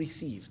it being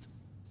received.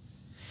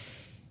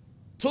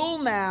 Till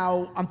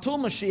now, until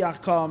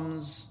Mashiach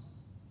comes,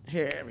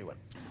 here everyone,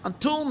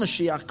 until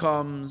Mashiach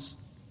comes,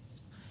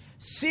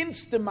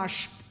 since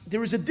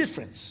there is a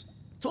difference.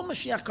 Until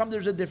Mashiach comes,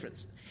 there's a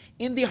difference.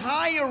 In the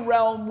higher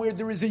realm where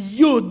there is a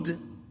yud,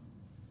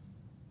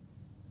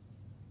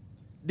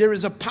 there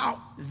is a power.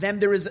 Then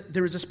there is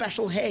a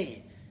special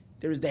hay.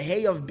 There is the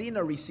hay of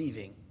Bina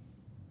receiving.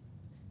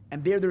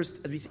 And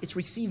it's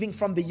receiving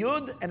from the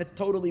Yud, and it's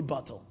totally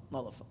batal,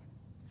 nullified.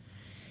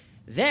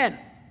 Then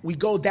we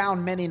go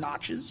down many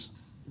notches.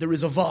 There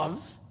is a Vav.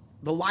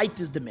 The light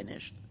is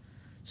diminished.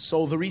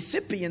 So the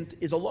recipient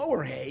is a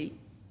lower hay,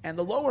 and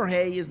the lower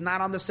hay is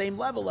not on the same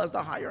level as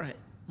the higher hay.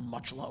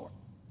 Much lower.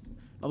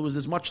 In other words,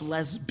 there's much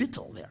less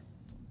bittul there.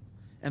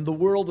 And the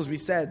world, as we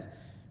said,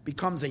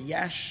 becomes a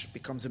yesh,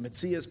 becomes a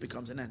metzias,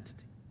 becomes an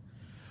entity.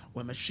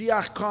 When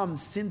Mashiach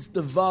comes, since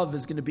the Vav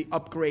is going to be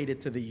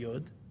upgraded to the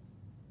Yud,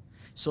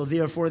 so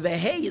therefore the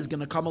hay is going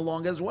to come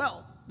along as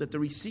well. That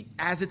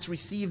as it's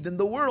received in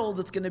the world,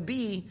 it's going to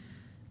be,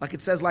 like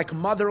it says, like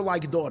mother,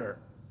 like daughter.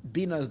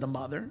 Bina is the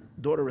mother,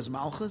 daughter is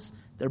Malchus.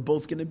 They're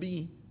both going to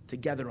be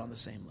together on the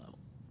same level.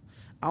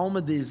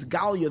 Alma de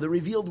Isgalia, the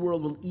revealed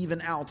world, will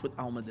even out with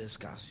Alma de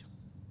Iskasio.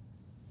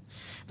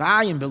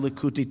 V'ayim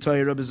belikuti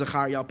Torah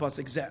b'Zechariah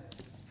pasuk zeh.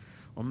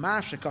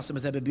 U'masha kasem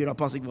zeh bebira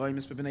pasuk v'ayim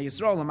b'nei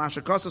Yisrael.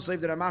 U'masha kasem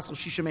seiv der amaschel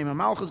shisha meim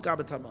Malchus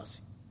gabet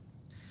hamasi.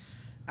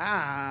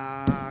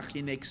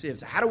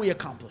 So how do we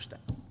accomplish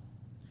that?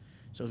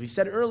 So as we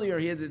said earlier,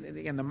 here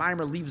again the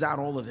Mimer leaves out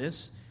all of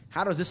this.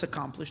 How does this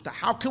accomplish that?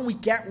 How can we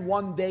get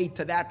one day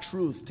to that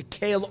truth, to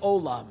Keil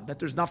Olam, that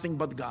there's nothing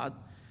but God?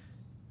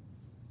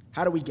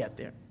 How do we get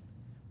there?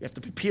 We have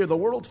to prepare the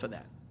world for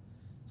that.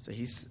 So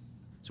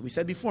we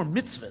said before,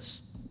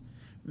 mitzvahs,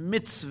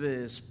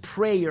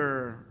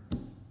 prayer,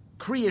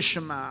 Kriya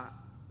Shema.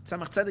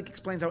 Tzemach Tzedek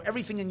explains how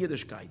everything in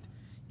Yiddishkeit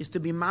is to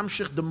be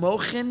mamshich the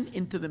mochin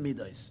into the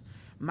midas.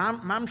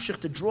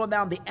 Mamshich to draw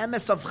down the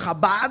emes of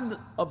Chabad,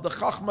 of the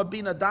Chachma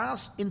Bina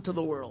Das, into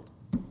the world.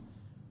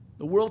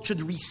 The world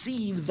should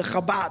receive the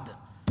Chabad.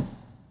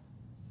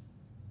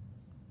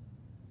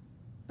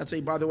 That's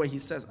why, by the way, he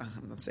says,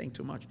 I'm not saying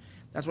too much.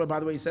 That's why, by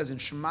the way, he says in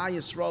Shema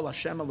Yisrael,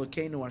 Hashem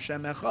Elokeinu,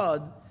 Hashem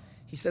Echad,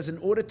 he says in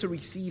order to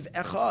receive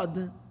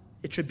Echad,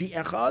 it should be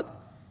Echad,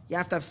 you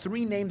have to have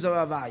three names of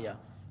Havaya.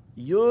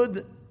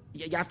 Yud,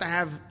 you have to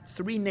have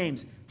three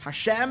names.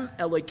 Hashem,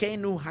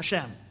 Elokeinu,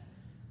 Hashem.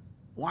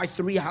 Why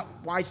three?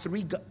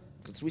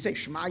 Because we say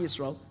Shema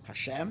Yisrael,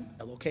 Hashem,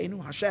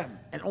 Elokeinu, Hashem.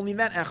 And only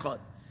then Echad.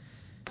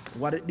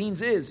 What it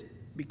means is,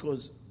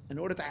 because in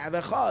order to have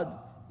Echad,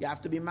 you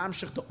have to be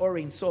Mamshech the Or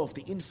Ein Sof,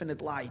 the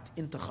infinite light,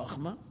 into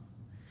Chachma.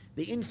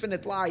 The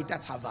infinite light,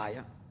 that's Havaya.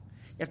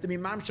 You have to be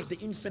Mamshech the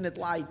infinite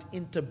light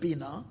into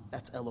Bina,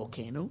 that's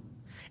Elokeinu.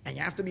 And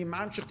you have to be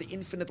Mamshech the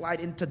infinite light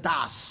into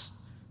Das,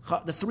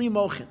 the three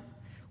Mochin.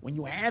 When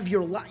you have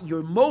your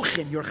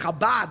Mochin, your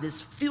Chabad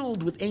is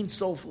filled with Ein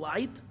Sof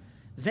light,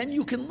 then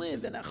you can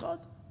live in Echad.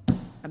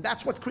 And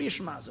that's what Kriya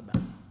Shema is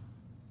about.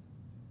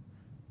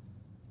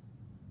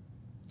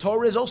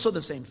 Torah is also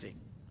the same thing.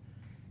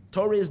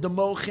 Torah is the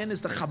Mochin,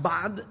 is the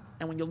Chabad,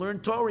 and when you learn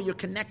Torah, you're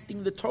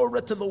connecting the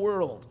Torah to the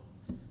world.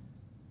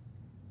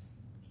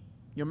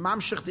 You're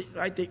mamshech, the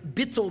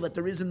bittul that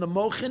there is in the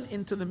Mochin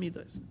into the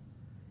Midas.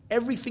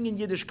 Everything in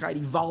Yiddishkeit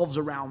evolves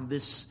around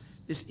this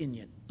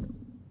inyan.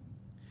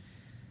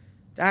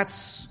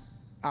 That's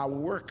our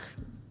work.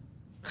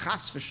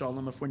 Chas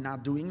v'shalom, if we're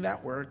not doing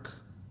that work,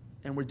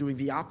 and we're doing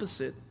the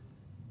opposite,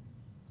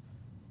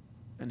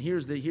 and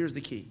here's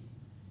the key.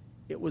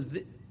 It was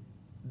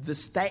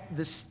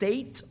the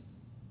state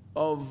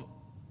of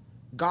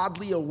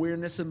godly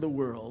awareness in the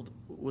world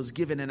was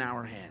given in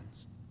our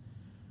hands.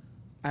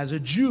 As a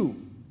Jew,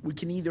 we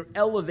can either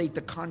elevate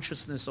the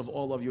consciousness of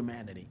all of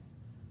humanity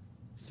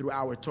through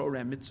our Torah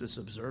and mitzvahs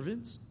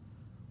observance,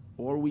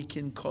 or we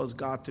can cause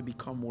God to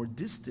become more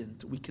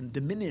distant. We can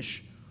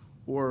diminish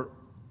or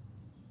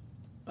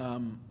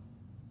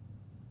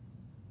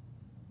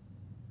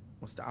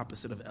what's the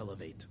opposite of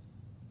elevate?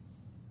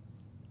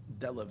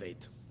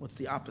 Delevate. What's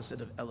the opposite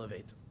of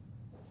elevate?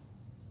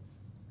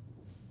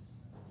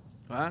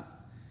 What?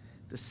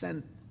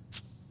 Descent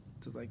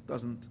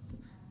doesn't.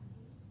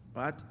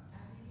 What?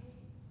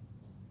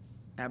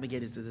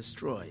 Abnegate is to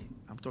destroy.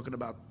 I'm talking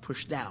about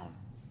push down.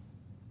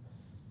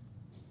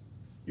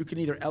 You can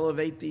either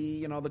elevate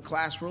the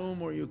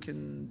classroom, or you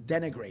can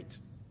denigrate.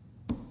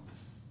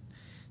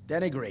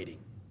 Denigrating.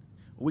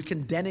 We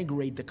can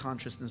denigrate the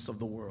consciousness of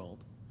the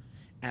world.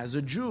 As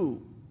a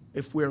Jew,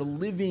 if we're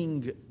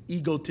living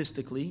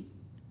egotistically,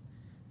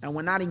 and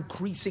we're not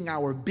increasing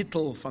our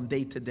bittul from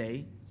day to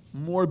day,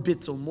 more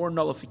bittul, more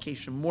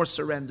nullification, more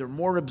surrender,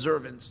 more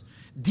observance,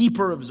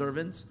 deeper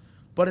observance,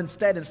 but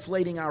instead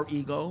inflating our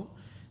ego,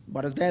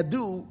 what does that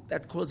do?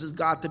 That causes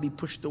God to be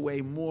pushed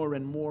away more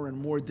and more and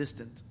more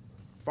distant,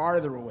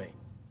 farther away.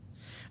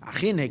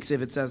 Achinek,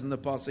 if it says in the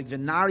pasuk,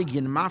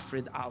 v'nargin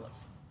mafrid aleph.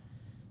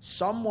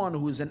 Someone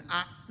who's an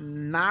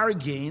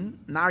nargin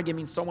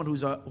means someone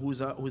who's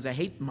a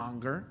hate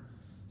monger,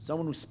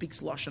 someone who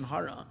speaks lashon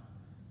hara.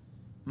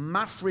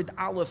 Mafrid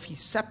aleph, he's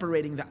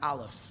separating the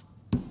aleph.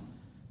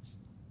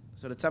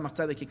 So the Tzemach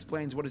Tzedek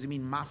explains, what does he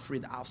mean,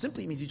 mafrid aleph?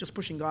 Simply means he's just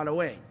pushing God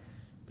away.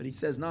 But he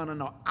says,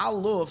 no.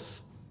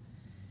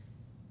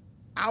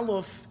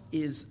 Aleph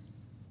is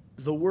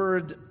the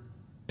word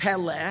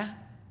pele.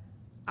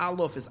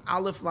 Aleph is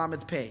aleph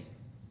lamed pei.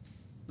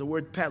 The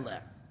word pele.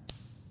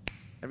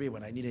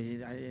 Everyone,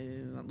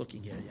 I'm not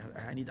looking here.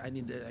 I need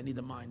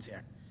the minds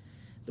here.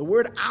 The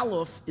word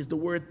Aleph is the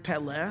word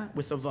Pele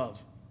with a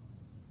Vav.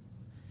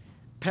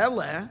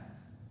 Pele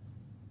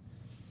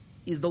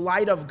is the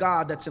light of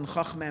God that's in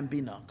Chachma and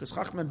Bina. Because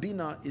Chachma and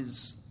Bina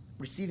is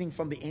receiving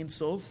from the Ein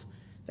Sof.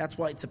 That's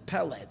why it's a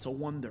Pele, it's a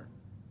wonder.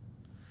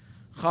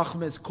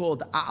 Chachma is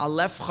called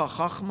A'alefcha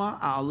Chachma,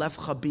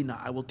 A'alefcha Bina.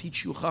 I will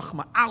teach you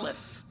Chachma,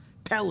 Aleph,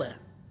 Pele.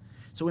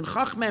 So in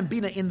Chachma and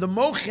Bina, in the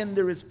Mochen,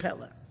 there is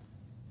Pele.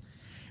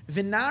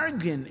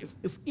 V'nargin,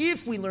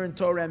 if we learn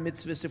Torah and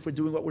mitzvahs, if we're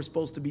doing what we're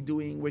supposed to be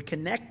doing, we're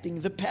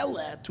connecting the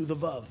Pele to the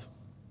Vav.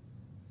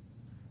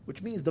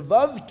 Which means the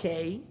Vav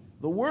K,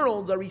 the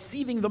worlds, are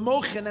receiving the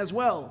Mochen as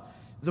well.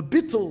 The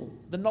bittul,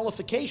 the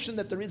nullification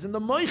that there is in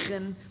the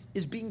Mochen,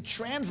 is being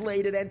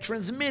translated and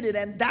transmitted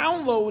and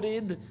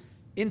downloaded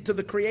into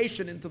the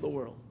creation, into the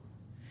world.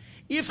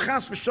 If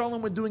Chas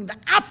v'Shalom we're doing the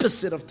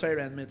opposite of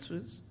Torah and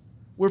mitzvahs,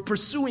 we're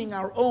pursuing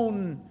our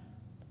own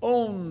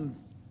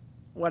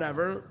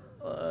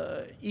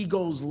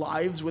ego's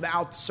lives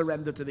without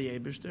surrender to the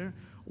Eibishter.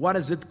 What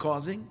is it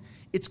causing?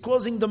 It's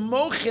causing the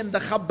Mochen, the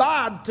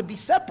Chabad, to be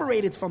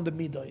separated from the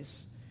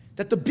Midos.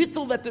 That the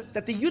bittul, that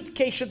the Yud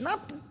K should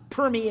not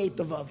permeate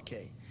the Vav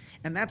K.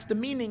 And that's the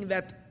meaning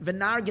that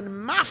V'nargin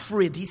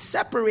Mafrid, he's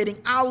separating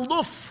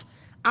Aluf.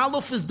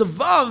 Aluf is the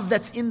Vav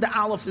that's in the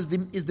Aleph is the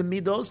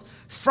Midos,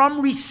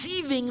 from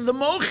receiving the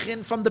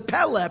Mochen from the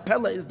Pele.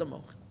 Pele is the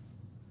Mochen.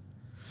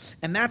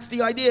 And that's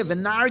the idea.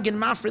 V'nargin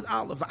Mafrid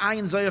Aleph,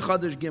 Ayin Zayach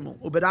Chadash Gimel,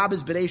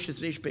 Uberabis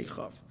Bereishis Reish Pei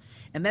Chav.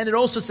 And then it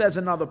also says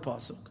another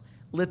pasuk.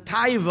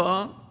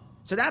 L'taiva,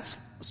 so that's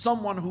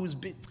someone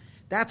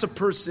that's a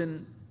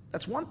person,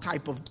 that's one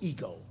type of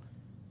ego.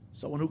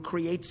 Someone who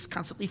creates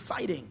constantly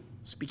fighting,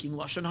 speaking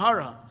Lashon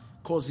Hara,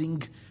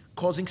 causing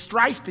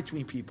strife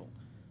between people.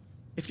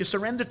 If you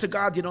surrender to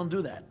God, you don't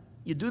do that.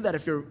 You do that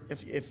if Chas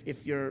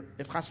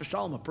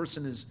v'Shalom, a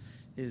person is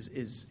a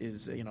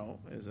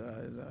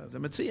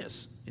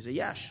Metzias, is a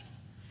Yesh.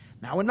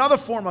 Now another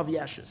form of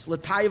Yeshes,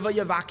 L'taiva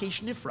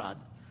Yavakish Nifrad.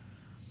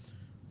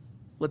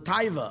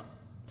 L'taiva,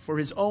 for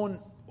his own,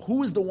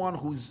 who is the one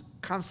who's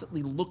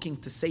constantly looking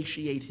to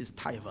satiate his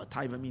taiva?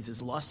 Taiva means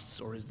his lusts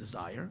or his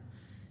desire.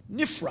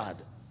 Nifrad,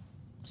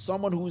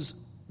 someone who's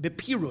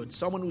bepirud,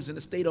 someone who's in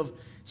a state of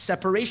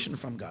separation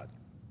from God.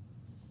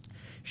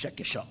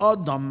 Sharp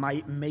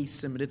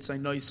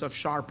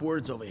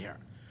words over here.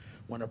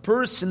 When a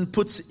person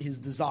puts his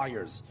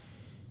desires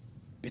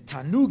in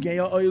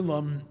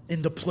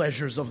the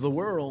pleasures of the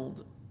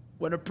world,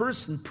 when a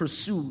person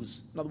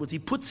pursues, in other words, he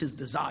puts his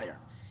desire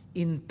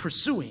in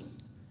pursuing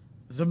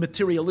the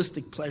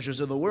materialistic pleasures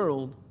of the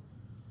world,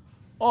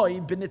 or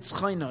in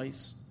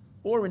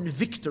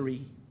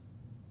victory.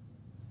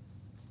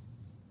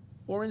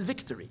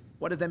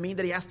 What does that mean?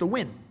 That he has to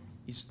win.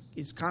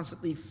 He's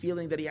constantly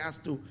feeling that he has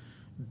to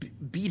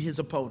beat his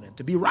opponent,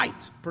 to be right.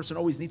 A person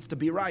always needs to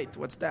be right.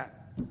 What's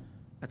that?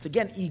 That's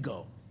again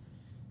ego.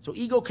 So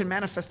ego can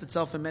manifest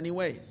itself in many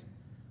ways.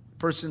 A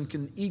person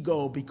can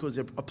ego because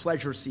they're a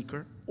pleasure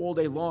seeker. All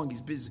day long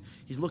he's busy.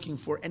 He's looking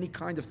for any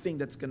kind of thing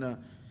that's going to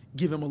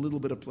give him a little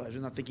bit of pleasure.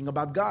 Not thinking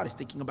about God, he's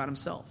thinking about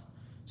himself.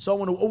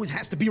 Someone who always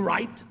has to be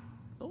right,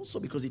 also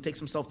because he takes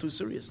himself too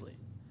seriously.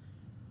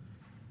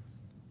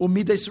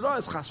 Midas ra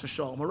is chas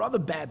v'shalom, or rather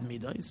bad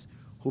midas,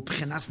 hu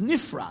b'chenas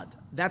nifrad,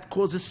 that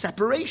causes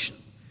separation.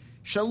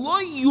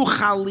 Shelo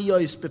yuchal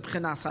liyos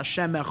b'chenas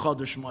Hashem echad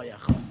u'shmo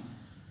echad.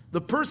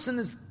 The person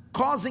is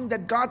causing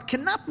that God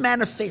cannot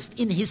manifest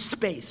in his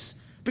space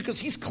because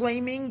he's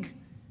claiming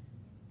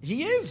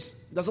he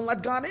doesn't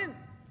let God in.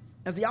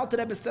 As the Alter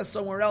Rebbe says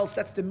somewhere else,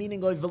 that's the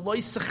meaning of v'lo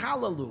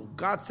yischalalu.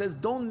 God says,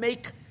 don't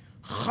make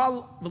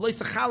v'lo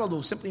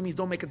yischalalu, simply means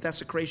don't make a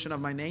desecration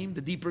of my name.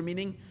 The deeper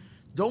meaning,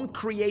 don't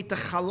create a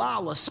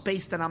halal, a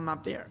space that I'm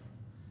not there.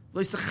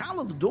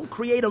 Don't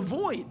create a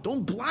void.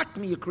 Don't block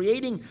me. You're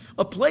creating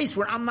a place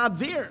where I'm not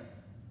there.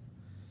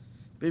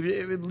 So if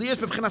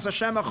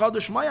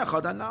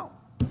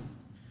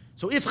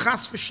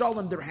chas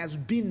v'shalom there has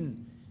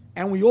been,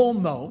 and we all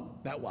know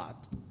that what?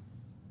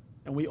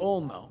 And we all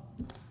know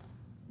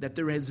that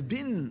there has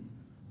been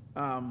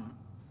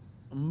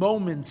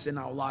moments in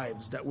our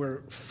lives that we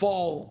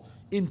fall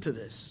into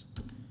this.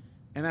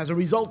 And as a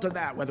result of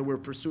that, whether we're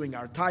pursuing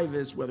our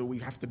taivas, whether we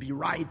have to be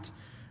right,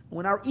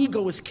 when our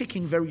ego is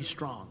kicking very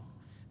strong,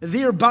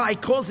 thereby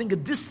causing a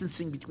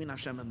distancing between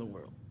Hashem and the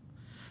world.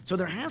 So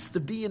there has to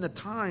be in a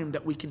time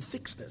that we can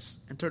fix this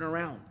and turn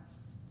around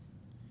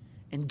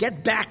and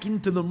get back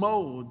into the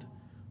mode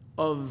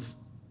of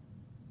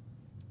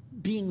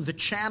being the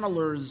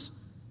channelers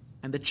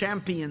and the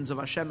champions of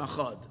Hashem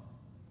Echad,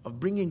 of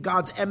bringing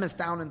God's emes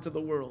down into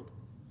the world.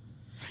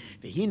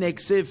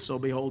 So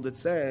behold, it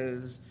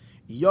says,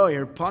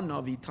 Yoir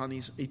panav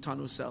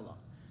itanu sela,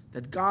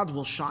 that God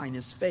will shine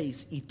His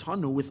face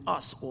itanu with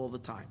us all the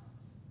time.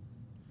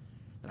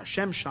 That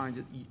Hashem shines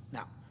it.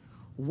 Now,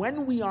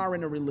 when we are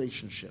in a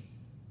relationship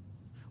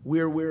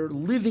where we're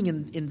living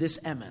in this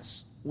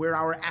emes, where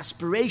our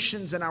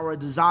aspirations and our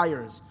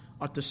desires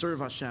are to serve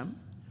Hashem,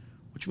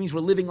 which means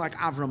we're living like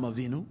Avram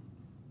Avinu,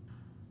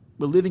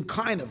 we're living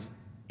kind of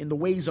in the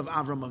ways of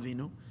Avram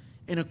Avinu,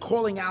 in a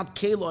calling out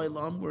Kelo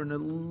Elam, we're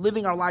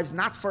living our lives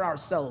not for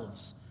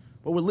ourselves,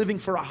 but we're living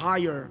for a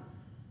higher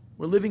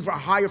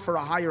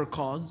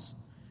cause,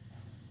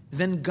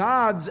 then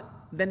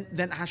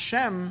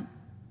Hashem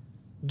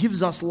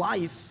gives us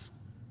life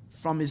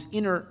from his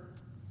inner.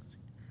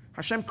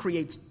 Hashem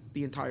creates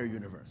the entire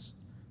universe.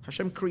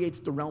 Hashem creates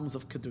the realms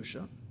of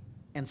Kedusha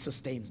and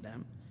sustains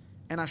them.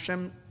 And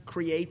Hashem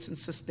creates and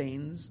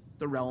sustains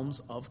the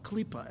realms of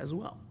Klippa as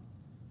well.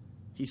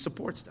 He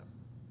supports them.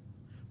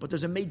 But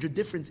there's a major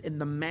difference in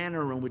the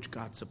manner in which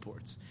God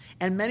supports.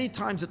 And many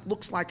times it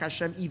looks like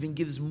Hashem even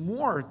gives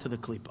more to the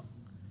Klippa.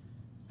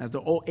 As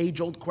the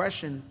age-old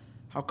question,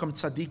 how come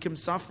tzaddikim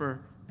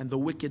suffer and the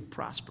wicked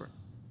prosper?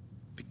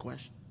 Big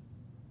question.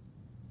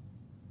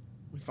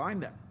 We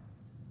find that.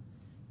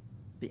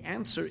 The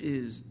answer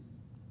is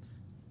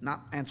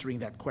not answering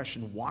that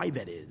question, why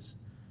that is,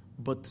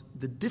 but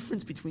the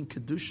difference between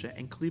Kedusha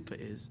and Klippa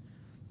is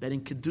that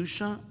in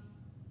Kedusha,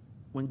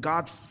 when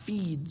God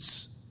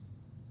feeds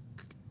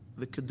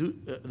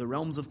the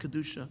realms of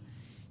Kedusha,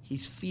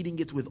 he's feeding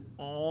it with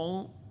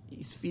all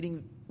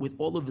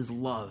of his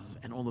love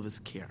and all of his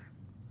care.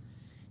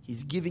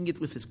 He's giving it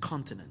with his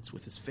countenance,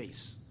 with his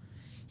face.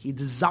 He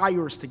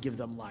desires to give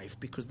them life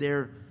because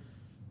they're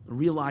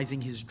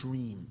realizing his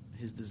dream,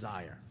 his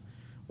desire.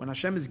 When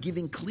Hashem is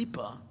giving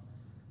Klippa,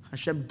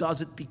 Hashem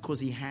does it because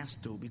he has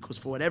to, because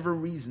for whatever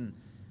reason,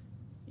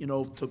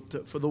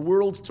 for the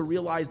world to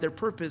realize their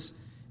purpose,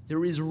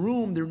 there is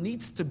room, there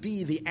needs to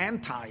be the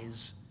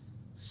antis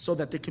so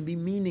that there can be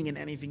meaning in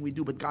anything we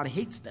do, but God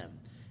hates them.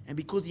 And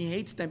because he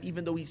hates them,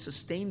 even though he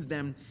sustains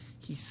them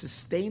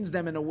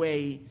in a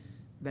way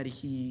that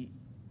he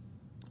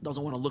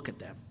doesn't want to look at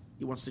them.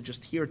 He wants to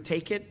just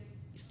take it,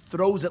 he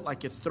throws it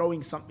like you're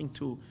throwing something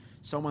to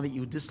someone that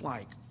you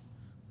dislike.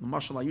 The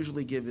mashal I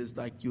usually give is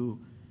like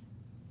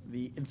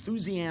the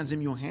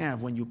enthusiasm you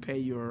have when you pay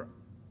your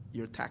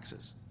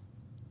taxes.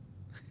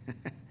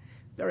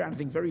 I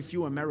think very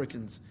few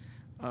Americans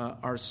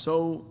are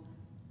so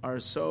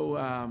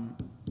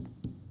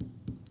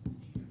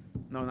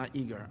no, not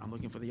eager. I'm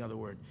looking for the other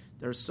word.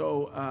 They're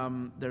so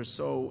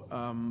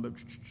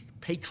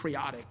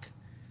patriotic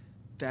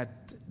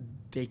that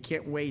they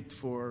can't wait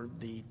for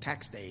the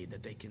tax day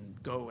that they can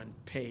go and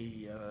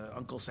pay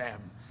Uncle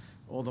Sam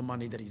all the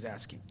money that he's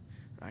asking,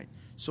 right?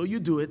 So you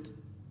do it,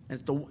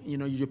 and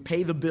you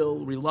pay the bill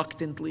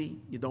reluctantly.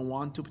 You don't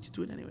want to, but you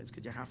do it anyways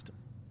because you have to.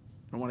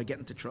 You don't want to get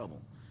into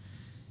trouble.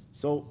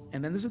 So,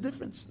 and then there's a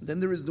difference. Then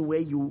there is the way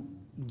you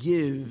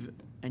give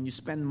and you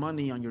spend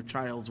money on your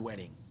child's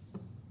wedding.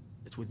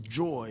 It's with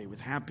joy,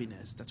 with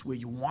happiness. That's where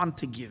you want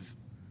to give,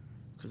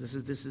 because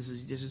this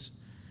is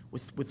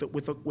with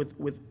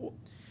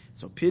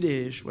so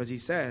Pirish, as he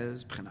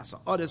says,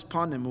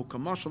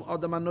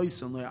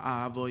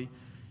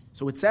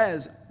 so it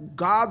says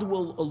God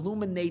will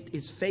illuminate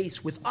his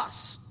face with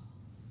us,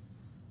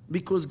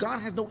 because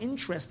God has no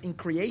interest in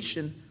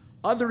creation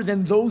other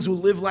than those who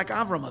live like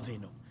Avram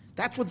Avinu.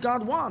 That's what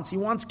God wants. He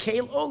wants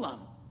Keil Olam.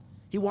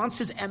 He wants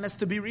his emes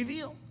to be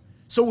revealed.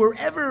 So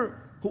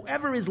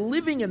whoever is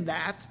living in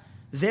that,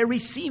 they're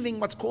receiving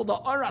what's called the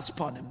Aras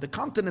Panim, the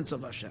countenance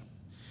of Hashem.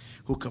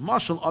 Like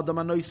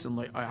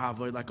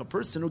a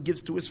person who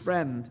gives to his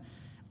friend.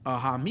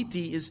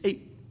 Hamiti is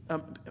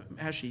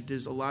Hashi,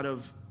 there's a lot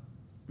of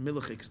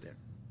milachiks there.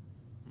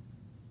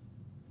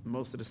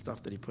 Most of the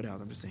stuff that he put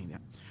out, I'm just saying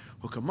that.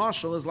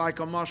 Hukamashal is like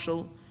a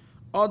mashal.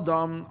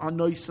 Adam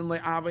anoisen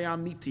le'avay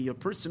amiti, a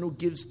person who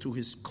gives to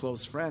his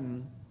close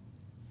friend.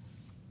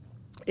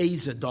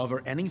 Eza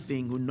davar,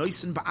 anything, who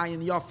noisen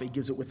ba'ayin yafe,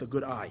 gives it with a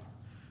good eye.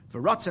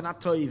 V'ratzen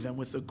atoiv, and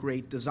with a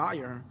great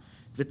desire.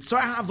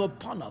 V'tzarhav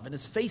panav, and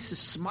his face is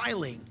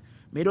smiling.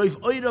 Meroiv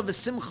oirav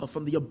v'simcha,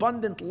 from the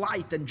abundant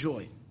light and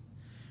joy.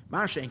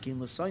 Ma'ashenkin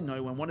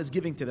l'saynoi, when one is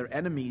giving to their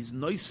enemies,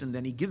 noisen,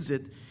 then he gives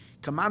it.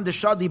 Command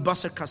shadi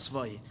basar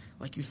kasvai,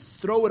 like you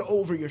throw it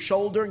over your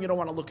shoulder and you don't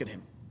want to look at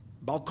him.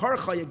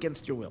 Balkarchai,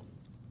 against your will.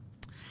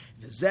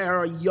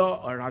 V'zer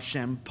ya'ar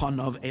Hashem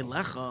panav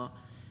elecha,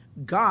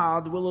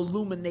 God will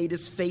illuminate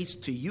his face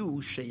to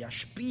you,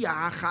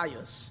 sheyashpia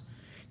hachayas,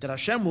 that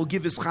Hashem will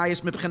give his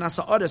chayas mibchenas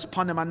ha'aretz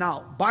panim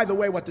anal. By the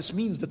way, what this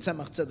means, the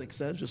Tzemach Tzedek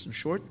said, just in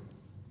short,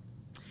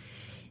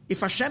 if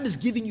Hashem is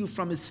giving you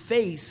from his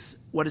face,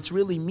 what it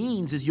really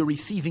means is you're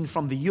receiving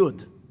from the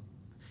Yud.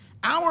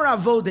 Our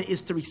avoda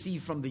is to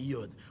receive from the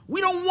Yud. We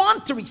don't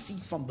want to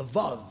receive from the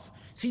Vav.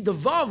 See, the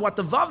Vav, what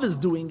the Vav is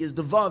doing is,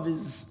 the Vav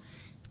is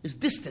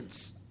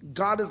distance.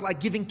 God is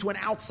like giving to an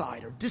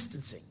outsider,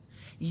 distancing.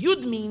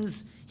 Yud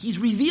means he's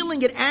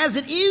revealing it as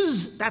it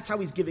is. That's how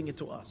he's giving it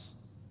to us.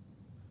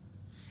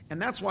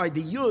 And that's why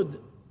the Yud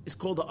is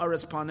called the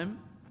Ares Panim,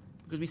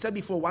 because we said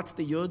before, what's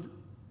the Yud?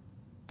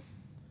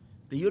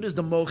 The Yud is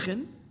the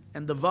Mochin,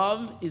 and the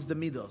Vav is the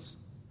Midos.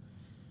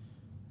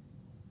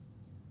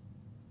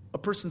 A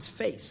person's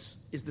face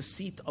is the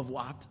seat of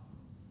what?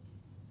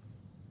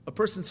 A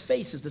person's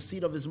face is the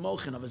seat of his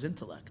Mochin, of his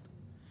intellect.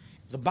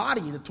 The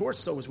body, the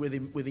torso, is where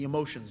the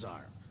emotions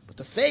are. But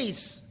the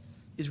face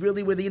is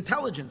really where the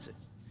intelligence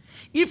is.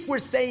 If we're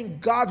saying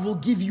God will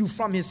give you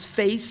from His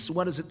face,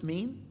 what does it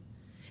mean?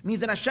 It means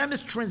that Hashem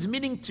is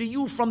transmitting to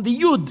you from the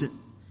Yud.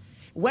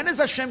 When is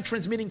Hashem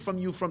transmitting from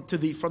you from the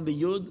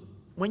Yud?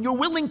 When you're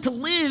willing to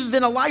live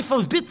in a life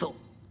of bittul.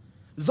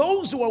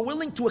 Those who are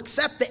willing to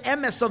accept the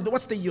emes of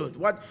what's the Yud?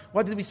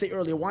 What did we say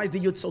earlier? Why is the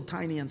Yud so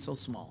tiny and so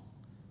small?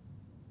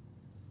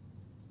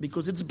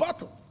 Because it's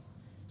bittul.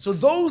 So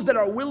those that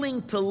are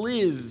willing to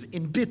live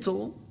in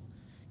bittul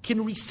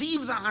can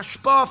receive the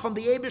hashpah from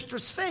the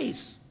Eibishter's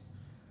face.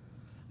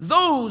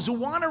 Those who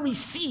want to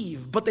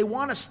receive, but they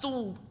want to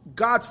still,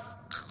 God,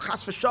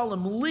 chas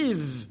v'shalom,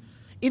 live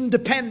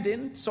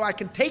independent, so I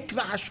can take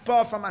the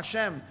hashpah from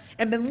Hashem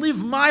and then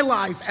live my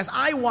life as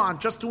I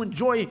want, just to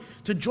enjoy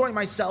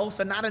myself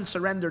and not in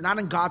surrender, not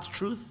in God's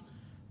truth.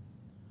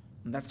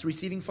 And that's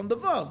receiving from the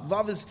Vav.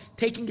 Vav is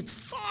taking it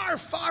far,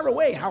 far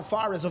away. How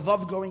far is a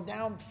Vav going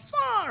down?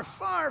 Far,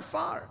 far,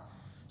 far.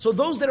 So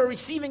those that are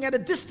receiving at a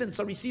distance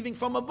are receiving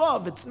from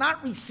above. It's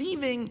not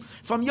receiving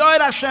from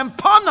Yoed Hashem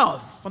Panav,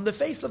 from the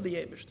face of the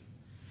Eibishter.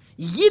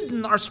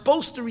 Yidden are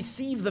supposed to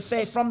receive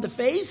from the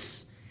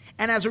face,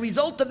 and as a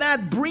result of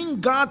that,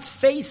 bring God's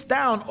face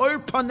down. Or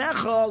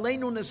panecha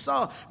aleinu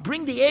nesa.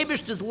 Bring the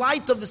Eibishter's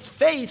light of His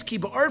face. Ki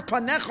ba'or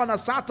panecha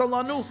nasata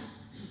lanu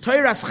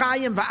toiras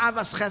chayim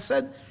va'avas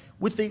chesed.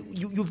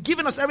 You've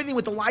given us everything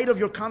with the light of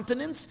your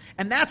countenance,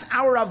 and that's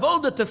our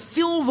avoda, to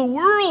fill the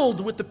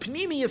world with the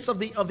pnimius of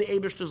the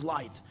Eibishter's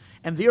light,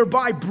 and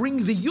thereby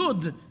bring the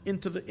Yud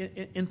into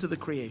the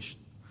creation.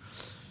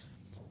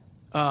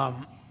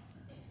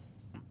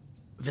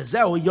 He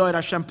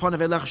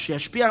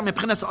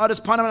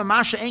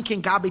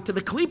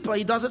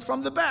does it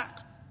from the back.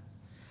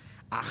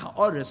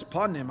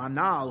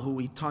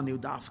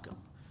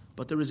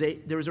 But there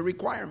is a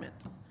requirement.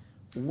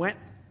 When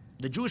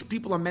the Jewish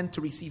people are meant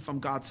to receive from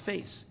God's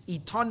face,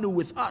 itanu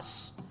with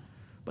us.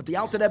 But the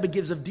Alter Rebbe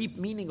gives a deep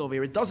meaning over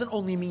here. It doesn't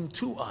only mean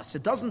to us.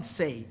 It doesn't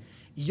say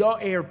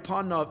Ya'er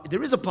Panav.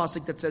 There is a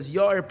pasuk that says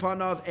Ya'er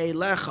Panav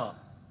Eilecha.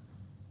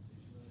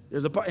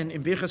 There's in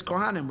Birchas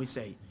Kohanim we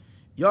say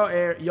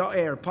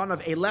Ya'er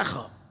Panav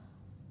Eilecha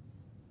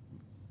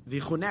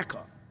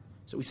V'chuneka.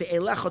 So we say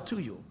Eilecha to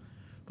you.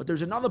 But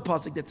there's another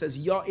pasuk that says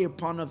Ya'er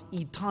Panav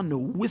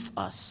Itanu, with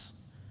us.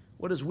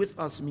 What does with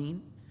us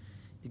mean?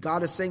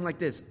 God is saying like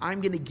this: I'm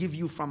going to give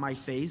you from my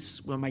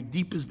face, where my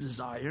deepest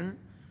desire,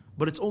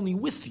 but it's only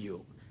with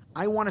you.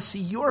 I want to see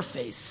your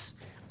face.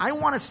 I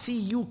want to see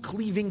you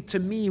cleaving to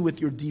me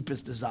with your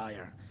deepest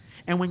desire.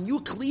 And when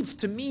you cleave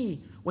to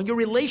me, when your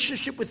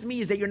relationship with me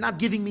is that you're not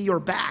giving me your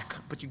back,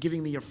 but you're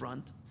giving me your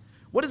front.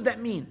 What does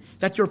that mean?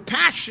 That your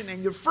passion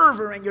and your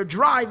fervor and your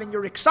drive and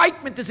your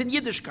excitement is in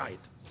Yiddishkeit.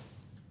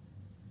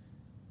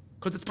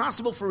 Because it's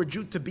possible for a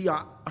Jew to be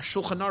a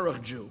Shulchan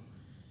Aruch Jew.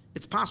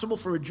 It's possible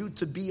for a Jew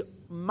to be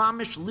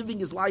mamish, living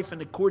his life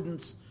in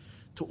accordance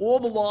to all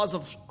the laws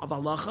of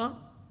halacha,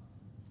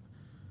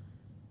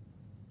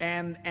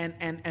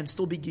 and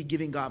still be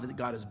giving God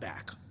his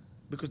back,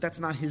 because that's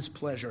not his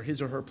pleasure,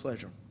 his or her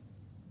pleasure.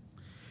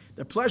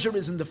 Their pleasure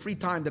is in the free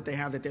time that they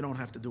have, that they don't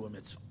have to do a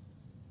mitzvah.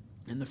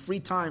 In the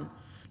free time,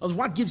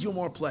 what gives you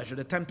more pleasure?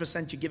 The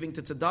 10% you're giving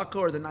to tzedakah,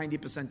 or the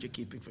 90% you're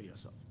keeping for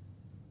yourself?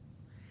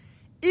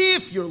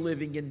 If you're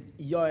living in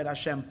Yoed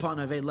Hashem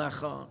Panav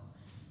Eilecha,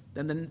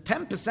 then the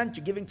 10%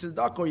 you're giving to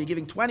the tzedakah, or you're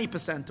giving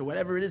 20%, or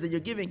whatever it is that you're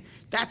giving,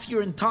 that's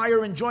your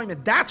entire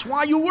enjoyment. That's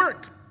why you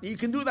work. You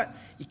can do that.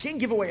 You can't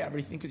give away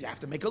everything because you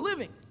have to make a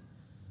living.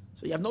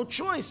 So you have no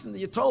choice, and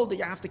you're told that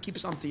you have to keep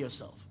some to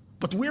yourself.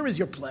 But where is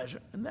your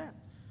pleasure in that?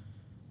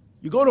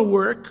 You go to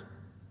work,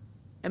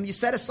 and you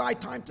set aside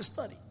time to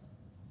study.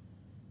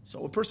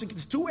 So a person can,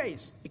 there's two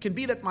ways. It can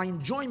be that my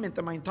enjoyment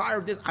and my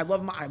entire this, I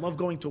love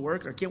going to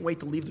work. I can't wait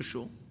to leave the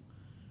shul.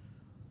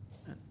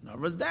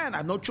 Whereas then I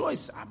have no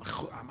choice.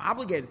 I'm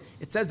obligated.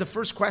 It says the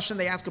first question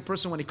they ask a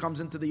person when he comes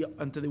into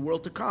the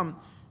world to come,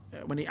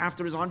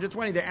 after his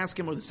 120, they ask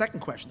him, or the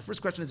second question. The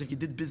first question is if you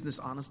did business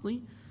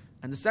honestly,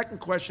 and the second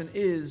question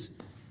is,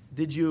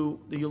 did you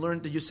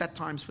set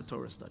times for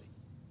Torah study?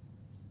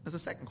 That's the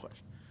second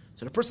question.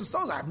 So the person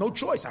knows I have no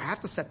choice. I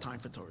have to set time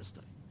for Torah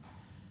study.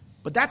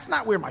 But that's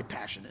not where my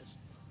passion is.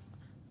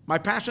 My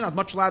passion, I'd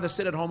much rather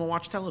sit at home and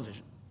watch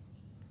television,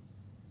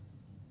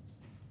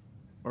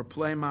 or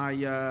play my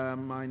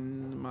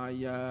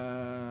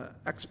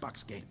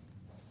Xbox game.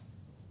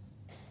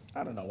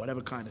 I don't know,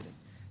 whatever kind of thing.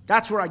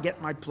 That's where I get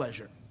my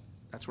pleasure.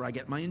 That's where I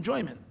get my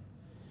enjoyment.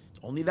 It's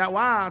only that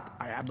what?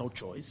 I have no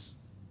choice.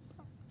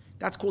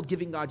 That's called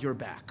giving God your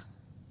back.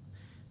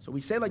 So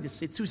we say like this,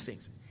 say two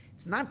things.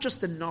 It's not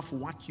just enough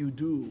what you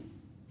do.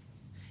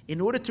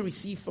 In order to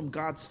receive from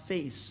God's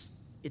face,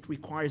 it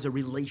requires a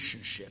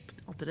relationship.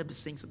 The Rebbe is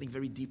saying something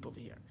very deep over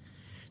here.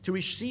 To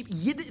receive,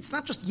 it's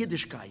not just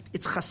Yiddishkeit,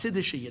 it's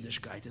Chassidish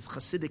Yiddishkeit, it's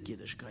Chassidic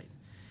Yiddishkeit.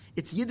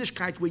 It's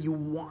Yiddishkeit where you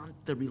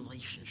want the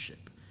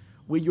relationship,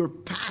 where your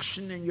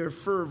passion and your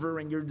fervor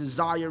and your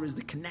desire is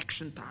the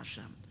connection to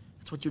Hashem.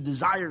 That's what you're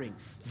desiring.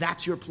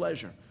 That's your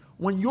pleasure.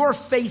 When your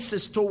face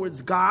is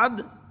towards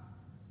God,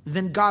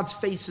 then God's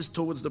face is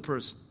towards the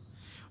person.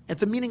 At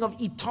the meaning of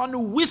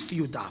itanu with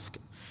you, dafka.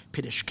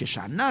 Pidish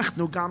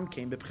kishanachnu gam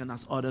came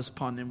b'pchenas oras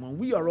panim. When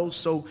we are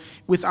also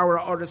with our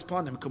oras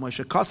panim,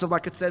 k'moshe kasav,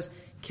 like it says,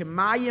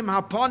 kemayim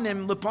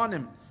hapanim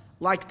lepanim,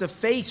 like the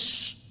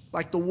face,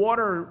 like the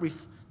water,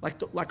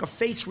 like a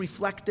face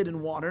reflected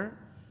in water.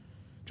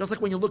 Just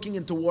like when you're looking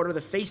into water, the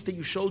face that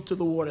you showed to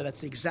the water,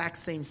 that's the exact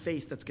same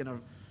face that's going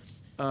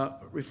to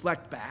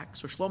reflect back.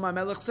 So Shlomo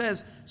HaMelech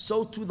says,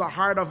 so to the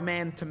heart of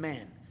man to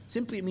man.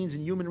 Simply it means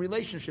in human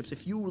relationships,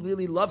 if you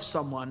really love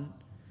someone,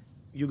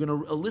 you're going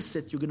to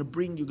elicit, you're going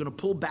to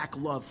pull back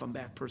love from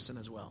that person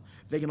as well.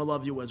 They're going to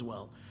love you as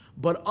well.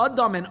 But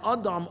Adam and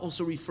Adam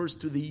also refers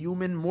to the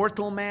human,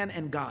 mortal man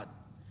and God.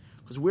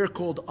 Because we're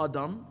called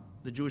Adam.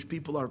 The Jewish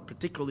people are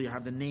particularly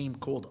have the name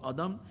called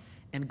Adam.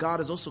 And God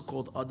is also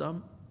called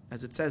Adam.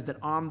 As it says that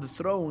on the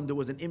throne there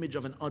was an image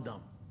of an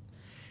Adam.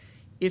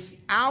 If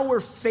our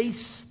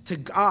face to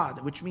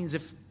God, which means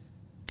if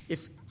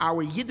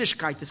our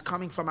Yiddishkeit is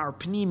coming from our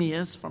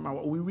pnimius, from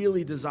what we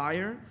really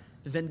desire,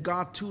 then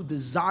God too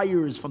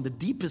desires from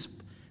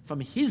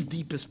his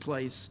deepest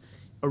place,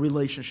 a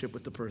relationship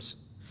with the person.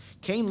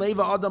 Kain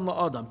leva Adam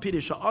la Adam,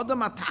 Pidish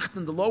Adam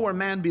atachten, the lower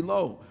man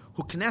below,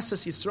 who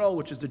Knesset Yisrael,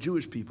 which is the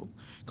Jewish people.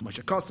 Like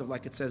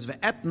it says,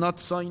 Ve'et not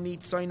tzaini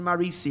tzain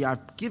marisi,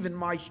 I've given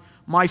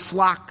my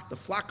flock, the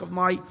flock of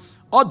my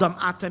Adam,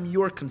 Atam,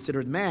 you're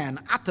considered man.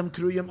 Atam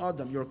kruyim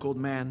Adam, you're called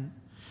man.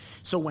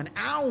 So when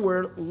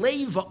our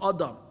leva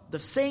Adam, the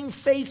same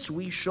face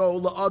we show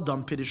la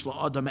Adam, Pidish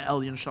la Adam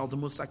elyon shal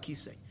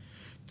demusakise,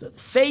 the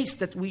face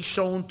that we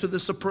shown to the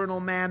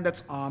supernal man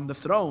that's on the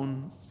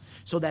throne,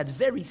 so that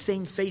very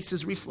same face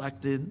is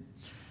reflected.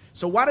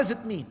 So what does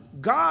it mean?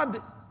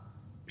 God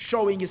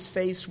showing his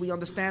face, we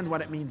understand what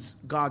it means.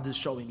 God is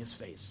showing his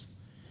face.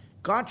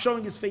 God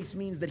showing his face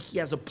means that he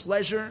has a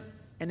pleasure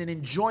and an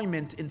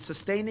enjoyment in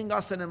sustaining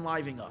us and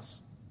enlivening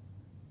us.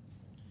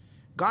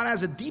 God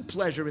has a deep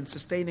pleasure in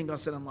sustaining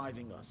us and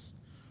enlivening us.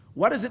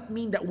 What does it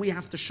mean that we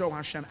have to show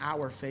Hashem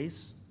our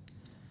face?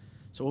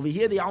 So over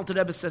here the Alter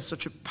Rebbe says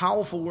such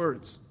powerful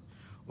words.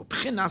 And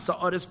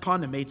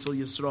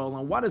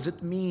what does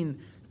it mean,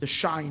 the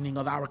shining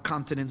of our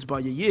countenance by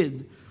a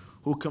Yid?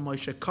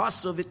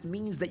 It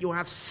means that you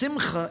have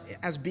simcha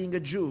as being a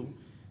Jew.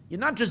 You're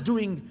not just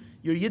doing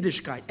your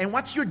Yiddishkeit. And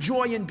what's your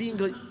joy in being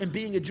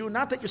a Jew?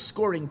 Not that you're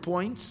scoring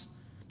points,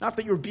 not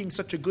that you're being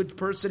such a good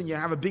person and you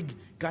have a big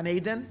Gan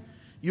Eden.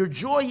 Your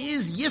joy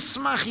is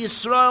Yismach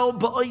Yisrael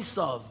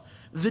ba'osav.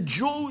 The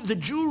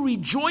Jew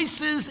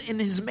rejoices in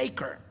his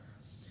Maker,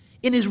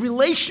 in his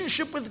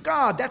relationship with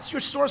God. That's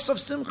your source of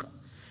simcha.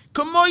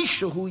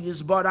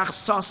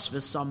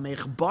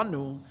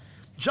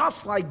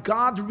 Just like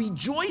God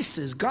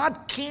rejoices. God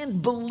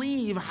can't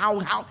believe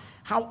how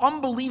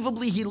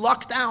unbelievably he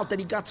lucked out that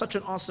he got such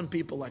an awesome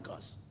people like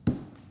us.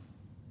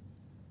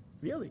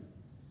 Really.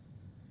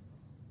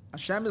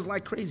 Hashem is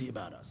like crazy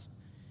about us.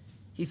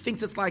 He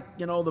thinks it's like,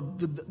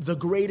 the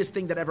greatest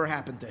thing that ever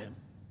happened to him.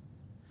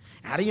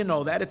 How do you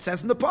know that? It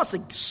says in the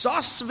pasuk,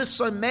 Sas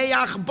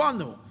v'sameach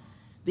banu.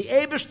 The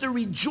Eibishter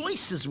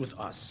rejoices with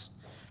us.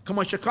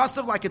 Like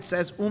it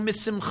says,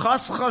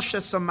 Umisimchascha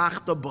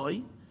shesamachta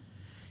boy.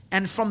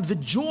 And from the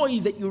joy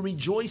that you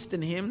rejoiced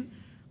in him,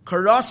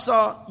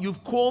 Karasa,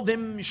 you've called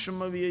him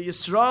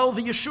Yisrael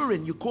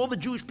v'Yeshurin. You call the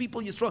Jewish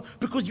people Yisrael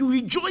because you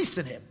rejoice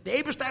in him. The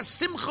Eibishter has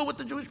simcha with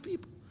the Jewish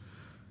people.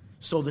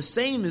 So the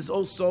same is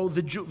also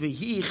the Jew,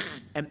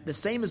 and the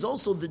same is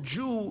also the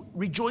Jew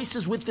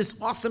rejoices with this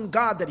awesome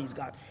God that he's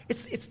got.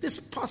 It's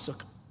this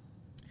pasuk.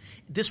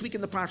 This week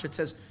in the Parsha it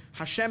says,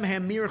 Hashem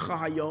hamircha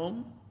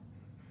hayom.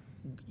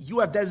 You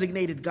have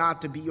designated God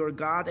to be your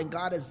God, and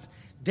God has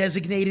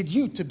designated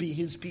you to be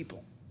his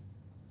people.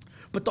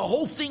 But the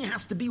whole thing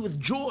has to be with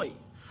joy.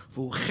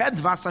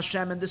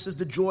 And this is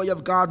the joy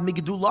of God,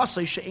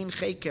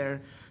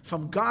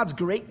 from God's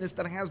greatness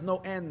that has no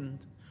end.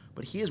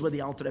 But here's where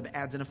the Alter Rebbe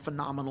adds in a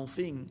phenomenal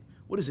thing.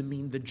 What does it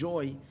mean, the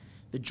joy?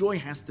 The joy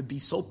has to be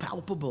so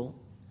palpable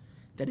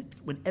that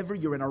whenever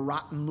you're in a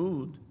rotten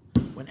mood,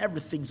 whenever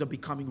things are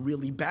becoming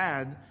really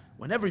bad,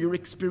 whenever you're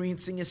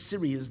experiencing a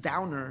serious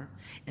downer,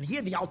 and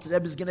here the Alter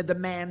Rebbe is going to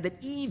demand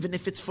that even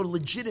if it's for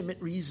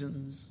legitimate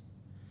reasons,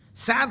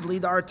 sadly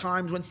there are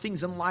times when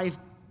things in life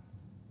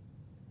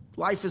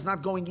is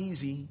not going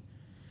easy,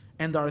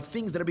 and there are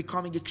things that are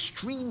becoming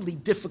extremely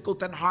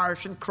difficult and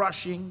harsh and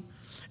crushing,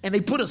 and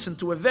they put us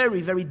into a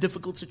very, very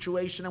difficult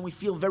situation, and we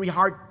feel very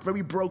hard,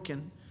 very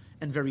broken,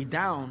 and very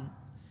down.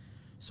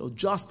 So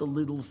just a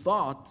little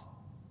thought,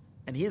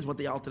 and here's what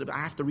the Alter Rebbe, I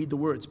have to read the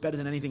words, better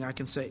than anything I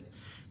can say.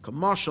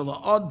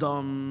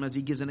 Adam, as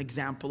he gives an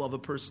example of a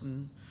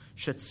person,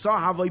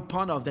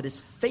 that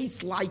his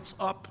face lights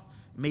up,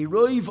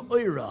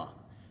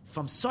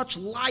 from such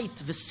light,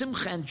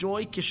 v'simcha and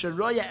joy,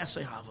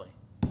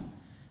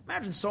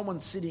 imagine someone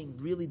sitting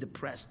really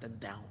depressed and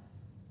down.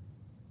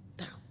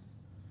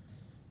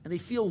 And they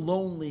feel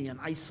lonely and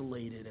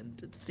isolated, and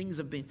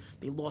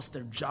they lost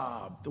their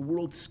job, the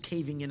world's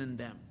caving in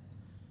them.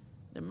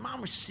 Their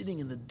mom is sitting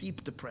in the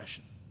deep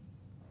depression.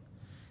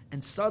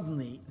 And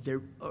suddenly,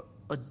 they're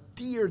a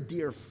dear,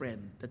 dear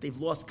friend that they've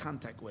lost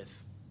contact with,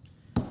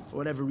 for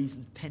whatever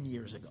reason, 10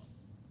 years ago,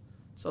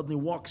 suddenly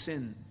walks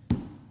in, I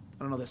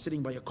don't know, they're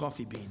sitting by a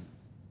coffee bean,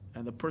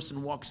 and the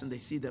person walks in, they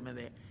see them, and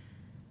they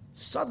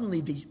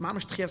suddenly, the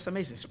mamash tchias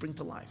hameis, they spring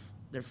to life.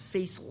 Their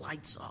face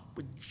lights up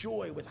with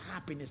joy, with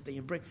happiness. They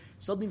embrace.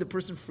 Suddenly the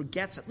person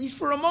forgets, at least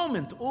for a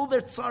moment, all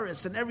their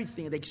tzaras and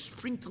everything, and they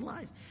spring to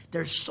life.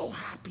 They're so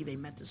happy they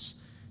met this.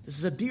 This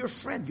is a dear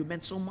friend. You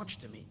meant so much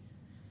to me.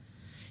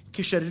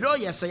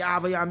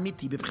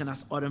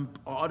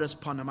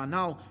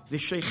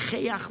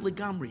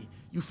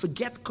 You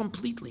forget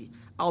completely.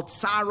 Al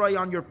tzarai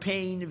on your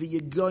pain,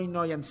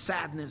 v'yegoynoi and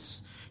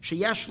sadness.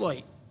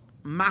 Sheyeshloi.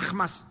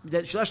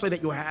 That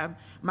you have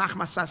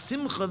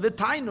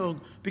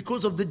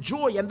because of the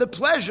joy and the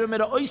pleasure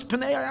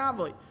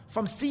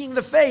from seeing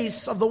the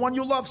face of the one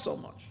you love so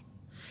much.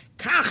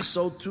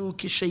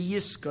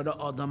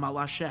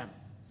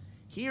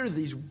 Hear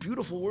these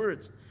beautiful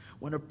words.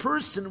 When a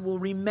person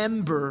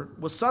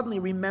will suddenly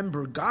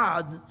remember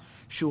God,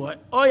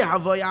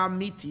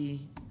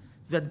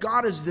 that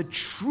God is the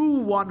true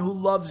one who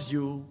loves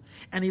you,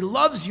 and He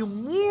loves you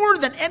more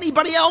than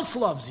anybody else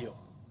loves you.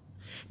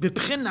 And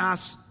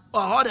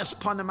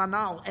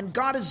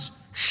God is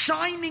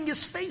shining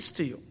His face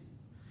to you.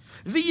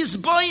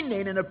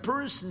 And a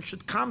person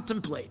should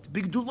contemplate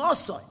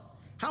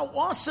how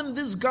awesome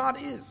this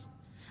God is.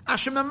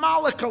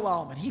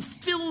 He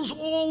fills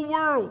all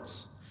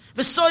worlds.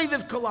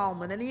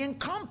 And He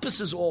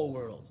encompasses all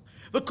worlds.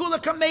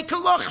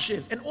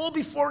 And all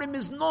before Him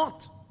is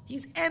not.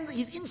 He's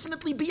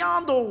infinitely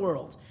beyond all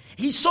worlds.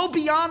 He's so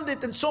beyond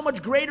it and so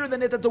much greater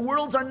than it that the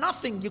worlds are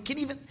nothing.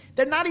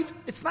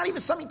 It's not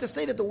even something to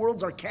say that the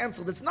worlds are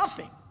canceled. It's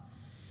nothing.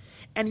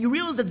 And you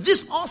realize that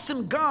this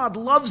awesome God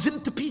loves Him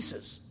to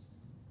pieces.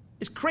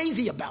 Is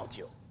crazy about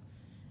you.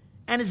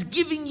 And is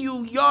giving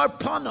you your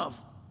panav.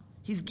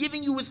 He's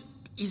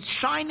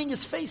shining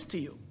His face to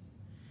you.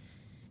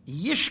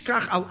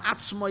 Yishkach al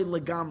atzmoi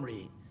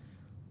legamri.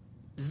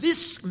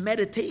 This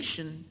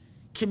meditation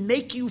can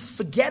make you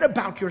forget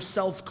about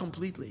yourself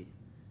completely.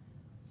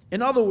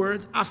 In other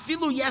words,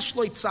 afilu yesh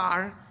lo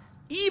tsar,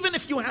 even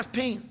if you have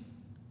pain,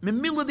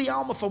 memila di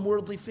alma from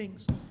worldly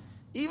things,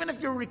 even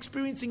if you're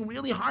experiencing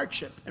really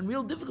hardship and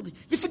real difficulty,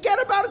 you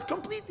forget about it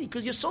completely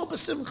because you're so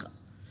besimcha.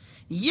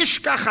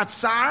 Yishkach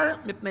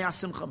hatzar mipnei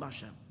hasimcha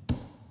b'Hashem.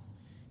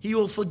 He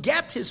will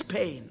forget his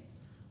pain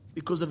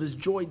because of his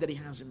joy that he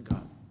has in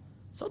God.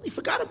 Suddenly he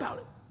forgot about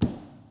it.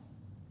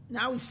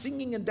 Now he's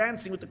singing and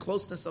dancing with the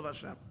closeness of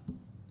Hashem.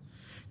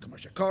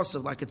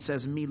 Like it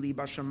says, Mili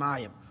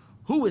b'shamayim.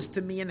 Who is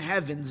to me in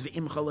heavens?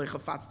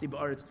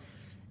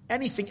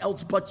 Anything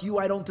else but you,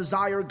 I don't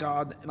desire,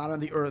 God, not on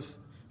the earth.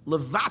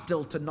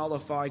 Levatel, to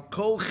nullify,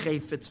 kol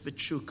chayfetz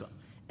v'tshuka.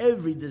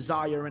 Every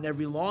desire and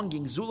every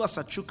longing, zulas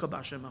hatshuka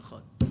b'Hashem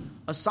echad.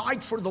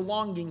 Aside for the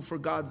longing for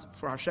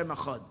Hashem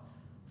echad,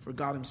 for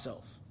God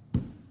Himself.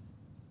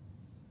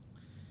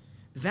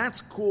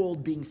 That's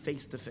called being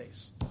face to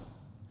face.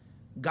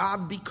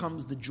 God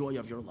becomes the joy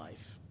of your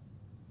life.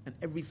 And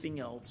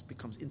everything else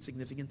becomes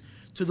insignificant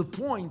to the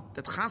point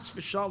that chas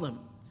v'shalom,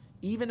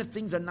 even if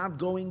things are not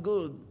going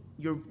good,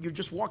 you're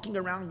just walking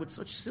around with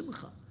such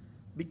simcha,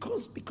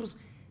 because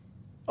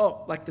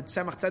like the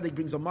Tzemach Tzedek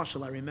brings a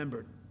mashal. I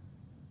remembered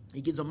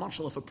he gives a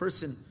mashal of a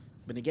person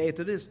benegayah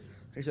to this.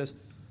 He says,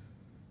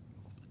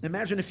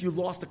 imagine if you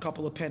lost a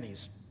couple of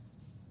pennies,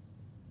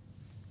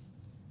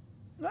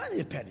 not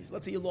even pennies.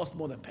 Let's say you lost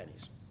more than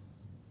pennies.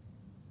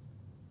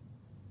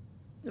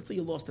 Let's say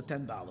you lost a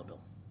 $10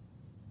 bill.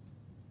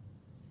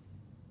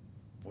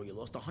 Or you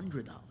lost $100,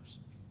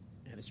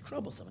 and it's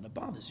troublesome and it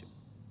bothers you.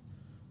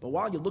 But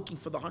while you're looking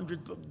for the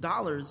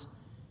 $100,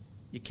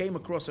 you came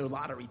across a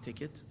lottery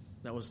ticket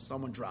that was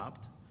someone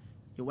dropped.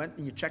 You went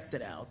and you checked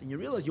it out, and you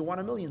realized you won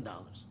 $1 million.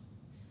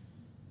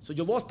 So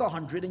you lost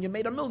 100 and you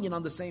made $1 million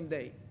on the same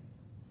day.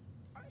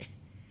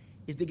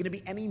 Is there going to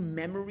be any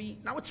memory?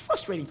 Now it's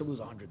frustrating to lose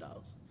 $100.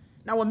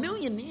 Now a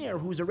millionaire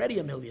who's already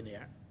a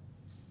millionaire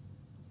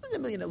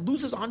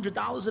loses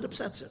 $100, it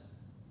upsets him.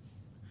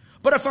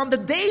 But if on the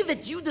day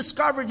that you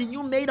discovered and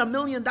you made $1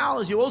 million,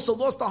 you also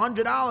lost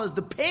 $100,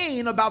 the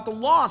pain about the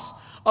loss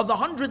of the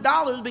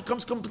 $100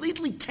 becomes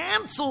completely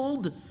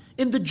canceled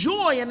in the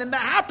joy and in the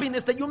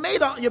happiness that you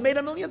made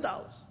 $1 million.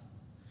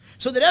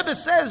 So the Rebbe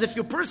says, if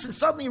your person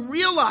suddenly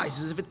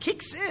realizes, if it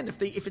kicks in, if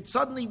the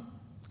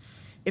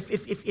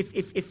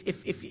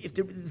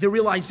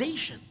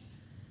realization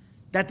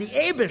that the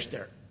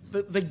Eibishter,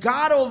 the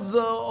God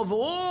of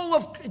all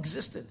of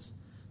existence,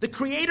 the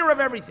creator of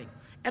everything,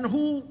 and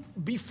who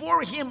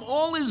before Him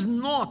all is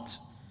naught,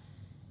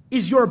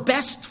 is your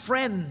best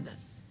friend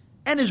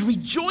and is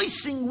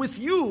rejoicing with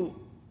you,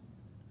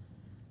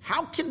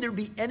 how can there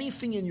be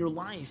anything in your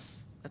life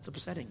that's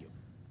upsetting you?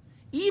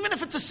 Even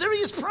if it's a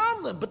serious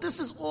problem, but this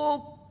is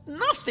all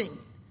nothing.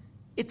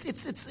 It's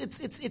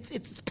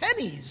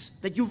pennies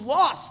that you've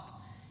lost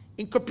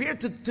in compared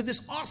to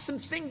this awesome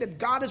thing that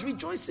God is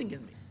rejoicing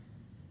in me.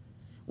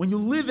 When you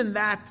live in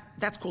that,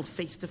 that's called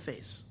face to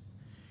face.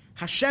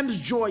 Hashem's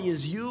joy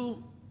is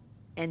you,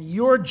 and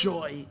your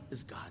joy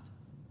is God,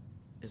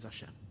 is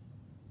Hashem.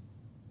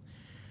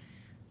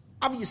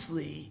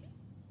 Obviously,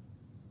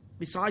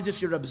 Besides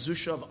if you're Reb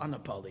Zusha of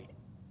Anapali,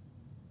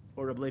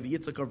 or Reb Levi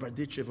Yitzchak or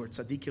Barditchev or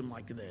tzaddikim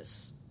like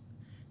this,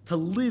 to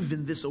live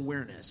in this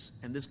awareness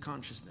and this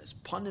consciousness,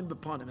 panim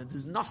b'panim, and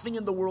there's nothing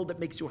in the world that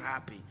makes you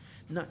happy.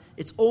 No,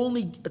 it's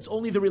only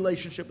the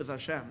relationship with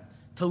Hashem.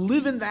 To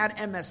live in that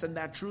emes and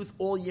that truth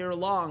all year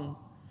long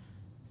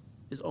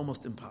is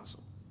almost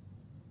impossible.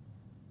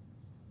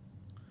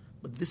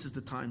 But this is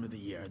the time of the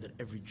year that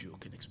every Jew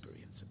can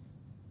experience it.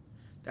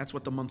 That's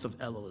what the month of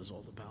Elul is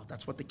all about.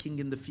 That's what the king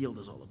in the field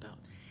is all about.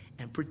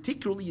 And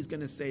particularly he's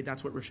going to say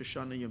that's what Rosh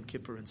Hashanah, Yom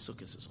Kippur, and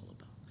Sukkot is all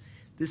about.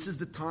 This is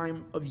the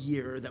time of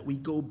year that we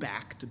go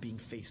back to being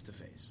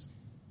face-to-face.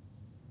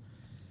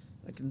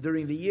 Like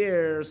during the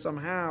year,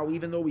 somehow,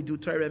 even though we do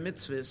Torah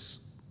mitzvahs,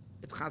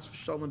 it chas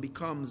v'shalom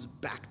becomes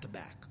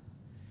back-to-back.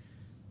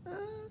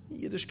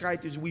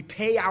 Yiddishkeit is we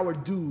pay our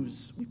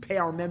dues, we pay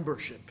our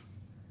membership.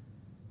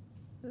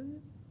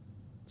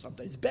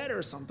 Sometimes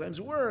better, sometimes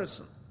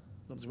worse.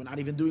 Sometimes we're not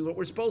even doing what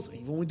we're supposed to.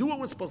 Even when we do what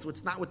we're supposed to,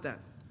 it's not with that.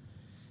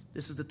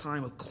 This is the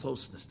time of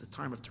closeness, the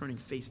time of turning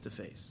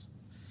face-to-face.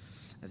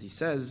 As he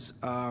says,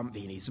 and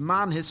the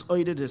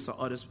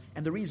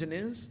reason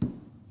is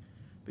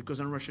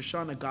because on Rosh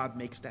Hashanah, God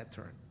makes that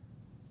turn.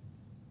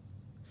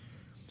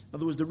 In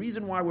other words, the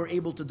reason why we're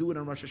able to do it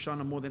on Rosh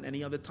Hashanah more than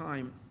any other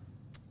time,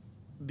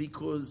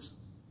 because,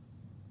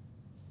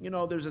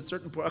 there's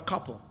a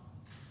couple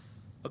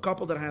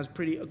that has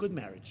a good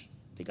marriage.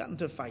 They got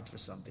into a fight for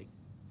something.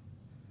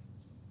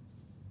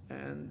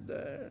 And,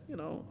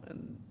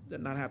 and they're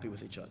not happy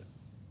with each other.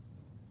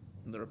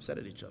 And they're upset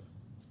at each other.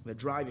 They're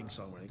driving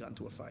somewhere, they got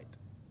into a fight.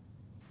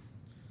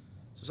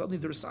 So suddenly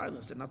there's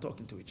silence, they're not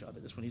talking to each other.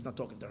 This one, he's not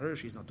talking to her,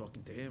 she's not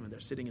talking to him, and they're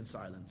sitting in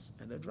silence,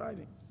 and they're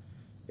driving.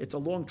 It's a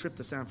long trip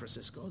to San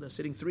Francisco. They're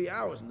sitting 3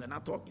 hours, and they're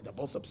not talking. They're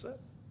both upset.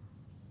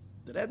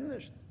 They're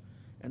rednish.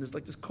 And there's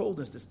like this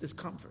coldness, this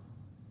discomfort.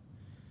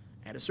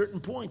 At a certain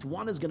point,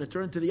 one is going to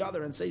turn to the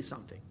other and say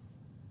something.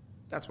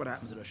 That's what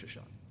happens at Rosh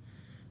Hashanah.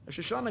 Rosh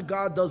Hashanah,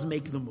 God does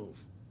make the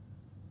move.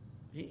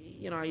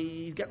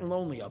 He's getting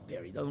lonely up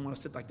there. He doesn't want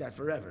to sit like that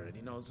forever. And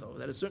he knows so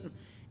that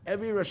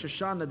every Rosh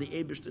Hashanah, the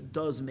Eibishter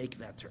does make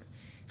that turn.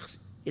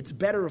 It's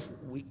better if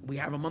we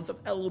have a month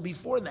of Elul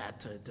before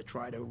that to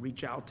try to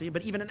reach out to him.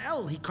 But even in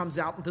Elul, he comes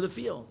out into the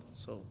field.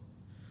 So,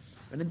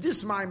 and in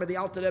this Maimah, the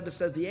Alter Rebbe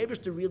says the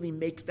Eibishter really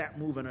makes that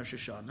move on Rosh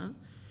Hashanah.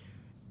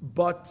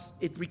 But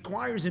it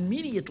requires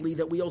immediately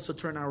that we also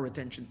turn our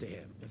attention to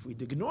him. If we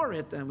ignore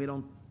it, then we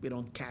don't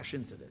cash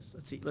into this.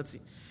 Let's see.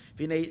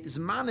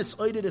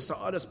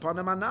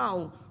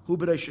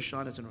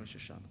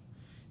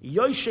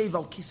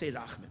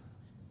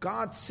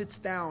 God sits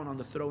down on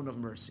the throne of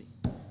mercy.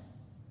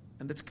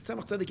 And that's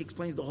Tzemach Tzedek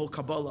explains the whole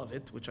Kabbalah of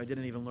it, which I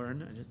didn't even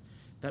learn.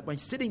 That by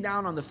sitting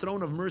down on the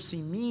throne of mercy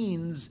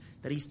means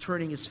that he's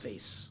turning his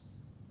face.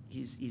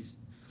 He's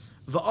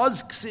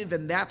Va'az ksiv,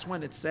 and that's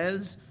when it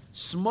says,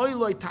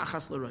 Smoiloi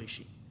tachas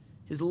l'roishi.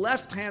 His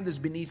left hand is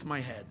beneath my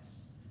head.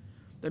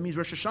 That means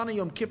Rosh Hashanah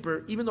Yom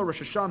Kippur, even though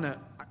Rosh Hashanah,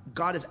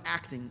 God is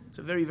acting, it's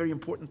a very, very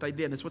important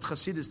idea, and it's what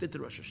Chassidus did to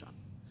Rosh Hashanah.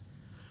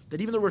 That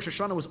even though Rosh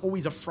Hashanah was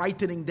always a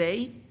frightening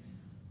day,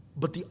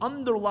 but the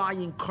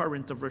underlying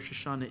current of Rosh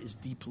Hashanah is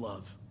deep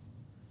love.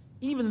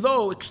 Even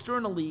though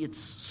externally it's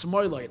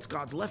Smoiloi, it's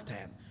God's left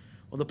hand.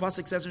 Well, the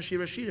Pasuk says in Shir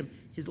HaShirim,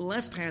 his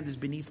left hand is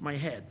beneath my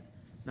head.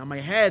 Now my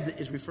head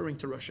is referring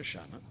to Rosh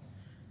Hashanah,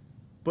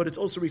 but it's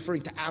also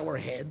referring to our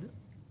head.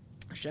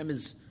 Hashem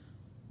is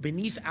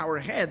beneath our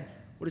head.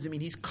 What does it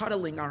mean? He's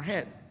cuddling our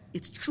head.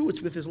 It's true,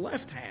 it's with his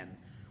left hand,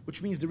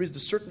 which means there is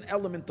a certain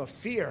element of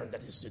fear,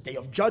 that is the day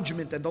of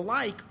judgment and the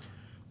like,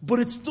 but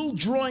it's still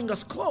drawing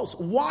us close.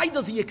 Why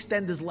does he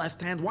extend his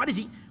left hand? Why does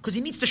he? Because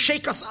he needs to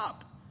shake us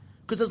up.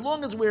 Because as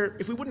long as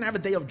if we wouldn't have a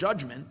day of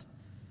judgment,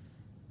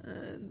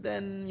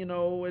 then,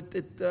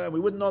 we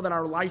wouldn't know that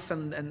our life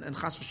and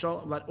chas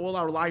v'shalom, that all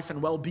our life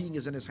and well-being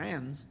is in his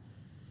hands.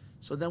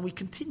 So then we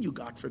continue,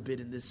 God forbid,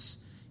 in the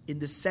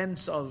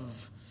sense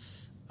of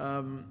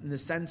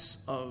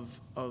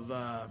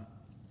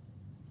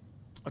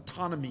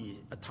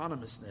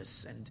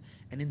autonomousness and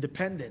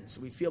independence.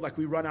 We feel like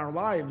we run our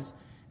lives,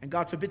 and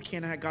God forbid,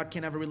 God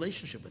can't have a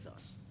relationship with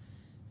us.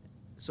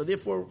 So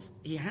therefore,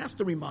 he has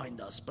to remind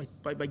us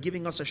by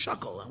giving us a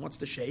shackle. And what's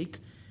the shake?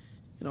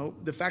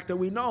 The fact that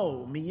we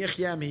know,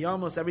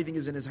 everything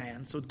is in his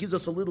hands. So it gives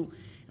us a little,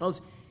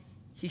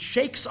 he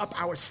shakes up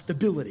our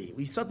stability.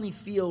 We suddenly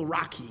feel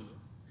rocky.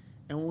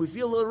 And when we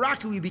feel a little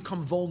rocky, we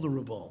become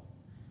vulnerable.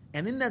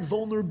 And in that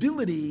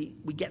vulnerability,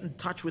 we get in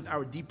touch with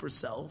our deeper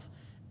self.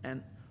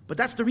 But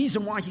that's the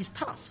reason why he's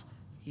tough.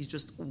 He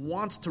just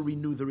wants to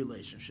renew the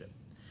relationship.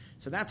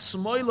 So that's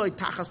Smoiloi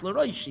tachas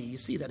l'roishi. You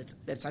see that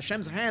it's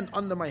Hashem's hand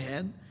under my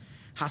head.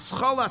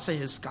 Haschala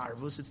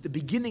sehiskarvus. It's the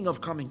beginning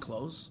of coming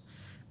close.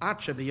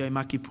 Acha b'yom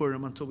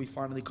Kippurim, until we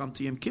finally come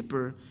to Yom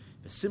Kippur.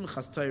 The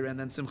Simchas Torah, and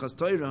then Simchas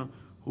Torah.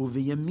 Hu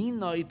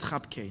v'yamina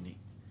itchapkeni.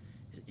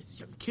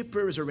 Yom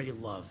Kippur is already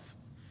love.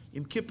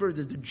 Yom Kippur,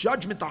 the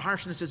judgment, the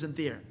harshness isn't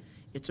there.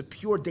 It's a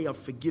pure day of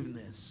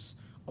forgiveness,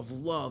 of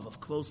love, of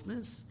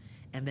closeness.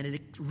 and then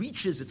it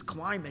reaches its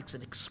climax,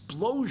 an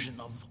explosion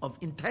of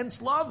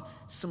intense love,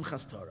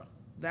 Simchas Torah.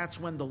 That's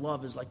when the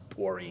love is like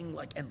pouring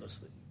like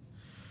endlessly.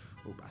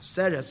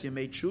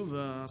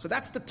 So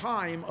that's the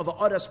time of the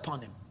Adas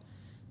Panim.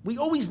 We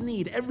always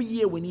need, every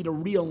year we need a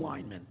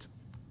realignment.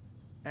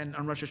 And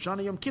on Rosh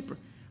Hashanah Yom Kippur.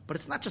 But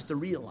it's not just a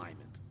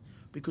realignment.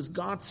 Because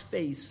God's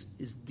face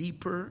is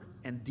deeper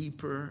and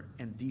deeper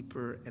and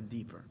deeper and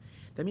deeper.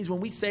 That means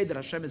when we say that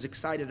Hashem is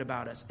excited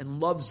about us and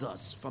loves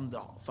us from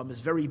His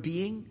very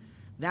being,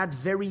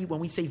 when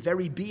we say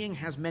very being,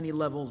 has many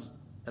levels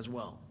as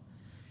well.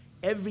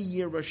 Every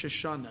year Rosh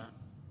Hashanah,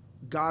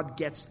 God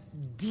gets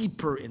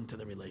deeper into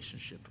the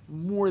relationship,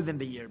 more than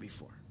the year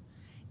before.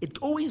 It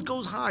always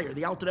goes higher.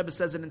 The Alter Rebbe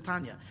says it in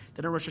Tanya,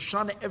 that in Rosh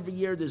Hashanah every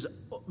year there's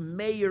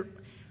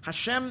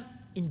Hashem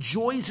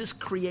enjoys His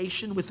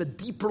creation with a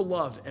deeper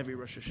love every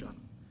Rosh Hashanah.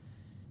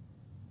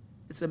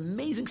 It's an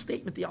amazing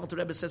statement the Alter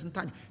Rebbe says in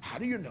Tanya. How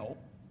do you know?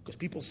 Because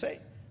people say,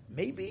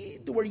 maybe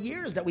there were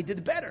years that we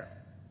did better.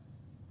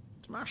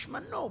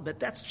 Mashma, no,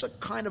 that's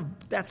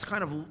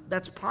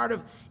part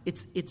of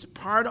it's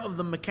part of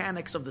the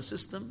mechanics of the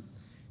system,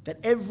 that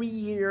every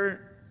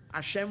year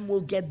Hashem will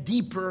get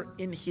deeper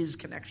in His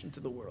connection to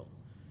the world.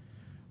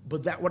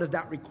 But what does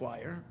that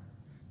require?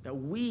 That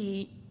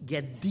we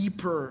get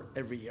deeper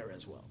every year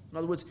as well. In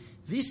other words,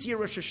 this year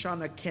Rosh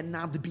Hashanah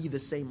cannot be the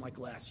same like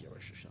last year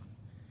Rosh Hashanah.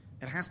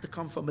 It has to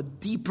come from a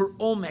deeper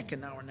omek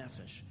in our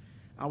nefesh.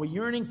 Our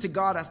yearning to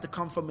God has to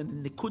come from a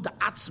nekuda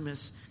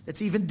atzmis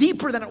that's even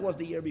deeper than it was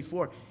the year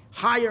before,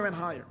 higher and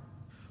higher.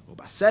 And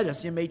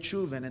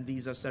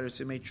these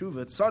aseres yemei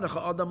tshuva,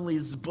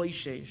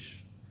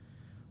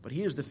 but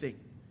here's the thing.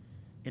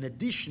 In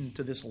addition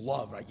to this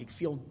love, right, you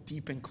feel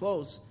deep and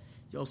close,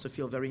 you also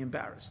feel very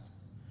embarrassed.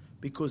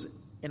 Because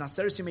in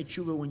aseres yemei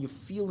tshuva, when you're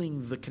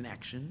feeling the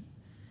connection,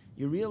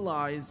 you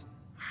realize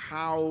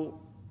how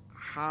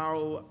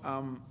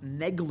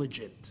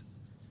negligent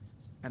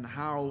and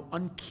how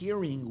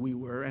uncaring we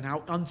were, and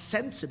how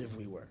unsensitive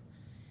we were.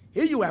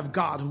 Here you have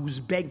God who's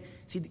begging.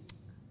 See,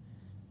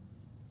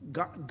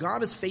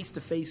 God is face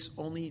to face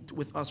only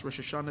with us,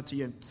 Rosh Hashanah to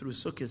Yom through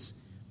Sukkot.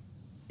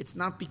 It's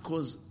not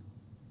because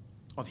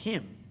of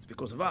Him; it's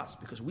because of us.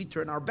 Because we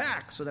turn our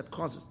back, so that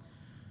causes.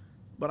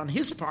 But on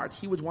His part,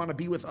 He would want to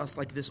be with us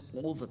like this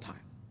all the time,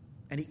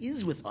 and He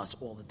is with us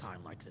all the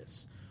time like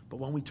this.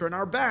 But when we turn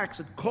our backs,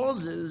 it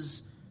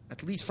causes,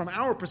 at least from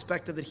our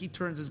perspective, that He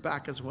turns His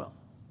back as well.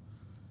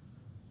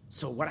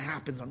 So what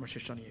happens on Rosh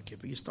Hashanah Yom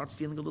Kippur? You start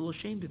feeling a little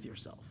ashamed with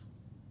yourself.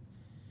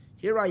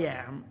 Here I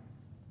am,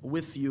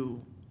 with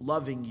you,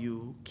 loving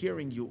you,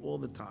 caring you all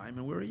the time,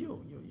 and where are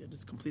you? You're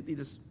just completely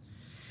this.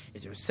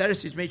 You're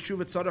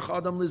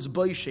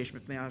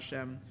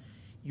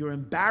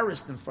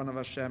embarrassed in front of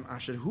Hashem.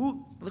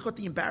 Look what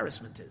the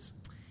embarrassment is.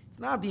 It's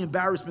not the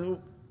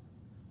embarrassment.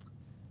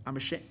 I'm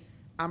ashamed.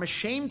 I'm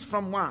ashamed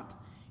from what?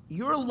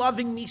 You're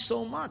loving me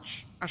so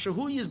much. Asher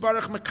hu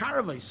yizbarach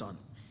mekaravei son.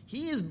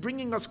 He is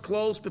bringing us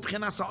close.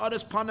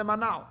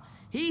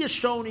 He is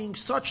showing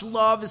such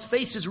love. His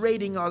face is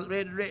radiating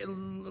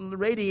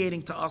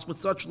to us with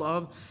such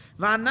love.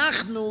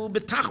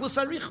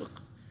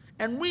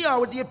 And we are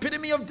with the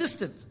epitome of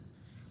distance.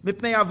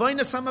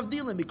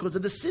 Because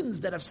of the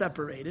sins that have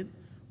separated,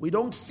 we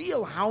don't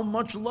feel how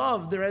much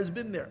love there has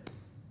been there.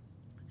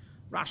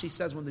 Rashi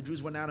says when the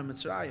Jews went out of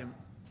Mitzrayim,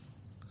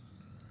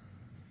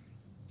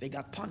 they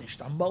got punished.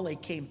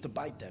 Amalek came to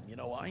bite them. You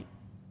know why?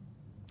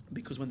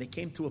 Because when they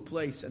came to a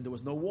place and there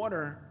was no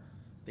water,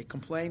 they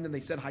complained and they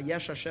said,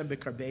 Hayesh Hashem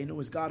bekarbeinu,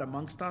 is God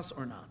amongst us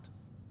or not?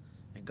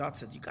 And God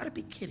said, you got to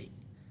be kidding.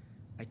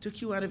 I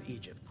took you out of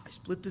Egypt. I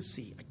split the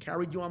sea. I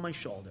carried you on my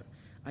shoulder.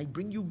 I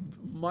bring you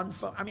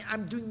manfa.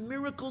 I'm doing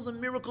miracles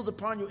and miracles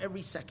upon you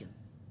every second.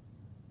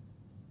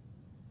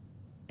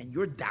 And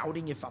you're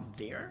doubting if I'm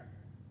there?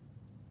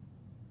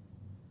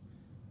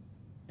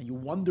 And you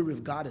wonder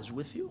if God is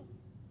with you?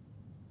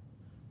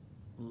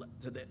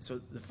 So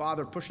the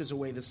father pushes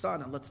away the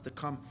son and lets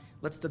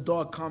the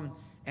dog come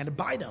and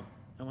bite him.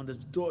 And when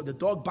the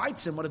dog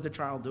bites him, what does the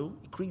child do?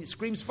 He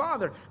screams,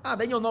 Father,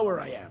 then you'll know where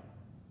I am.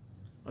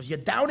 You're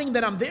doubting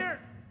that I'm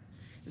there?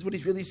 Is what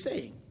he's really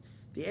saying.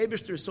 The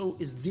Eibishter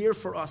is there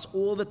for us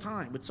all the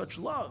time with such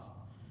love.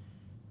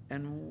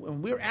 And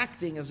when we're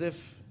acting as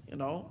if, in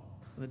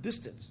the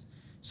distance.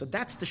 So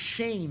that's the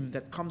shame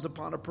that comes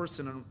upon a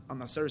person on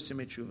Aseres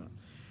Yemei Tshuva.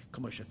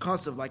 Kamosha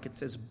Kasav, like it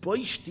says,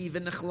 Boishti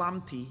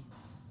v'nechlamti.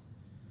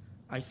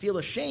 I feel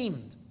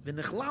ashamed.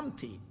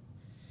 V'nechlamti.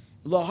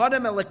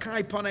 Lohadem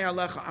elekai panei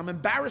alecha. I'm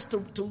embarrassed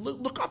to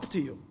look up to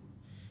you.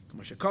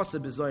 Kamosha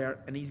Kasav b'Zohar,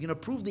 and he's going to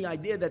prove the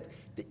idea that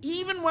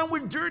even when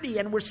we're dirty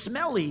and we're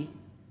smelly,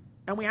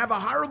 and we have a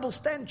horrible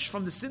stench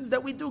from the sins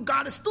that we do,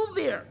 God is still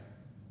there.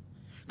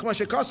 And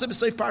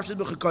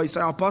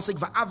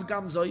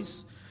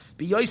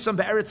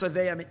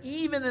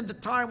even in the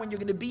time when you're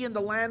going to be in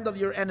the land of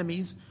your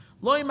enemies,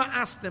 I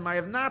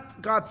have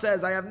not, God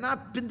says, I have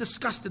not been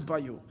disgusted by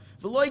you.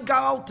 And I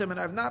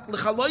have not,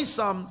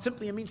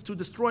 simply it means to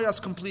destroy us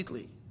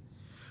completely.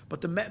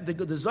 But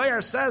the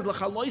Zohar says,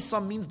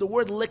 means the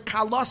word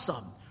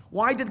lekalosam.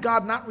 Why did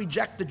God not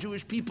reject the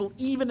Jewish people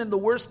even in the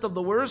worst of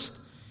the worst?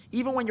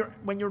 Even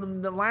when you're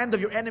in the land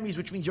of your enemies,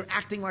 which means you're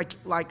acting like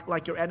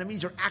your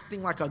enemies, you're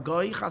acting like a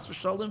goy, chas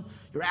v'shalom,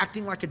 you're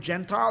acting like a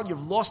Gentile,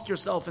 you've lost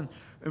yourself and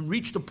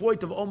reached a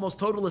point of almost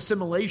total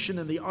assimilation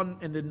in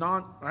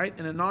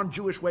a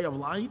non-Jewish way of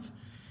life.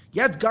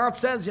 Yet God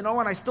says, you know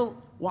what,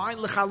 why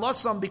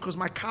lechalosam? Because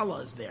my kala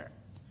is there.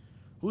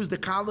 Who's the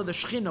kala? The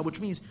shechina, which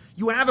means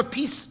you have a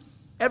piece.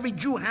 Every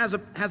Jew has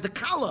the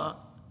kala.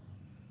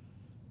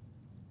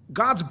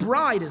 God's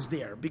bride is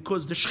there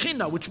because the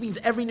Shechina, which means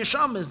every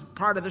neshama is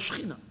part of the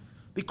Shechina.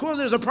 Because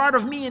there's a part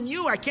of me and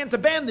you, I can't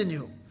abandon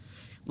you.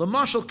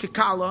 Lamashal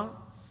kikala,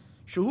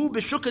 shehu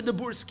b'shuka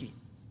deburski.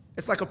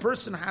 It's like a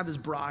person had his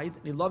bride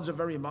and he loves her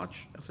very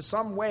much. And for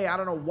some way, I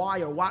don't know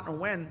why or what or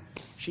when,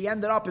 she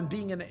ended up in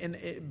being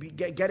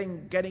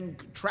getting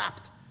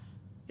trapped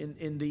in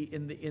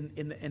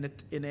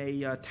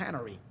a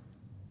tannery.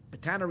 A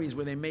tannery is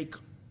where they make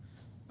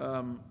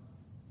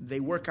they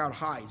work out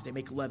hides. They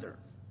make leather.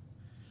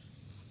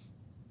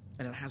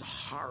 And it has a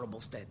horrible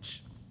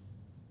stench.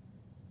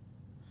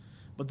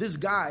 But this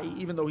guy,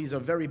 even though he's a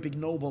very big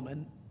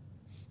nobleman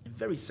and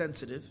very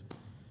sensitive,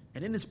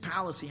 and in his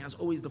palace he has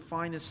always the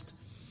finest,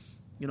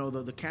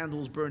 the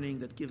candles burning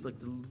that give like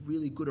the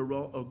really good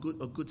aroma,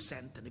 a good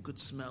scent and a good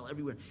smell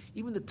everywhere.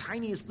 Even the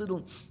tiniest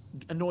little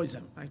annoys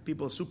him. Right?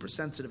 People are super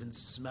sensitive in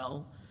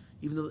smell,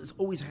 even though it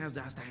always has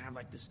to have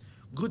like this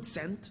good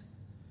scent.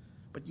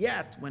 But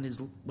yet, when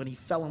he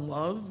fell in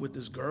love with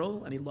this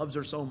girl and he loves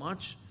her so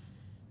much,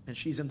 and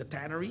she's in the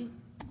tannery,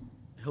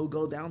 he'll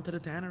go down to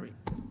the tannery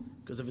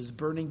because of his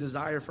burning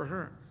desire for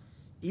her,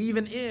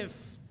 even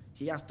if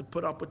he has to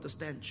put up with the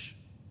stench.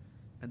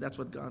 And that's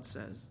what God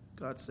says.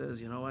 God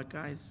says, you know what,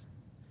 guys?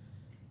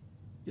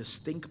 You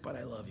stink, but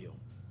I love you.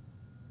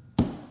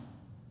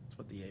 That's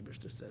what the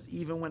Eibishter says.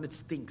 Even when it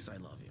stinks, I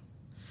love you.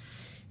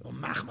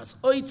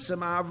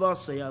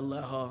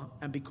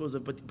 And because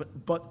of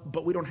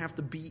but we don't have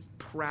to be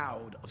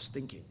proud of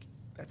stinking.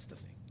 That's the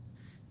thing.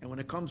 And when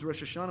it comes to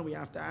Rosh Hashanah, we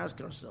have to ask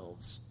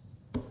ourselves,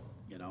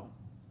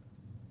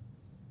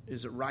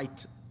 is it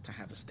right to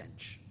have a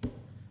stench?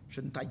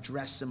 Shouldn't I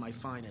dress in my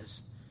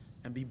finest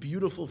and be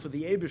beautiful for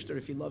the Eibishter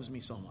if he loves me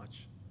so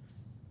much?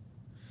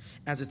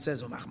 As it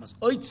says,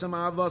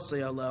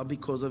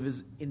 because of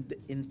his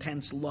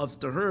intense love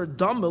to her,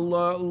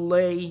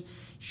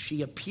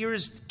 she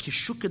appears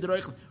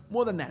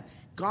more than that.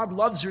 God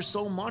loves her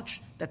so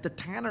much that the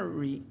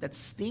tannery that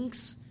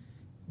stinks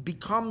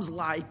becomes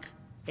like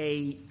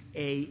a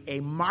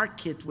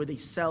market where they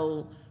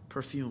sell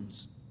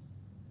perfumes.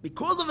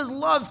 Because of his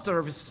love to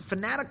her, his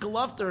fanatical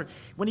love to her,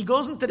 when he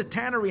goes into the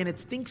tannery and it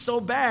stinks so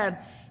bad,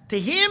 to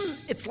him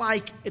it's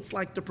like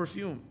the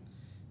perfume.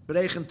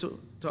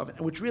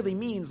 Which really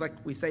means, like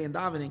we say in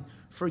davening,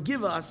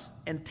 forgive us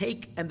and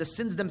the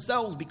sins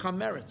themselves become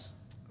merits.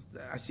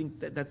 I think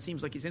that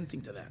seems like he's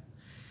hinting to that.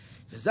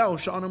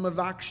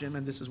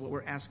 And this is what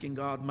we're asking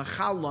God.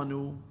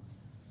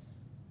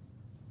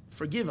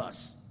 Forgive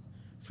us.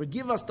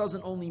 Forgive us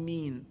doesn't only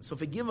mean, so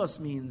forgive us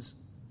means,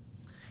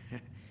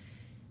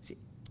 see,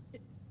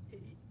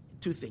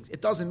 two things.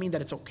 It doesn't mean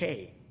that it's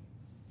okay.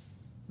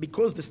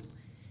 Because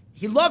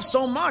he loves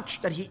so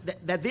much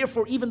that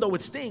therefore, even though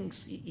it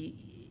stinks,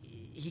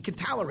 he can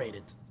tolerate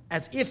it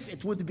as if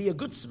it would be a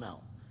good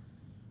smell.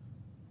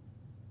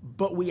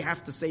 But we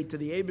have to say to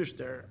the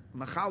Eibishter,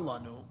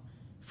 Machalanu,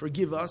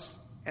 forgive us,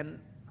 and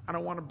I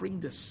don't want to bring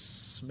this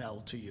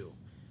smell to you.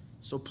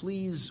 So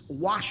please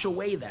wash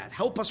away that.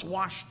 Help us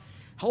wash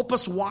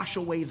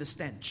away the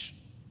stench.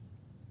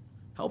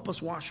 Help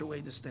us wash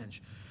away the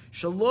stench.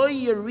 That's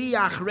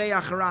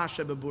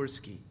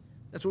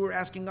what we're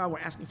asking God. We're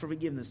asking for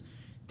forgiveness.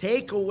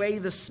 Take away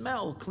the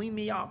smell. Clean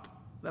me up.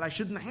 That I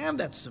shouldn't have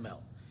that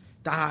smell.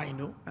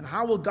 And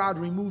how will God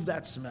remove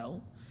that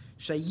smell?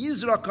 When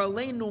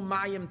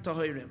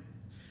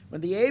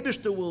the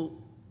Eibishter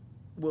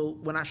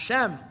when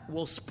Hashem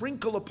will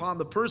sprinkle upon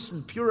the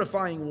person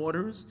purifying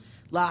waters,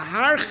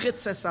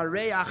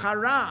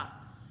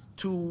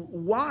 to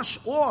wash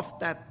off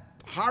that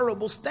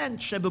horrible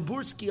stench,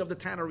 shebeburski, of the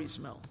tannery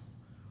smell.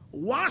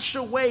 Wash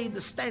away the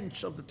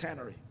stench of the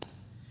tannery.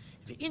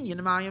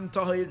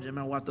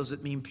 And what does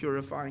it mean,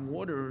 purifying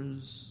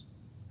waters?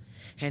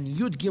 And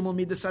Yud Gimel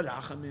Midas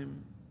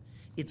Harachamim.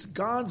 It's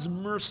God's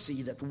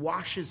mercy that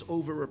washes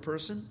over a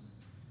person.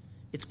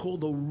 It's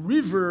called a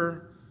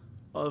river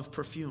of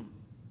perfume.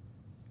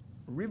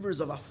 Rivers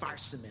of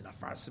afarsimin.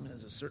 Afarsimin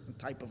is a certain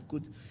type of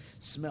good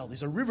smell.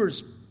 These are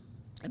rivers.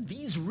 And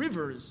these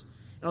rivers,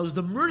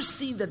 the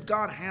mercy that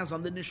God has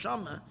on the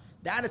neshama,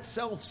 that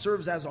itself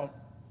serves as a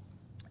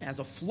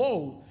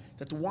flow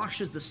that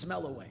washes the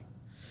smell away.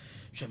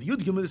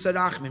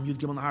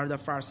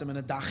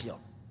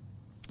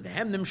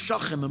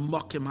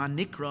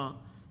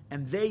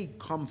 And they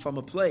come from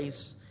a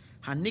place,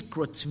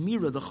 hanikra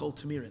tmira, the chol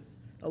tmirin.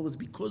 In other words,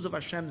 because of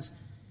Hashem's.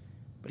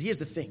 But here's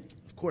the thing.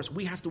 Of course,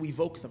 we have to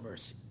evoke the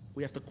mercy.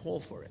 We have to call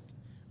for it.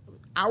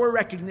 Our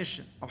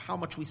recognition of how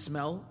much we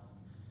smell,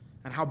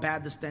 and how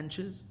bad the stench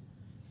is,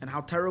 and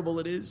how terrible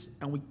it is,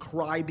 and we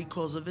cry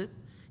because of it,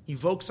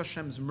 evokes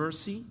Hashem's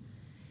mercy,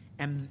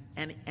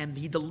 and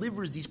he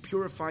delivers these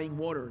purifying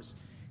waters.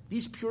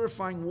 These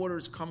purifying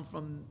waters come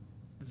from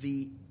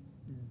the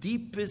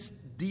deepest,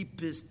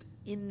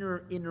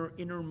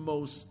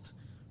 innermost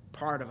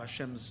part of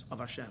Hashem,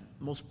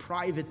 most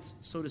private,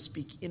 so to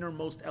speak,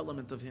 innermost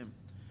element of Him.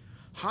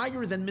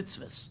 Higher than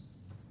mitzvahs.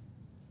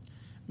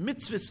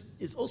 Mitzvahs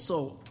is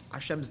also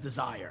Hashem's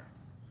desire,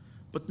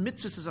 but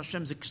mitzvahs is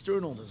Hashem's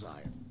external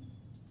desire.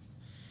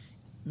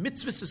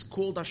 Mitzvahs is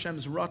called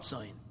Hashem's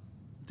ratzain.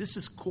 This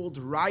is called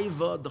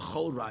Raiva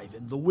D'chol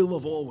Raivin, the will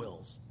of all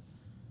wills.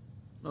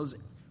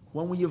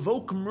 When we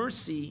evoke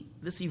mercy,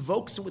 this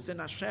evokes within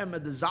Hashem a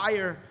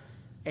desire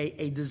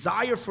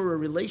for a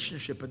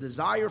relationship, a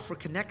desire for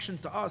connection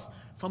to us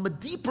from a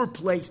deeper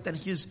place than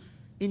His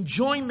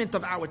enjoyment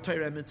of our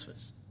Torah and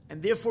mitzvahs.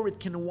 And therefore it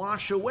can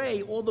wash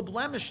away all the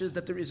blemishes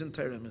that there is in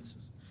Torah and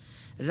mitzvahs.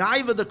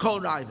 Raiva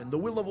D'chol Raivin, the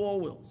will of all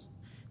wills.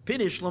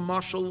 Pinish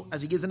Lamashal,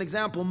 as he gives an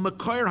example,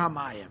 Makor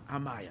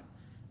Hamayim.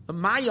 The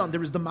Mayon,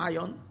 there is the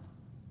Mayon,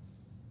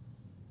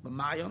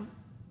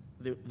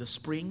 the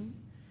spring,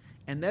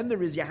 and then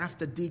there is, you have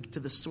to dig to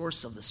the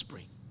source of the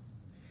spring.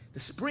 The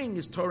spring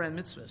is Torah and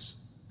mitzvahs.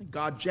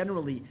 God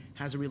generally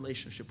has a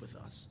relationship with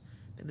us.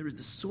 Then there is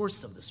the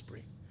source of the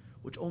spring,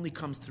 which only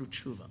comes through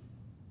tshuva,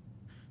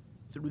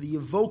 through the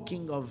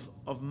evoking of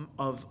rachmim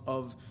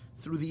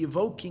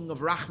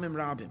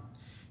rabim.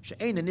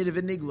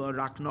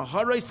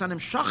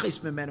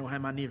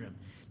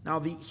 Now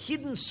the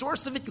hidden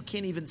source of it you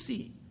can't even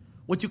see.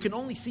 What you can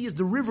only see is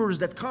the rivers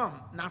that come,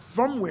 not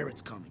from where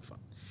it's coming from.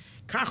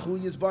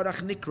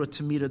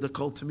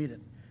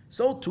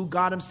 So too,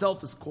 God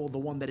Himself is called the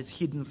one that is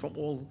hidden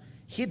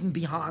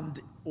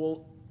beyond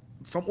all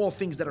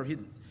things that are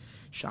hidden.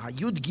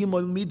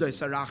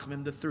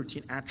 The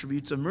 13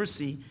 attributes of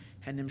mercy,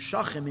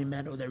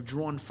 they're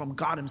drawn from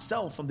God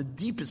Himself, from the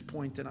deepest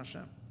point in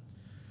Hashem.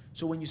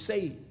 So when you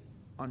say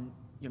on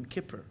Yom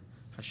Kippur,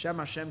 Hashem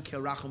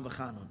Ke'el Rachum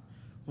V'Chanun,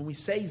 when we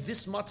say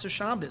this Matzah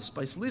Shabbos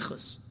by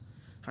Slichus,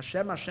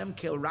 Hashem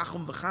Ke'el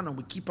Rachum V'Chanun,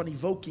 we keep on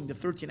evoking the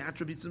 13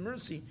 attributes of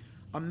mercy.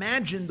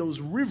 Imagine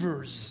those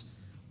rivers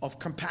of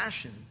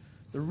compassion,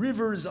 the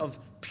rivers of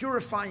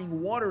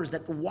purifying waters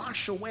that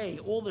wash away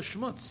all the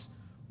shmutz.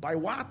 By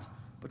what?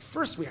 But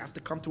first we have to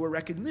come to a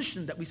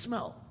recognition that we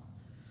smell.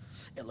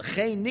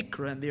 Elchei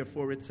Nikra, and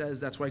therefore it says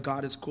that's why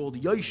God is called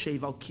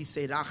Yoshev al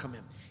Kisei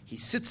Rachamim. He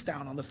sits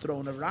down on the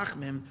throne of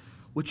Rachamim,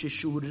 which is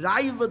Shu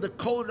Raiva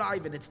D'chol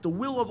Raivin. It's the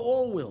will of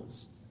all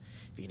wills.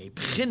 But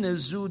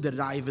here's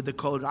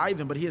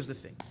the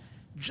thing.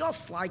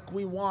 Just like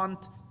we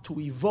want to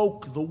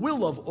evoke the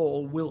will of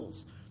all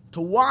wills,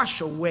 to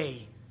wash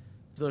away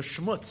the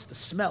shmutz, the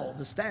smell,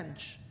 the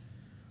stench,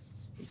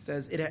 he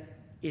says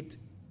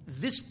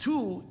this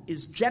too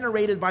is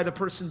generated by the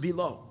person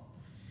below.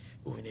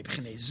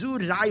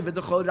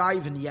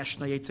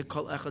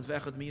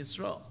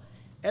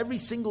 Every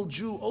single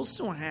Jew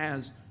also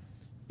has,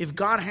 if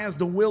God has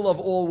the will of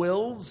all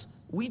wills,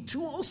 we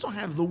too also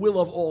have the will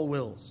of all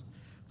wills.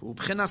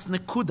 That's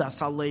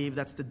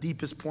the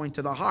deepest point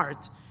of the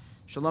heart.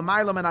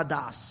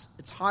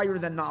 It's higher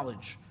than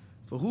knowledge.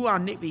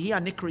 And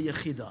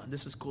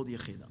this is called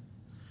Yechida.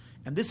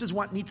 And this is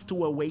what needs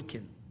to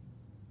awaken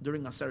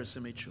during Aseret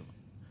Simei Tshuva.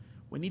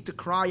 We need to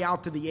cry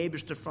out to the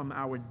Eibishter from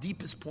our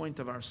deepest point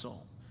of our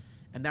soul.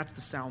 And that's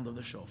the sound of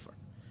the shofar.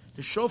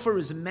 The shofar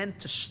is meant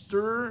to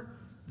stir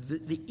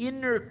the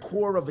inner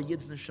core of a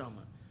Yid's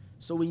neshama.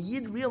 So a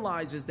Yid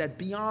realizes that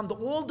beyond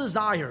all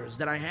desires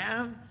that I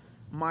have,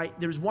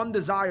 there's one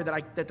desire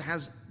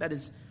that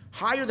is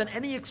higher than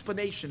any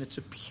explanation. It's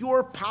a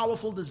pure,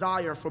 powerful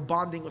desire for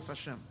bonding with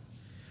Hashem.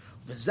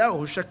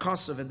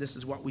 And this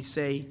is what we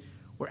say.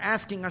 We're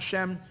asking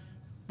Hashem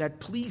that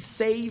please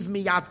save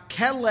me at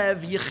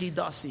Kelev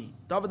Yechidasi.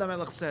 David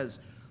HaMelech says,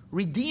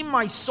 redeem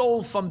my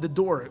soul from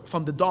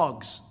the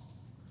dogs.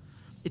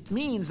 It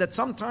means that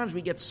sometimes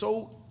we get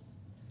so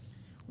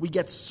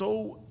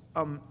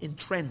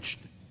entrenched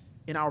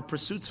in our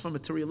pursuits for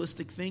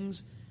materialistic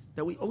things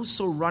that we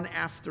also run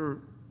after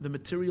the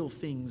material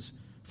things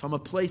from a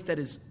place that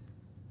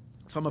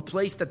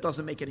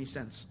doesn't make any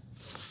sense,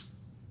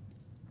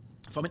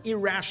 from an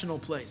irrational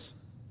place.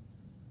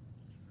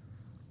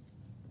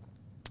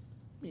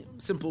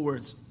 Simple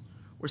words.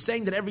 We're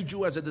saying that every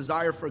Jew has a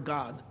desire for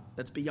God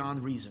that's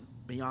beyond reason,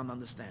 beyond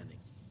understanding,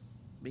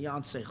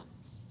 beyond seichel.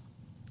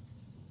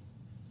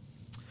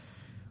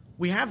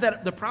 We have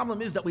that. The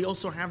problem is that we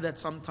also have that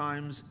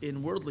sometimes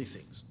in worldly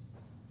things.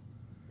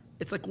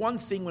 It's like one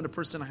thing when a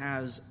person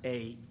has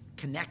a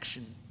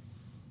connection,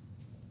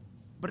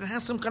 but it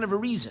has some kind of a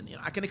reason.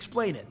 I can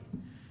explain it.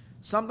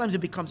 Sometimes it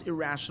becomes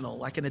irrational,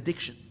 like an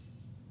addiction.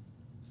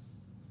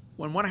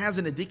 When one has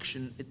an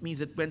addiction, it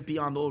means it went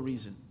beyond all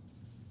reason.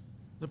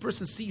 The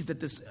person sees that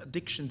this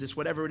addiction, this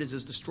whatever it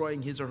is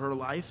destroying his or her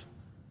life.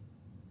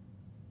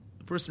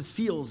 The person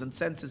feels and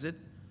senses it,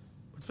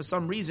 but for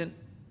some reason,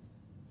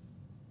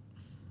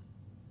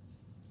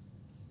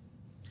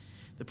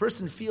 the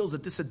person feels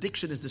that this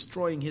addiction is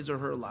destroying his or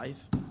her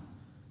life,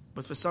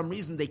 but for some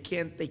reason they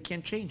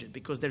can't change it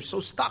because they're so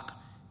stuck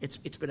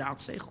it's without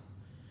seichel.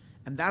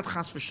 And that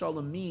chas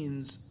v'shalom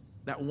means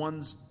that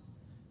one's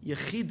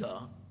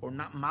yechida, or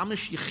not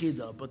mamish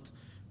yechida, but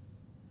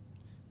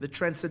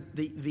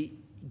the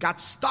got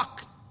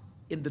stuck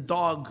in the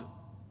dog,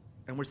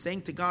 and we're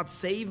saying to God,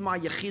 save my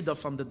yechida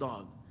from the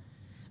dog.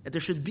 That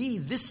there should be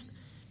this,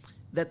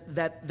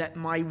 that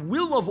my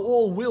will of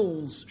all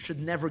wills should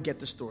never get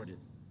distorted.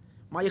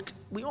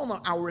 We all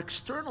know our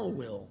external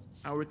will,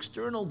 our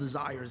external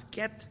desires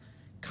get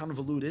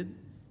convoluted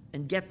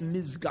and get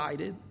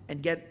misguided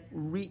and get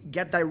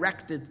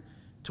directed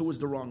towards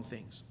the wrong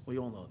things. We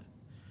all know that.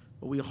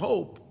 But we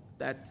hope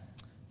that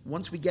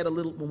once we get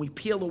when we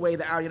peel away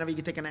the apple, you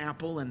can take an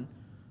apple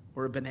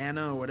or a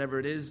banana or whatever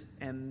it is,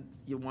 and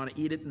you want to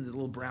eat it in this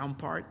little brown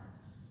part.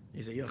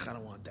 You say, I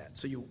don't want that.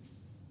 So you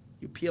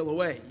peel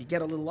away. You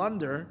get a little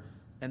under,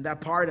 and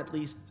that part at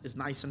least is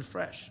nice and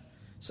fresh.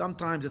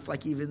 Sometimes it's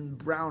like even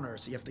browner,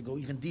 so you have to go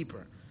even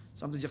deeper.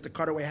 Sometimes you have to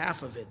cut away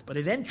half of it. But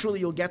eventually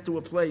you'll get to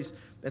a place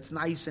that's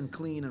nice and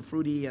clean and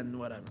fruity and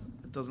whatever.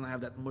 It doesn't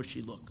have that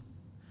mushy look.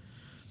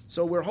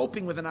 So we're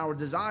hoping within our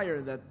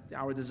desire that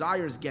our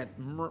desires get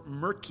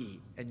murky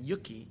and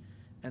yucky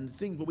and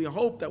things, but we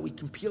hope that we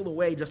can peel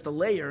away just a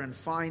layer and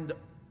find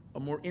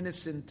a more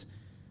innocent,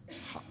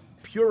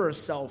 purer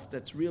self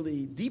that's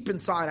really deep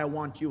inside, I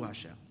want you,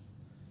 Hashem.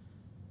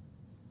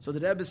 So the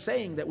Rebbe is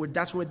saying that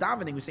that's what we're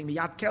davening. We're saying,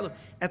 Miyat Kelem,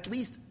 at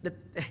least that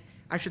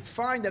I should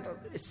find that,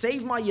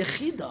 save my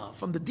yechida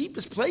from the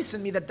deepest place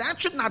in me,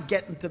 that should not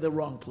get into the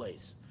wrong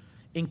place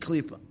in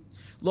Klippa.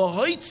 Lo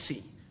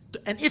hoitzi,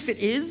 and if it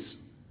is,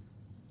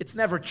 it's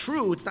never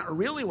true, it's not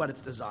really what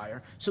it's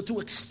desire, so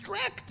to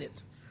extract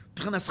it,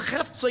 one's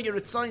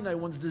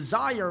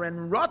desire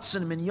and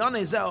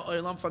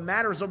ratzon from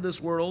matters of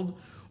this world,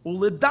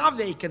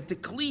 uledavek, and to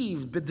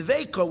cleave,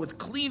 bedveka, with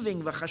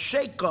cleaving,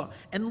 v'chasheka,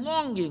 and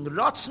longing,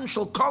 ratzon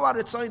shel kol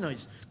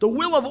ha'retzonos, the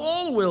will of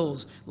all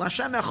wills,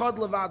 l'Hashem echad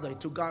levadai,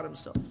 to God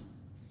Himself.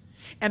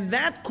 And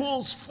that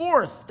calls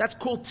forth, that's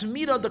called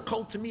Tamira, the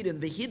kol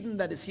Tamirin, the hidden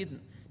that is hidden.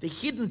 The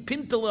hidden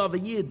pintala of a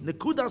yid, the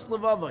kudas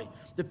levavai,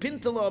 the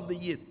pintala of the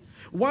yid.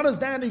 What does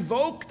that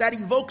evoke? That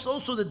evokes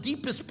also the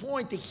deepest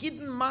point, the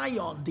hidden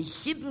mayon, the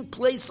hidden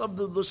place of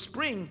the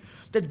spring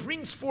that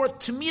brings forth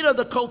Tamira,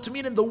 the kol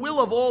Tamirin, the will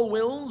of all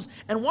wills.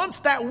 And once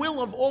that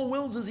will of all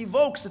wills is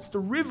evoked, it's the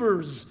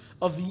rivers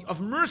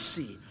of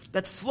mercy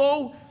that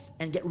flow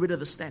and get rid of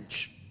the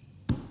stench.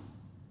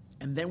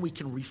 And then we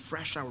can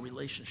refresh our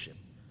relationship.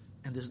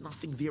 And there's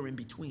nothing there in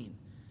between.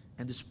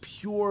 And this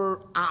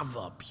pure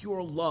ava,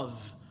 pure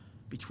love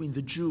between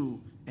the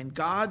Jew and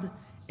God,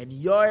 and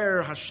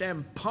Yair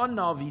Hashem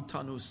Panav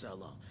Itanu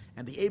Sela.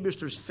 And the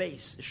Eibishter's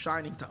face is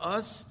shining to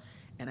us,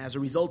 and as a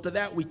result of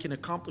that, we can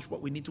accomplish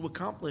what we need to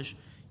accomplish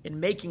in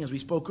making, as we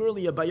spoke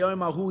earlier,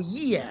 Bayom Ahu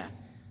Yiyeh,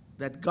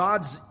 that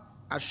God's,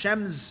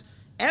 Hashem's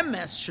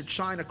emes should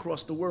shine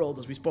across the world,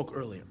 as we spoke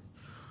earlier.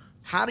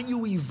 How do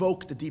you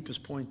evoke the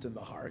deepest point in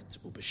the heart?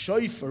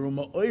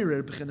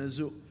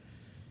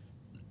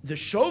 The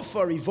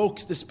shofar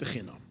evokes this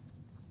bechina.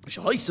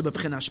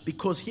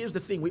 Because here's the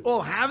thing, we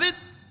all have it,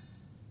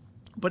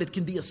 but it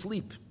can be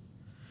asleep.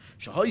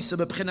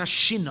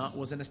 Shina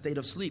was in a state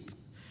of sleep.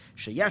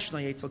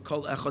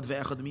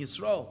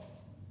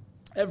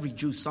 Every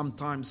Jew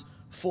sometimes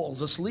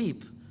falls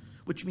asleep,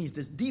 which means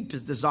this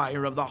deepest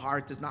desire of the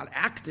heart is not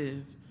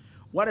active.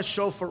 What is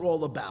shofar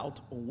all about?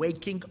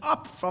 Waking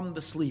up from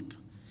the sleep.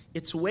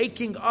 It's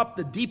waking up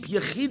the deep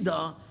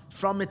yechida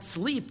from its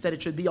sleep, that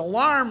it should be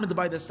alarmed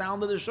by the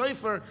sound of the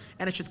shofar,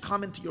 and it should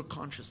come into your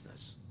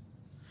consciousness.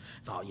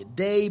 Now,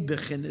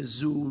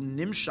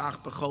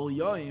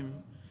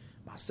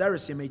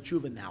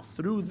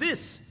 through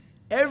this,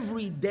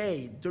 every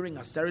day during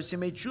Aseres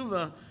Yemei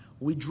Tshuva,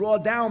 we draw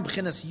down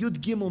b'chinas Yud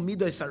Gimel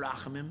Midos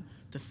HaRachamim,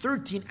 the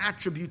 13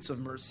 attributes of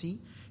mercy,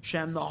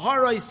 Shem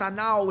Naharai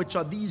Sanal, which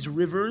are these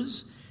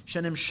rivers,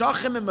 Shenim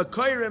Shachim and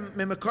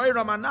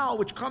Mekayram Anal,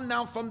 which come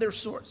down from their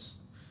source.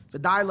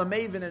 V'dai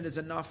Lamevin, it is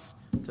enough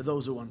to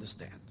those who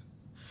understand.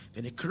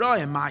 And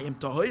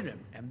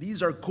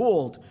these are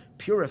called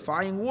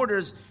purifying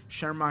waters.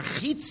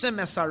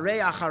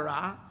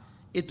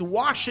 It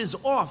washes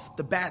off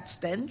the bad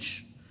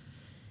stench.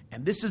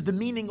 And this is the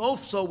meaning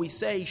also, we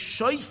say,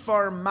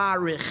 shofar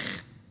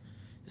marich.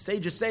 The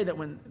sages say that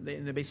when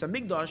in the Beis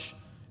HaMikdash,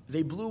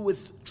 they blew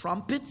with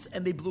trumpets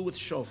and they blew with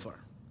shofar.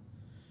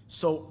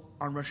 So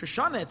on Rosh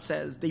Hashanah it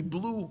says they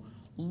blew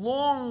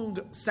long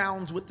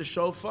sounds with the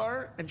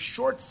shofar and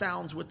short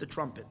sounds with the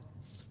trumpet.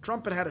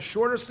 Trumpet had a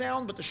shorter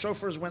sound, but the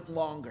shofars went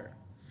longer.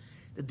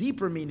 The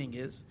deeper meaning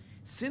is,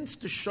 since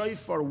the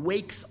shofar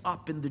wakes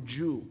up in the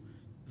Jew,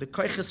 the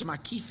koiches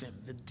makifim,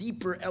 the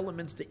deeper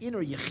elements, the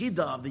inner yechida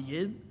of the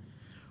yid,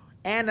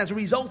 and as a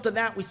result of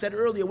that, we said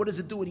earlier, what does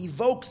it do? It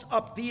evokes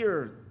up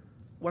there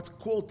what's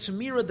called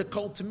Tamira, the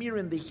kol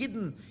Tamirin, the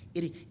hidden.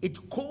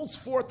 It calls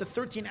forth the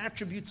 13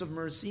 attributes of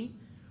mercy,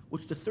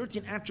 which the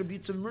 13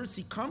 attributes of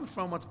mercy come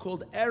from what's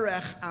called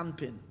erech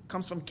anpin,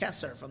 comes from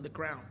keser, from the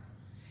crown.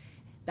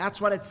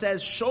 That's what it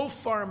says,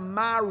 shofar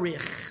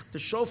marich. The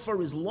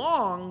shofar is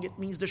long. It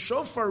means the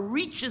shofar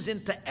reaches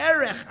into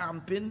erech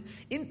ampin,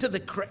 into the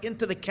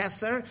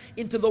keser,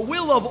 into the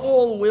will of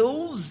all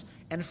wills,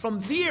 and from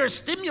there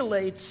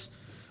stimulates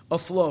a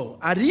flow.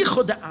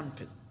 Aricho de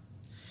ampin.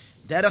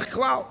 Derech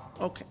klal.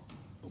 Okay.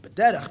 But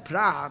derech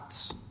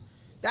prat,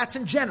 that's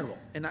in general.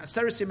 In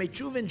Aseres Yemei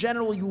Tshuva, in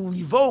general, you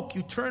revoke,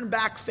 you turn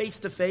back face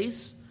to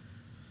face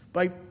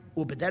by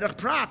ubederech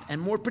prat,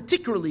 and more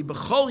particularly,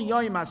 b'chol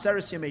yoyim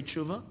Aseres Yemei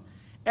Tshuva,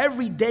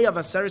 every day of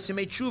Aseres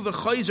Yemei Tshuva,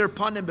 choizer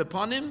panim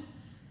bepanim,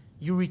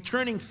 you're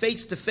returning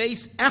face to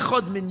face,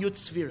 echad min yut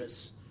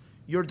sfiras.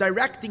 You're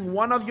directing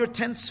one of your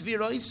 10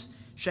 sfiros,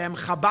 shem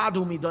chabad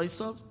hu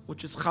midoisav,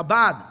 which is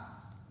chabad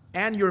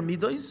and your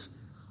midos.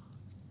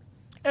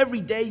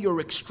 Every day you're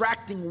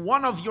extracting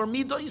one of your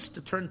midos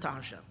to turn to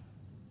Hashem.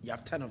 You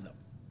have 10 of them.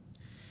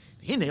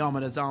 Hine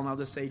Yomar Azal, now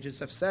the sages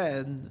have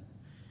said,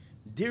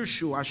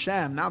 Dirshu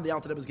Hashem, now the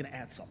Alter Rebbe is going to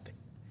add something.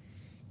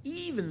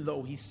 Even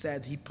though he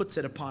said he puts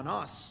it upon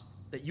us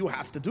that you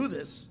have to do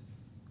this,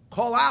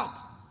 call out.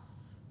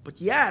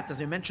 But yet,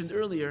 as I mentioned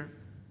earlier,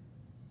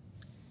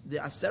 the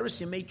Aseres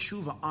Yemei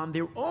Tshuva on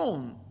their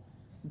own,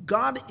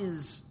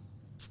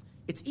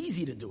 it's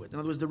easy to do it. In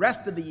other words, the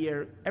rest of the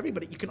year,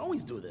 everybody, you can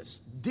always do this.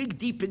 Dig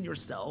deep in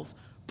yourself,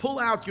 pull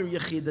out your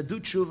Yechidah, do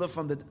Tshuva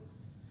from the...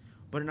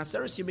 But in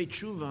Aseres Yemei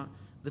Tshuva,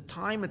 the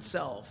time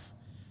itself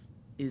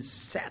is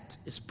set,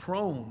 is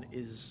prone,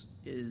 is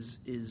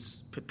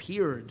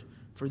prepared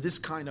for this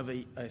kind of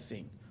a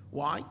thing.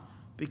 Why?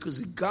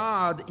 Because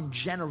God in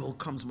general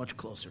comes much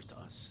closer to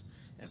us.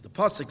 As the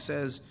pasuk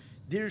says,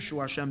 Dirshu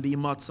Hashem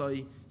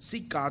b'yimatzai,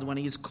 seek God when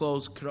He is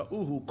close.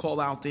 Kra'uhu, call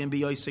out to Him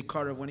b'yoisei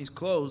karev when He's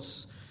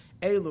close.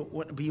 Elu,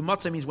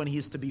 b'yimatzai means when He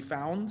is to be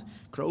found.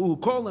 Kra'uhu,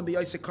 call Him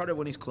b'yoisei karev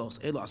when He's close.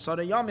 Elu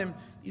asara yamim,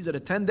 these are the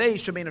 10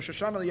 days shebein Rosh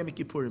Hashanah Yom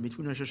Kippurim,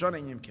 between Rosh Hashanah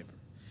and Yom Kippur.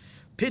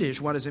 Piddish,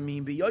 what does it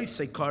mean?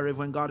 B'yoisei karev,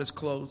 when God is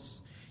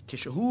close.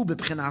 Kishahu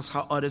b'pchenas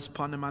ha'aretz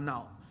panim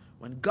anal,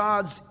 when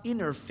God's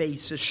inner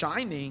face is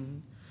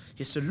shining.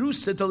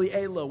 Hisarusa dali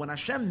elo, when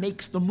Hashem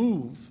makes the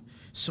move.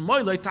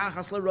 When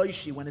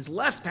His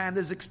left hand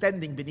is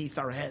extending beneath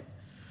our head.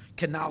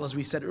 Canal, as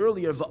we said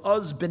earlier,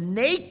 v'oz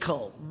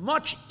b'neikel,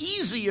 much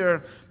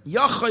easier.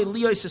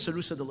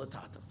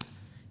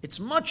 It's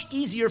much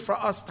easier for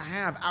us to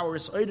have our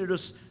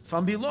Eidurus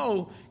from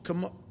below,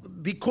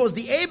 because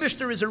the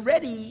Eibishter is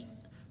already,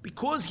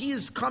 because He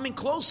is coming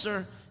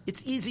closer,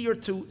 it's easier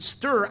to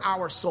stir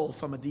our soul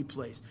from a deep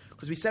place.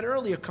 Because we said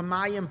earlier,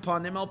 kamayim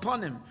panim el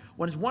panim.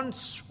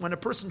 When a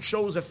person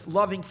shows a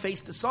loving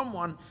face to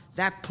someone,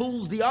 that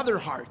pulls the other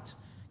heart.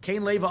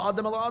 Kain leva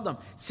adam el adam.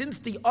 Since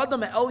the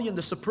Adam Elyon,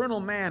 the supernal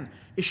man,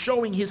 is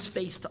showing his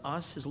face to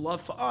us, his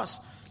love for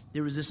us,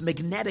 there is this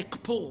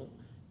magnetic pull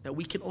that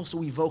we can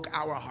also evoke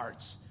our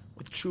hearts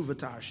with tshuva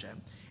to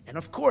Hashem. And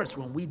of course,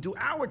 when we do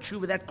our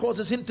tshuva, that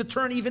causes Him to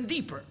turn even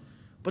deeper.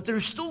 But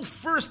there's still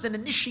first an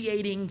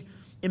initiating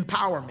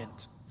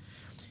empowerment.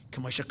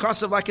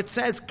 Like it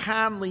says,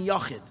 kan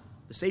liyachid.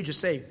 The sages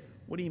say,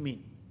 what do you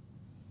mean?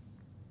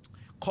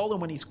 Call Him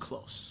when He's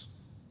close.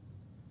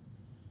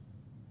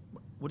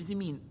 What does He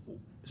mean?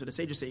 So the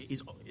sages say,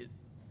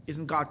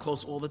 isn't God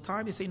close all the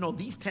time? They say, no,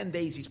 these 10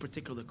 days He's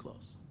particularly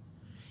close.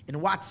 In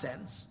what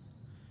sense?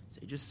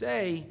 Sages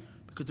say,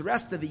 because the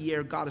rest of the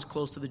year God is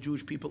close to the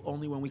Jewish people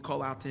only when we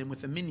call out to Him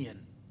with a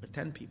minyan, with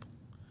 10 people.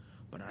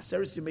 But in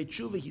Aseres Yemei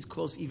Tshuva, He's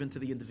close even to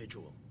the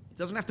individual. It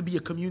doesn't have to be a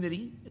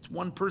community. It's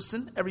one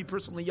person, every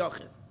person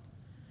liyachid.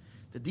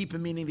 The deeper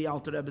meaning the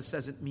Alter Rebbe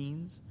says it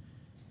means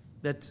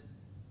that's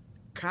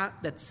on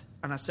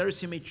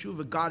Aseres Yemei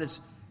Tshuva, God is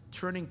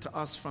turning to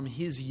us from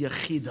His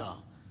yechidah,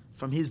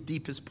 from His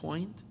deepest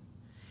point,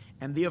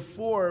 and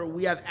therefore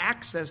we have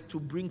access to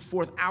bring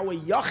forth our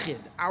yachid.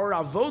 Our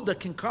avoda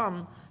can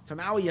come from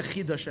our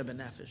yechidah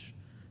shebenefesh,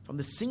 from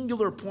the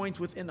singular point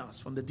within us,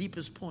 from the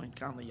deepest point,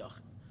 kan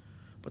liyachid.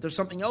 But there's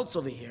something else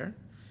over here.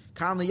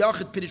 Kan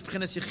liyachid pirish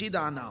b'chinas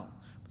yechidah anal.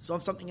 So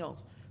something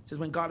else. It says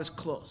when God is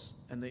close,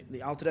 and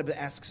the Alter Rebbe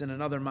asks in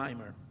another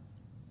mimer,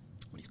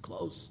 when He's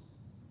close,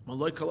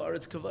 Maloi kol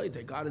haaretz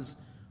kavod, God is,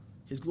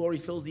 His glory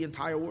fills the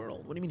entire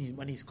world. What do you mean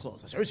when He's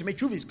close? Aseres Yemei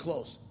Tshuva, He's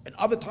close, and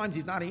other times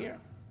He's not here.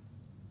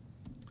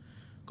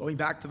 Going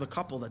back to the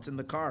couple that's in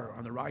the car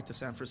on the ride to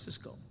San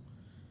Francisco,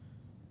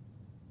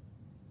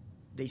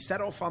 they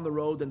set off on the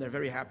road and they're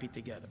very happy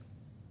together.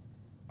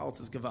 Alts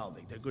is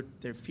gewaldig. They're good.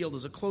 They feel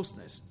there's a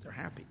closeness. They're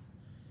happy.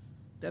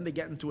 Then they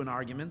get into an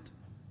argument,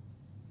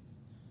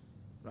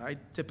 right?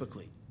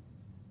 Typically,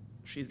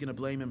 she's going to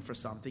blame him for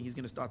something. He's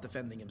going to start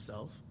defending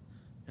himself.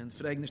 And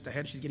Fregnish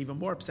Tahen, she's getting even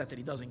more upset that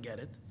he doesn't get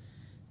it.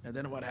 And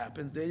then what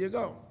happens? There you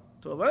go.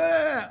 So,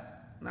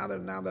 now they're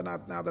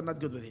not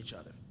good with each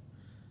other.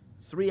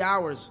 3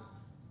 hours,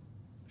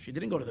 she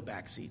didn't go to the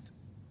back seat.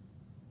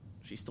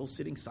 She's still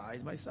sitting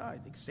side by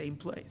side, the same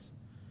place.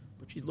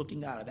 But she's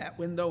looking out of that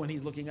window and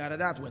he's looking out of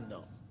that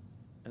window.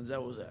 And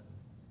that was it.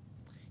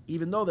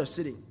 Even though they're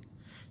sitting.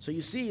 So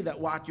you see that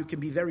you can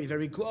be very,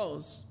 very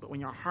close, but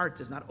when your heart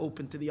is not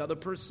open to the other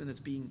person,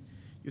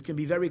 you can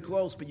be very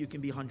close, but you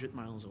can be 100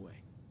 miles away.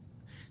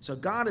 So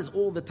God is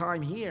all the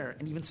time here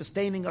and even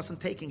sustaining us and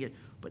taking it.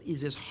 But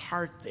is his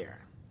heart there?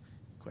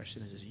 The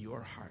question is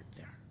your heart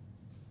there?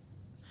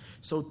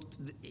 So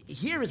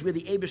here is where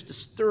the Eibishter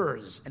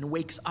stirs and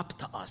wakes up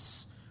to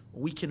us.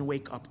 We can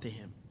wake up to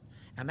him.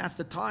 And that's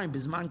the time,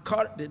 Bizman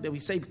that we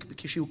say,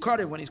 Kishu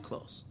Karev, when he's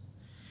close.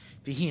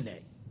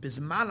 Vihine,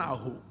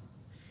 Bizmanahu.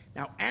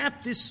 Now,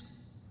 at this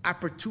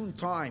opportune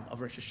time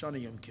of Rosh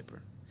Hashanah Yom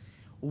Kippur,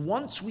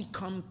 once we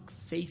come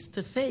face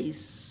to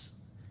face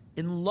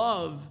in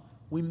love,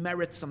 we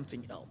merit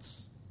something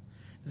else.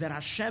 That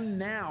Hashem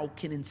now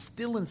can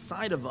instill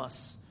inside of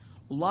us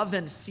love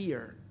and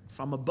fear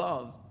from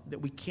above that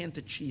we can't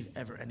achieve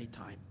ever any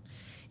time.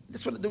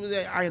 That's what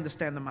I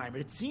understand the Maimer.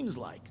 It seems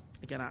like,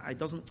 again,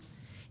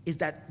 is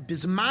that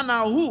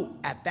Bizmanahu,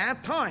 at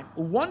that time,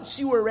 once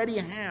you already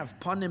have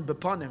panim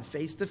bepanim,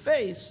 face to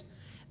face,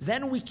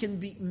 then we can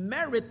be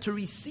merit to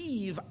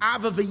receive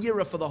Ava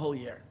V'yira for the whole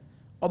year,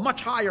 a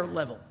much higher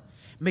level.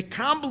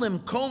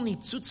 Mekamblim kol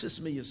nitzutzis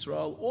me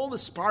Yisrael, all the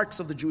sparks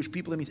of the Jewish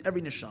people, that means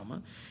every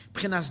neshama,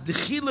 b'chinas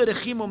dechila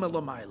rechimu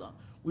melamayla.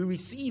 We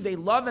receive a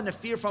love and a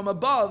fear from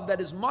above that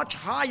is much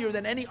higher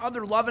than any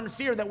other love and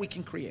fear that we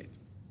can create.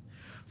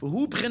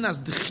 V'hu b'chinas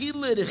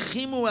dechila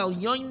rechimu el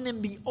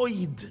yonim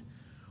bi'oid,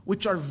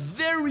 which are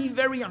very,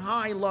 very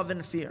high love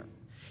and fear.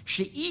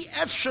 She'i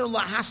efshar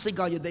lahasig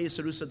al yedei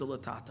serusa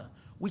delatata.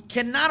 We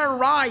cannot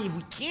arrive,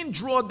 we can't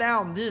draw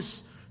down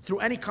this through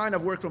any kind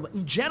of work.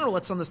 In general,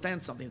 let's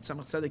understand something.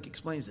 Tzemach Tzedek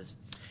explains this.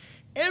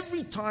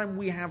 Every time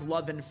we have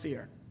love and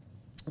fear,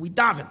 we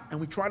daven and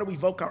we try to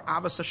evoke our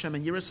Avas Hashem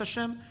and Yiras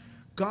Hashem,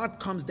 God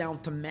comes down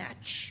to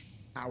match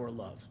our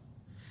love.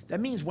 That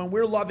means when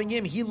we're loving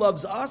him, he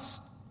loves us,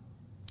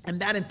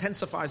 and that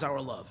intensifies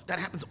our love. That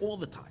happens all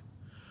the time.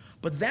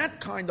 But that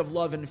kind of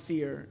love and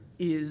fear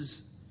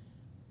is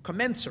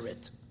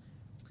commensurate.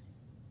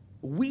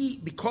 We,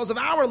 because of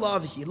our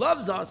love, he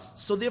loves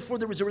us, so therefore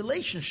there is a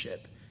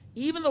relationship.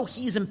 Even though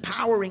he's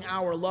empowering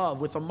our love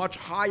with a much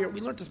higher,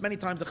 we learned this many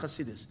times in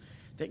Chassidus,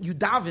 that you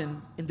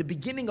daven, in the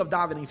beginning of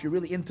davening, if you're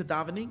really into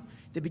davening,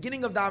 the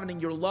beginning of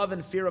davening, your love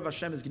and fear of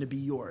Hashem is going to be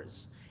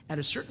yours. At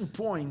a certain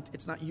point,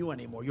 it's not you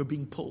anymore. You're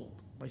being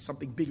pulled by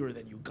something bigger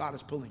than you. God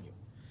is pulling you.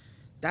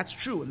 That's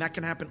true, and that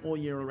can happen all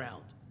year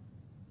around.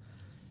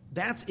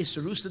 That's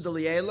Isarusa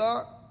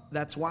D'Liela.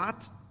 That's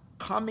what?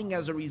 Coming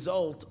as a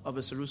result of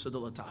a Isarusa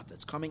D'Latata.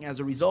 It's coming as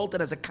a result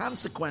and as a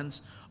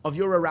consequence of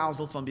your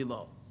arousal from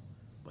below.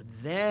 But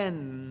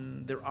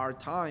then there's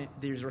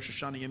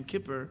Rosh Hashanah Yom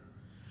Kippur,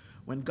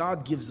 when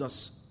God gives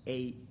us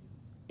a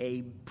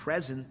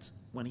present,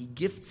 when he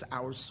gifts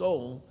our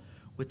soul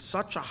with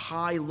such a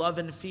high love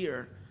and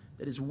fear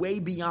that is way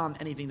beyond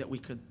anything that we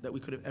could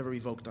have ever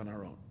evoked on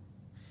our own.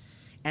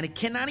 And it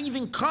cannot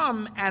even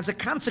come as a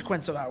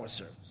consequence of our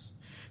service.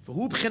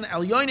 Like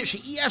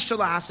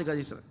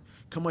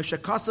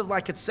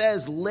it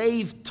says,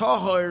 Leiv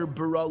Tahor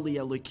Barali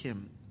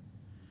Elokim.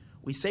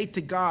 We say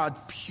to God,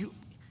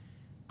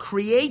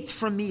 create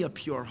from me a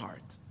pure heart.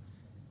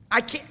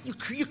 I can't.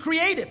 You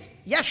create it.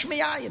 Yesh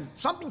me'ayin,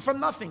 something from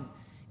nothing.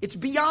 It's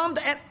beyond.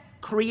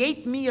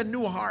 Create me a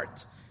new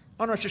heart.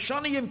 On Rosh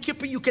Hashanah Yom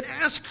Kippur, you can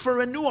ask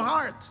for a new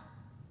heart.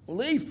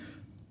 Leave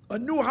a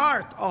new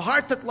heart, a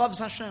heart that loves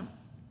Hashem.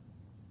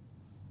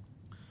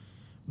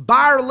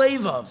 Bar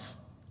Levav,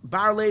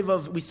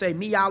 we say,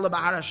 Mi Ya'ala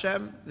B'Har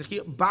Hashem,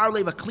 Bar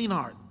Lev, a clean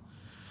heart.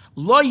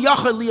 Lo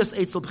yachal liyas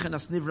eitzel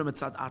b'chinas nivra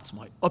mitzad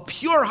atzmai. A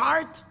pure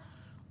heart,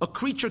 a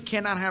creature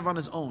cannot have on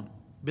his own.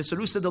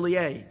 B'serusa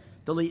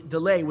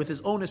delay with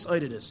his own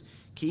oididus.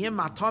 Kiyim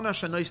matana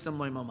shanoistem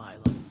loy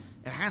mamayla.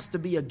 It has to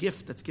be a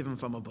gift that's given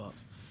from above.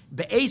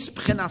 Be'eis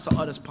b'chinas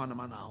ha'aras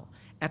panim anal.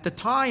 At the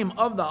time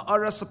of the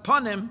aras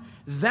panim,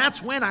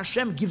 that's when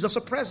Hashem gives us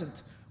a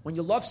present. When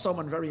you love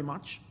someone very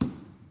much,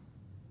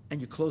 and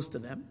you're close to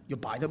them, you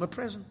buy them a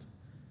present.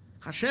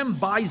 Hashem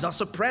buys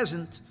us a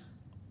present.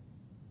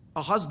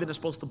 A husband is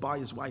supposed to buy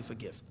his wife a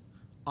gift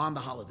on the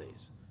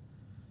holidays.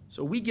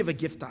 So we give a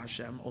gift to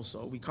Hashem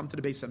also. We come to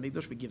the Beis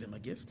HaMikdash, we give him a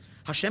gift.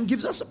 Hashem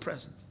gives us a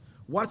present.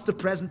 What's the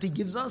present he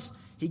gives us?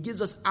 He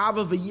gives us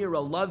Ava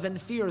V'yira, love and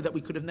fear that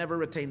we could have never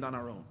retained on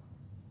our own.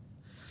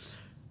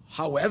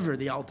 However,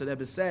 the Alter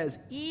Rebbe says,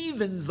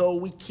 even though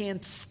we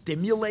can't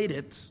stimulate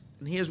it,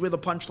 and here's where the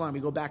punchline, we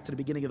go back to the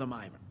beginning of the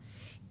Maimer.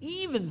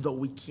 Even though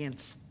we can't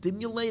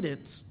stimulate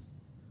it,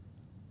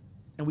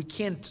 and we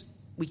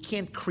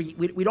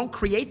don't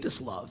create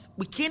this love.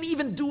 We can't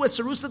even do a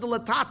Sarusa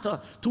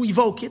D'Latata to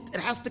evoke it. It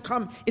has to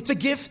come. It's a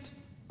gift.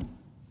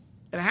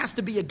 It has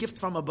to be a gift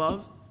from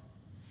above.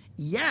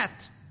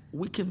 Yet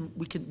we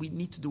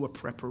need to do a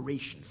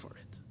preparation for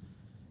it.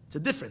 It's a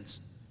difference.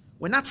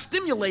 We're not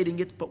stimulating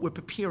it, but we're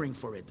preparing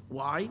for it.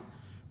 Why?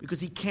 Because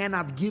he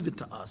cannot give it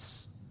to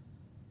us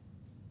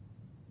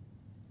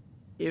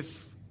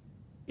if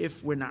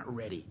we're not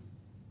ready.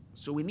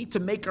 So we need to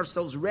make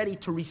ourselves ready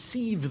to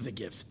receive the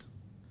gift.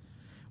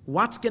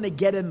 What's going to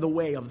get in the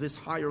way of this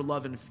higher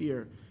love and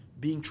fear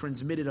being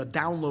transmitted or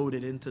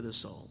downloaded into the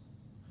soul?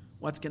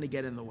 What's going to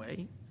get in the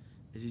way?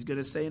 As he's going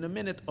to say in a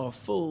minute, a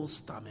full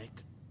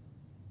stomach.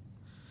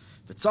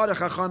 The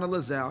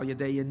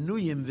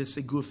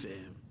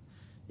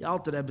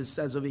Alter Rebbe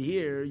says over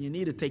here, you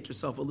need to take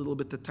yourself a little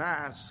bit to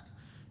task.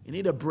 You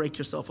need to break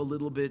yourself a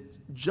little bit.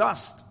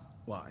 Just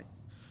why?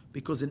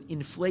 Because an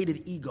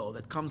inflated ego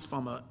that comes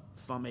from a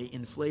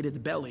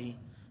inflated belly,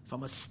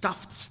 from a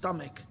stuffed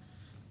stomach,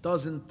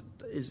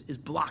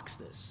 blocks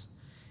this.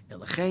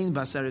 And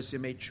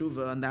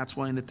that's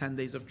why in the 10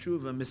 days of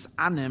tshuva,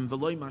 misanem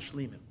v'loy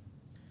mashlimim.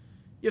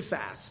 You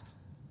fast,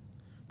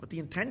 but the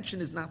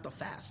intention is not the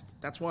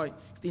fast. That's why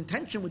if the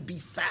intention would be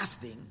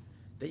fasting,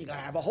 then you got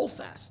to have a whole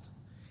fast.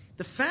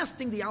 The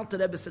fasting, the Alter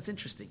Rebbe says,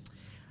 interesting.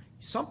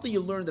 Something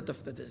you learn that a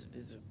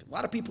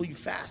lot of people you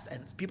fast,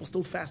 and people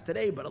still fast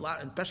today, but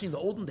especially in the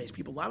olden days,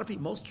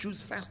 most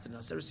Jews fasted in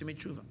Aseret Yemei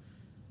Tshuva.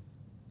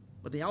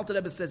 But the Alter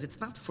Rebbe says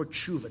it's not for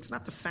tshuva, it's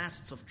not the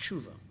fasts of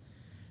tshuva.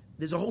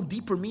 There's a whole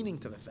deeper meaning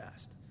to the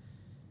fast.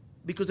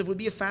 Because if it would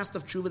be a fast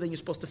of tshuva, then you're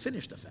supposed to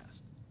finish the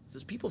fast.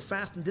 There's people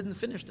fast and didn't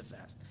finish the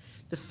fast.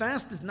 The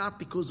fast is not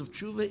because of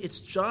tshuva, it's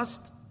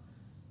just,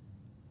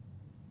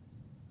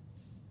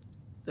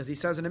 as he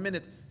says in a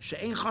minute,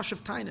 she'ein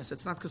chashav tainus,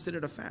 it's not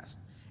considered a fast.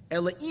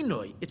 Ela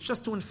inoi, it's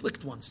just to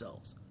inflict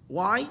oneself.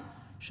 Why?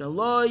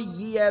 Shelo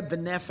yeh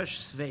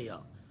b'nefesh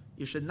sveya.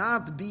 You should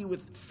not be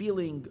with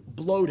feeling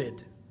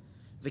bloated,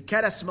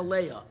 v'keres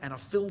maleya, and a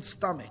filled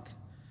stomach.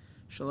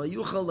 Shelo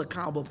yuchal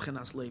lekabel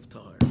b'chinas leiv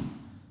tahor.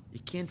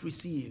 You can't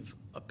receive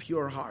a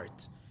pure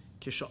heart.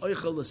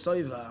 Kisha-oichel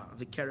l'soiva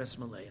v'keres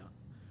maleya.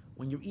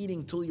 When you're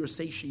eating till you're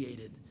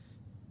satiated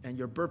and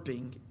you're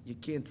burping, you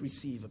can't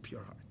receive a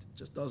pure heart. It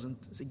just doesn't.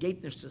 It's a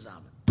gate nicht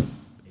zusammen,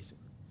 basically.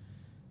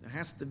 There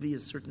has to be a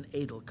certain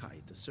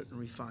edelkeit, a certain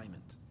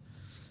refinement.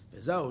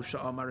 V'zau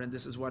sha'amar, and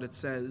this is what it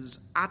says.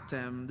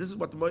 Atem. This is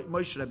what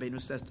Moshe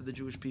Rabbeinu says to the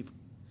Jewish people.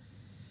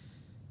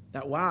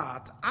 That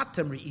what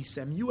atem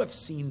re'isem, you have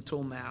seen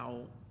till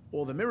now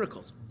all the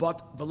miracles,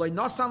 but v'loy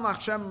nasan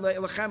lachem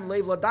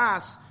leiv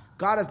ladas.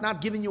 God has not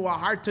given you a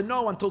heart to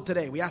know until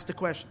today. We asked the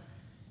question.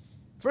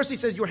 First he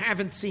says you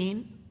haven't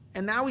seen,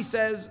 and now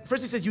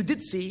first he says you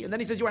did see, and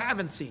then he says you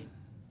haven't seen.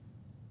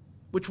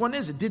 Which one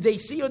is it? Did they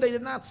see or they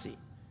did not see?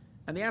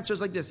 And the answer is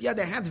like this. Yeah,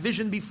 they had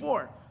vision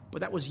before, but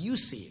that was you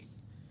seeing.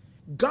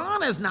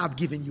 God has not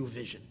given you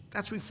vision.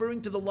 That's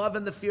referring to the love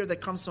and the fear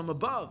that comes from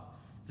above.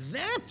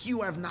 That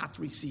you have not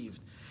received.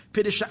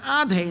 Pidisha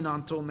adhein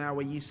until now,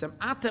 yisem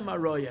atem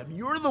aroyem.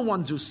 You're the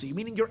ones who see,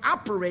 meaning you're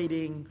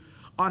operating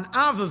on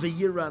ava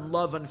v'yira and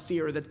love and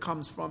fear that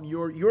comes from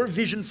your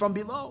vision from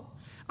below.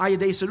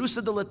 Ayadei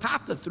serusa de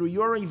latata, through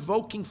your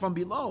evoking from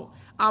below.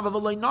 Ava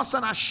v'loy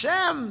nosan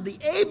Hashem, the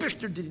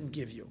Eibishter didn't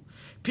give you.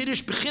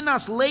 Pidish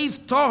b'chinas leiv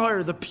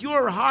tohar, the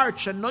pure heart,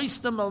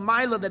 shenoistam el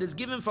maila, that is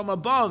given from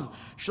above.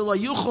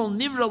 Shalayuchol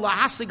nivra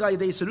lahasig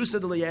ayadei serusa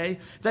de liyeh,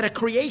 that a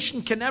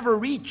creation can never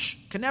reach,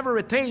 can never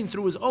attain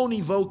through his own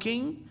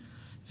evoking.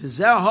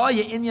 V'zeh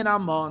ha'ya inyan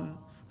amon.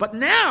 But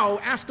now,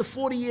 after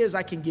 40 years,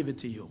 I can give it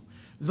to you.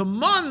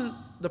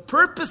 The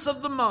purpose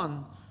of the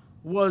man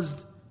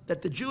was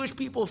that the Jewish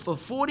people for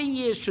 40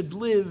 years should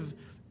live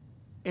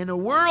in a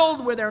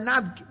world where they're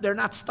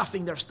not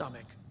stuffing their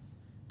stomach,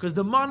 because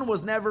the man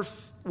was never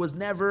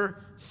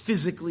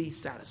physically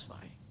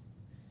satisfying.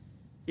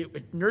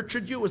 It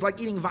nurtured you. It was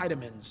like eating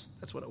vitamins.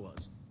 That's what it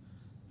was.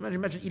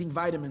 Imagine eating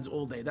vitamins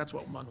all day. That's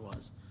what man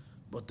was.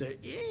 But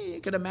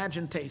you could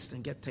imagine taste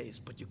and get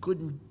taste, but you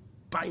couldn't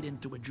bite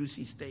into a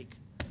juicy steak.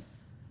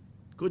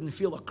 Couldn't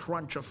feel a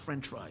crunch of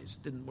French fries.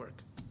 Didn't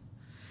work.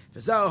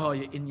 This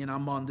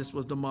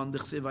was the man.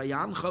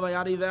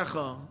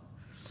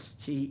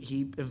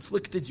 He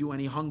inflicted you and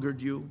he hungered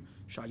you.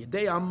 Through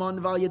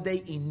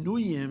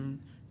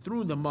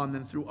the man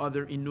and through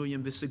other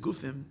inuyim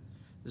v'segufim.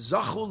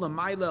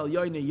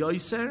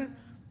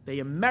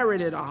 They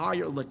merited a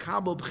higher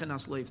lekabel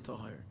b'chinas leiv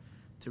tahor,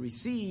 to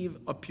receive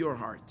a pure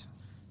heart.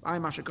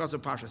 And that's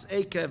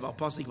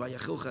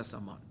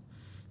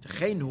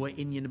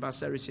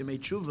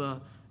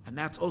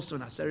also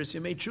in Aseret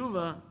Yemei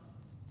Tshuva.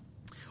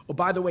 Oh,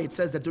 by the way, it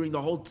says that during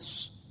the whole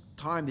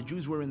time the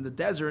Jews were in the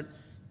desert,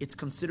 it's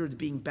considered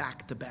being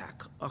back to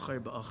back, achar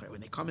ba'achar. When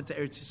they come into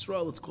Eretz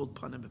Yisrael, it's called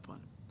panim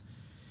b'panim.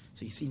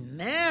 So you see,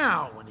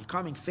 now when you're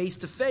coming face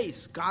to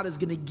face, God is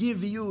going to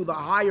give you the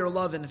higher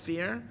love and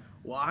fear.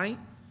 Why?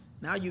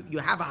 Now you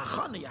have a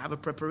hachana, you have a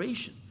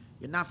preparation.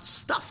 You're not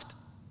stuffed.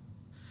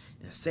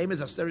 And the same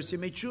as Aseret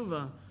Yemei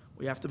Tshuva,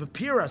 we have to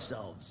prepare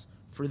ourselves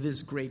for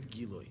this great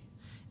gilui.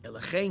 And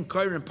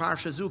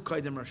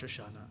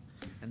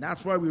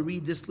that's why we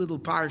read this little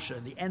parsha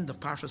in the end of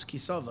Parshas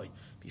Kisavai,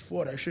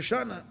 before Rosh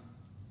Hashanah,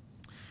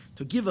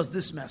 to give us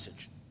this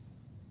message.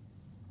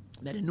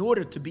 That in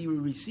order to be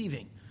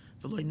receiving,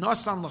 the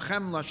Eibishter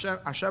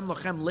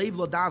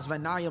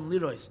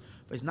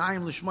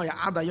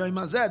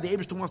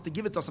wants to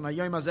give it to us on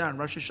Hayom Hazeh and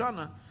Rosh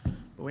Hashanah,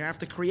 but we have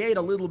to create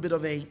a little bit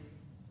of a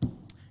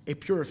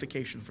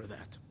purification for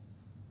that.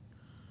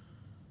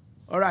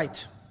 All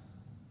right.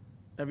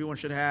 Everyone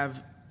should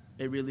have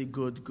a really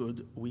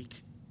good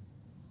week.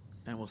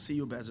 And we'll see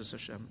you, Be'ezus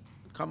Hashem.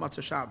 Come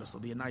Matzah Shabbos.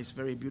 It'll be a nice,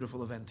 very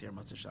beautiful event here,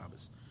 Matzah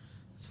Shabbos.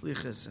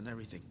 Slichas and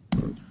everything.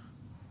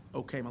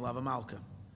 Okay, Malava Malka.